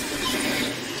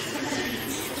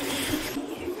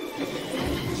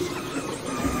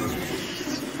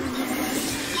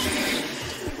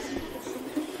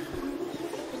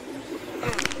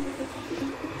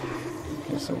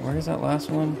 Okay, so where's that last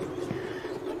one?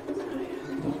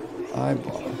 The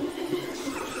eyeball.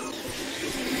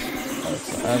 Oh, it's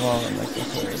the eyeball and like the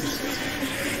hood.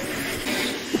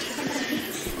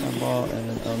 Eyeball and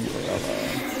an umbrella.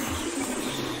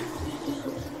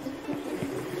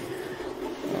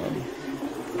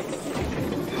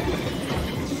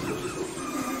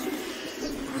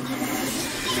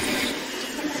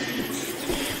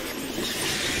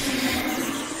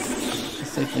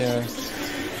 Let's take you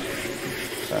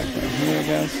back down here, I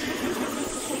guess.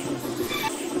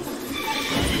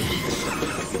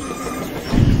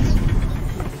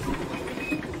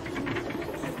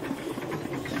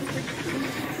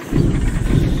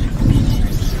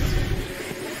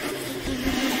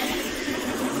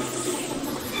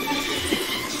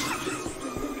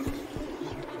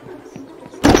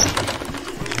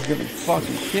 You're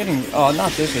fucking kidding me. Oh,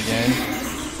 not this again.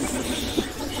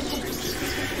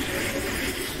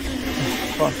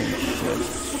 Fucking shit.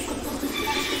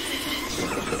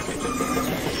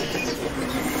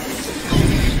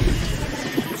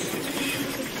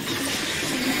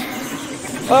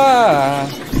 Ah!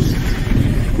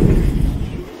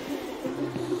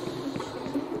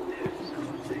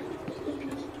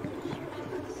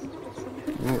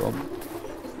 Ooh, oh,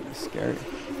 scary.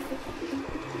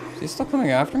 Is he still coming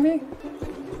after me?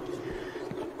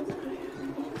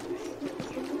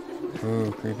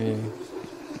 Ooh, creepy.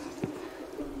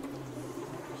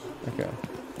 Okay.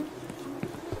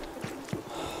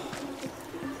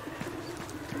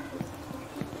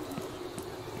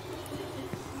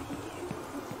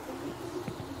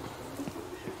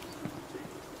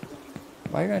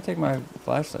 Why are you gonna take my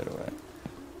flashlight away?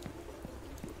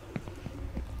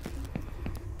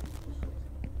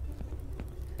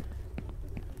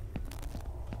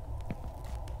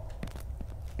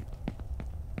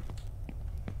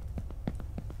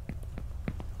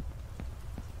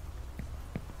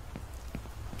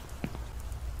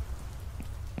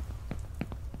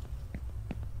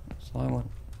 So all I want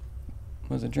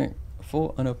was a drink. A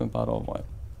full unopened bottle of wine.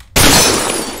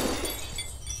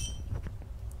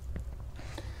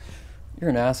 You're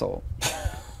an asshole.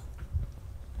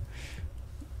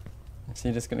 Is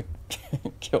he just gonna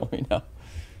kill me now?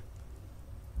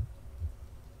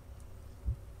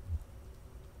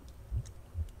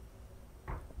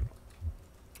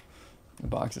 The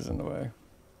box is in the way.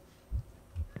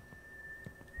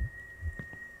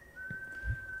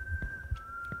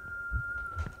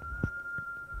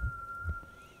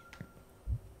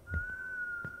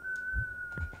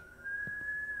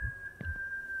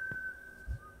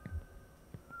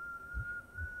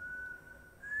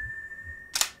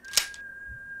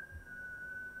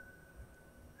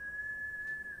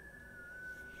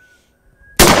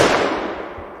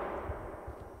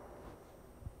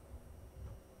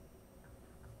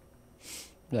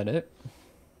 Is that it?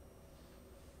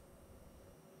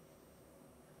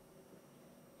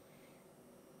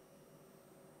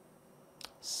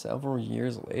 several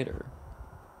years later.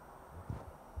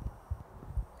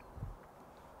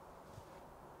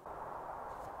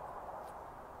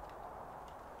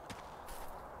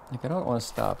 Like, I don't want to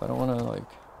stop. I don't want to, like,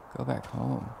 go back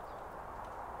home.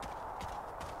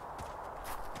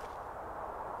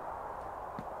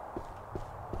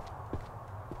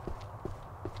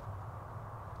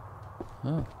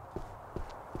 Huh.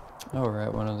 Oh, we're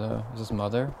at one of the... Is this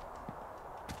Mother?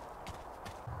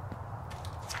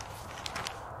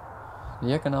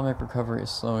 The economic recovery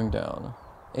is slowing down.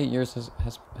 8 years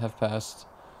have passed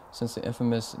since the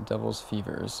infamous Devil's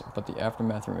Fevers, but the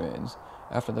aftermath remains.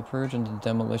 After the purge and the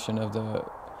demolition of the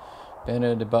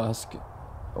Bana de Basque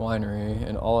winery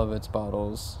and all of its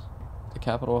bottles, the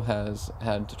capital has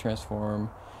had to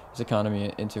transform its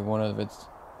economy into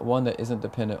one that isn't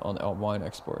dependent on wine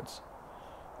exports.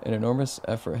 An enormous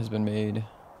effort has been made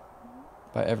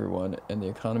by everyone, and the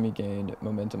economy gained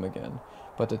momentum again.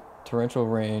 But the torrential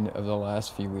rain of the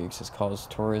last few weeks has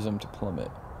caused tourism to plummet.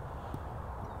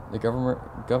 The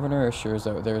governor assures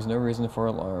that there is no reason for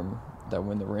alarm, that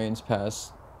when the rains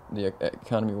pass, the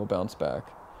economy will bounce back,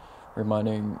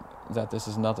 reminding that this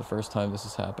is not the first time this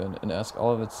has happened, and ask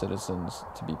all of its citizens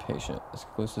to be patient.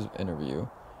 Exclusive interview.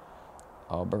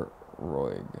 Albert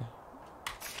Roig.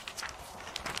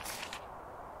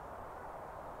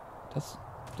 That's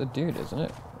the dude, isn't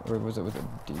it? Or was it with a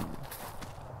D?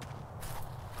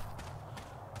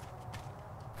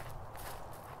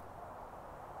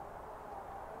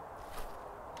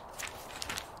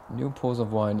 New pools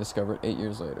of wine discovered 8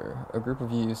 years later. A group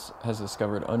of youths has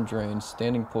discovered undrained,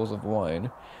 standing pools of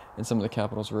wine in some of the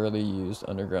capital's rarely used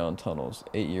underground tunnels,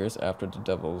 8 years after the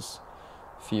Devil's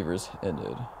Fevers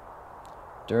ended.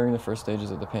 During the first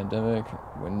stages of the pandemic,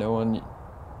 when no one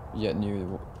yet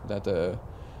knew that the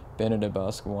Bana de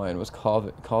Basque wine was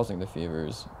causing the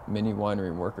fevers, many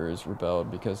winery workers rebelled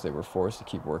because they were forced to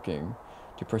keep working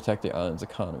to protect the island's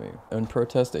economy. In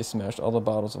protest, they smashed all the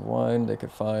bottles of wine they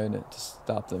could find to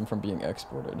stop them from being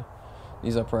exported.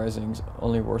 These uprisings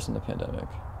only worsened the pandemic.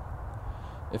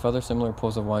 If other similar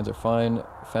pools of wines are found,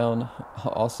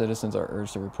 all citizens are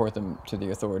urged to report them to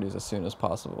the authorities as soon as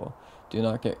possible. Do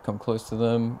not come close to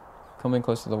them. Coming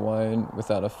close to the wine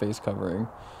without a face covering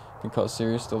can cause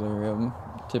serious delirium,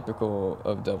 typical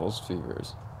of Devil's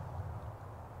Fevers.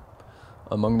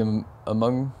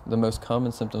 Among the most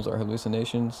common symptoms are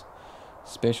hallucinations,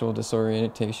 spatial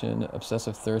disorientation,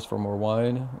 obsessive thirst for more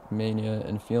wine, mania,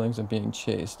 and feelings of being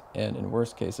chased, and, in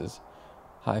worst cases,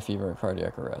 high fever and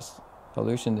cardiac arrest.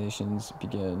 Hallucinations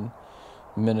begin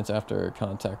minutes after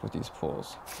contact with these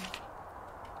pools.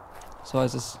 So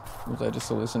was I just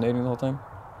hallucinating the whole time?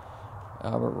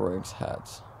 Albert Roig's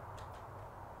hats.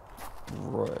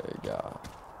 Roig.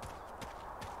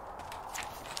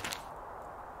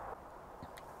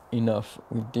 Enough.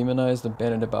 We've demonized the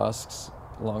Bana de Basques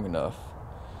long enough.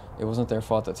 It wasn't their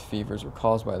fault that the fevers were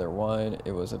caused by their wine.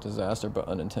 It was a disaster, but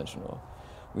unintentional.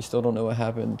 We still don't know what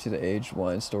happened to the aged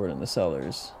wine stored in the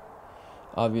cellars.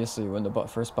 Obviously, when the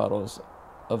first bottles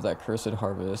of that cursed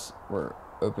harvest were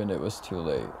opened, it was too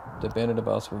late. The Bana de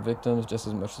Basques were victims just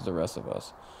as much as the rest of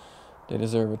us. They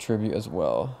deserve a tribute as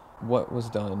well. What was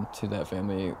done to that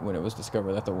family when it was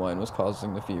discovered that the wine was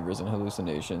causing the fevers and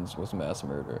hallucinations was mass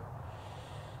murder.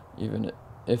 Even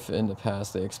if in the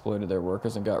past they exploited their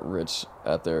workers and got rich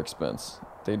at their expense,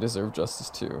 they deserve justice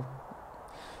too.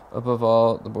 Above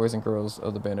all, the boys and girls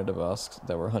of the Bana de Basques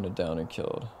that were hunted down and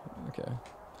killed. Okay.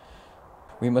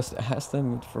 We must ask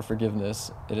them for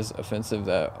forgiveness. It is offensive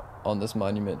that on this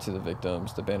monument to the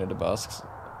victims, the Bana de Basques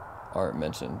aren't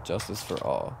mentioned. Justice for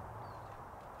all.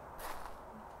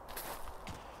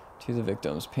 To the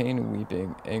victims, pain,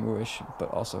 weeping, anguish, but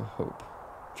also hope.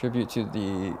 Tribute to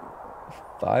the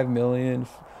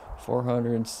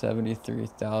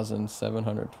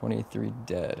 5,473,723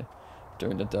 dead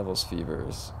during the Devil's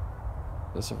Fevers.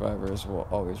 The survivors will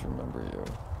always remember you.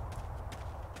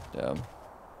 Damn.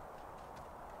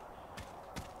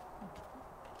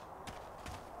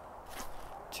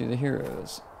 To the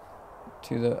heroes.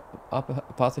 To the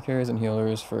apothecaries and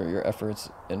healers for your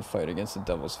efforts in fight against the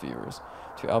Devil's Fevers.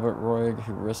 To Albert Roig,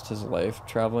 who risked his life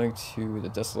traveling to the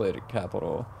desolated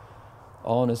capital,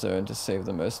 all on his own to save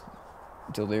the most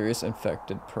delirious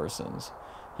infected persons.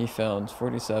 He found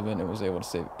 47 and was able to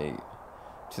save 8.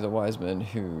 To the wise men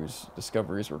whose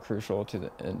discoveries were crucial to the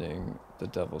ending the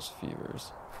Devil's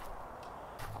Fevers.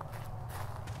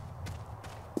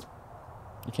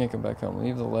 You can't come back home.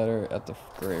 Leave the letter at the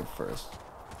grave first.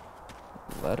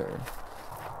 Letter?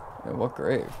 And what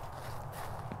grave?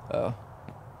 Oh.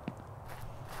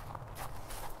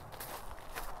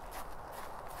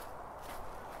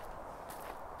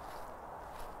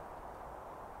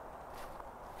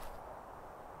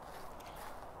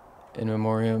 In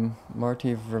memoriam,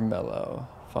 Marty Vermello,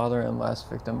 father and last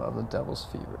victim of the Devil's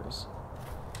Fevers.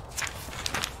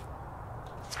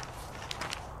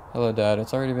 Hello, Dad.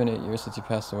 It's already been 8 years since you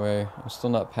passed away. I'm still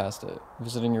not past it.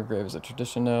 Visiting your grave is a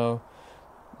tradition now.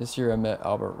 This year I met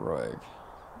Albert Roig.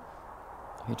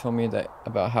 He told me that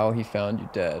about how he found you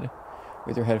dead,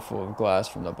 with your head full of glass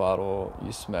from the bottle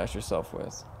you smashed yourself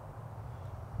with.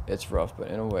 It's rough, but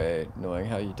in a way, knowing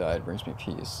how you died brings me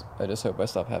peace. I just hope I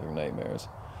stop having nightmares.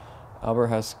 Albert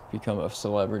has become a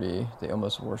celebrity. They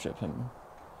almost worship him.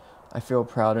 I feel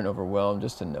proud and overwhelmed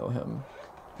just to know him.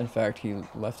 In fact, he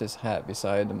left his hat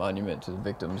beside the monument to the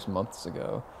victims months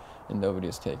ago, and nobody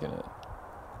has taken it.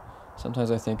 Sometimes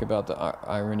I think about the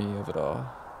irony of it all.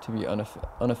 To be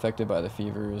unaffected by the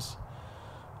fevers,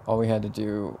 all we had to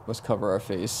do was cover our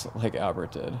face like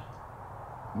Albert did.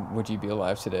 Would you be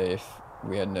alive today if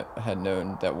we had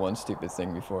known that one stupid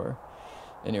thing before?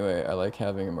 Anyway, I like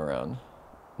having him around.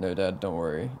 No, Dad, don't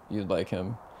worry. You'd like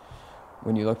him.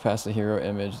 When you look past the hero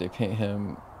image they paint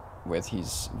him with,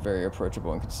 he's very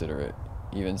approachable and considerate.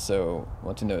 Even so,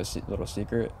 want to know a little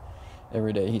secret?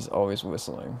 Every day he's always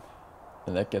whistling,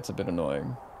 and that gets a bit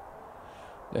annoying.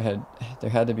 There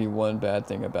had to be one bad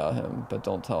thing about him, but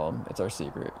don't tell him. It's our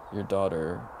secret. Your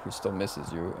daughter, who still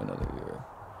misses you another year.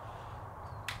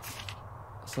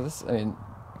 So this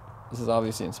is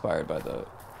obviously inspired by the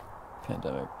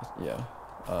pandemic. Yeah.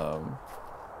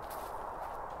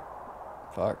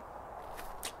 Fuck.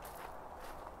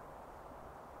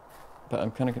 But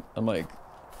I'm like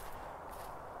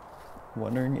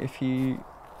wondering if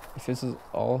this is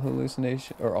all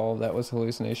hallucination, or all of that was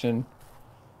hallucination.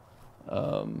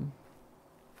 I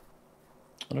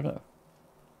don't know.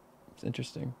 It's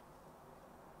interesting.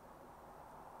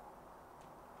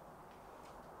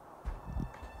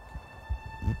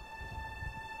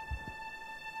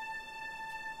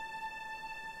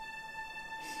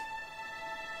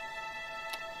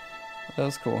 That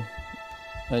was cool.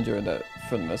 I enjoyed that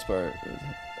for the most part.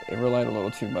 It relied a little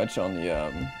too much on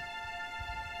the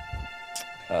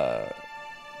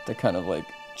kind of like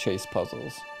chase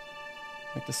puzzles.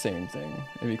 Like the same thing.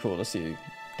 It'd be cool to see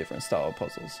different style of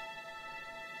puzzles.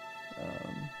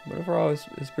 But overall,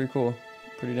 it's pretty cool.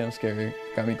 Pretty damn scary.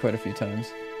 Got me quite a few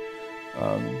times.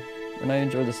 And I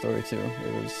enjoyed the story too.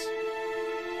 It was,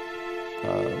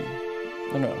 I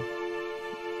don't know.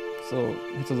 So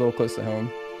it's a little close to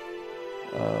home.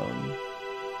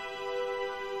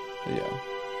 But yeah.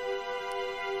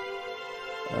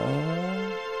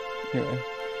 Anyway,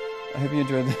 I hope you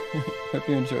enjoyed the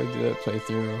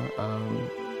playthrough.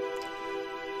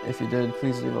 If you did,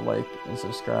 please leave a like and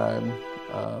subscribe.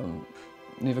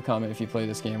 Leave a comment if you play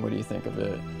this game. What do you think of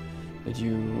it? Did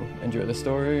you enjoy the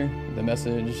story, the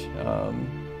message,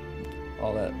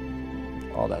 all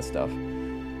that stuff?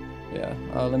 Yeah,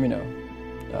 let me know.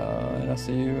 And I'll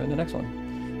see you in the next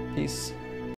one. Peace.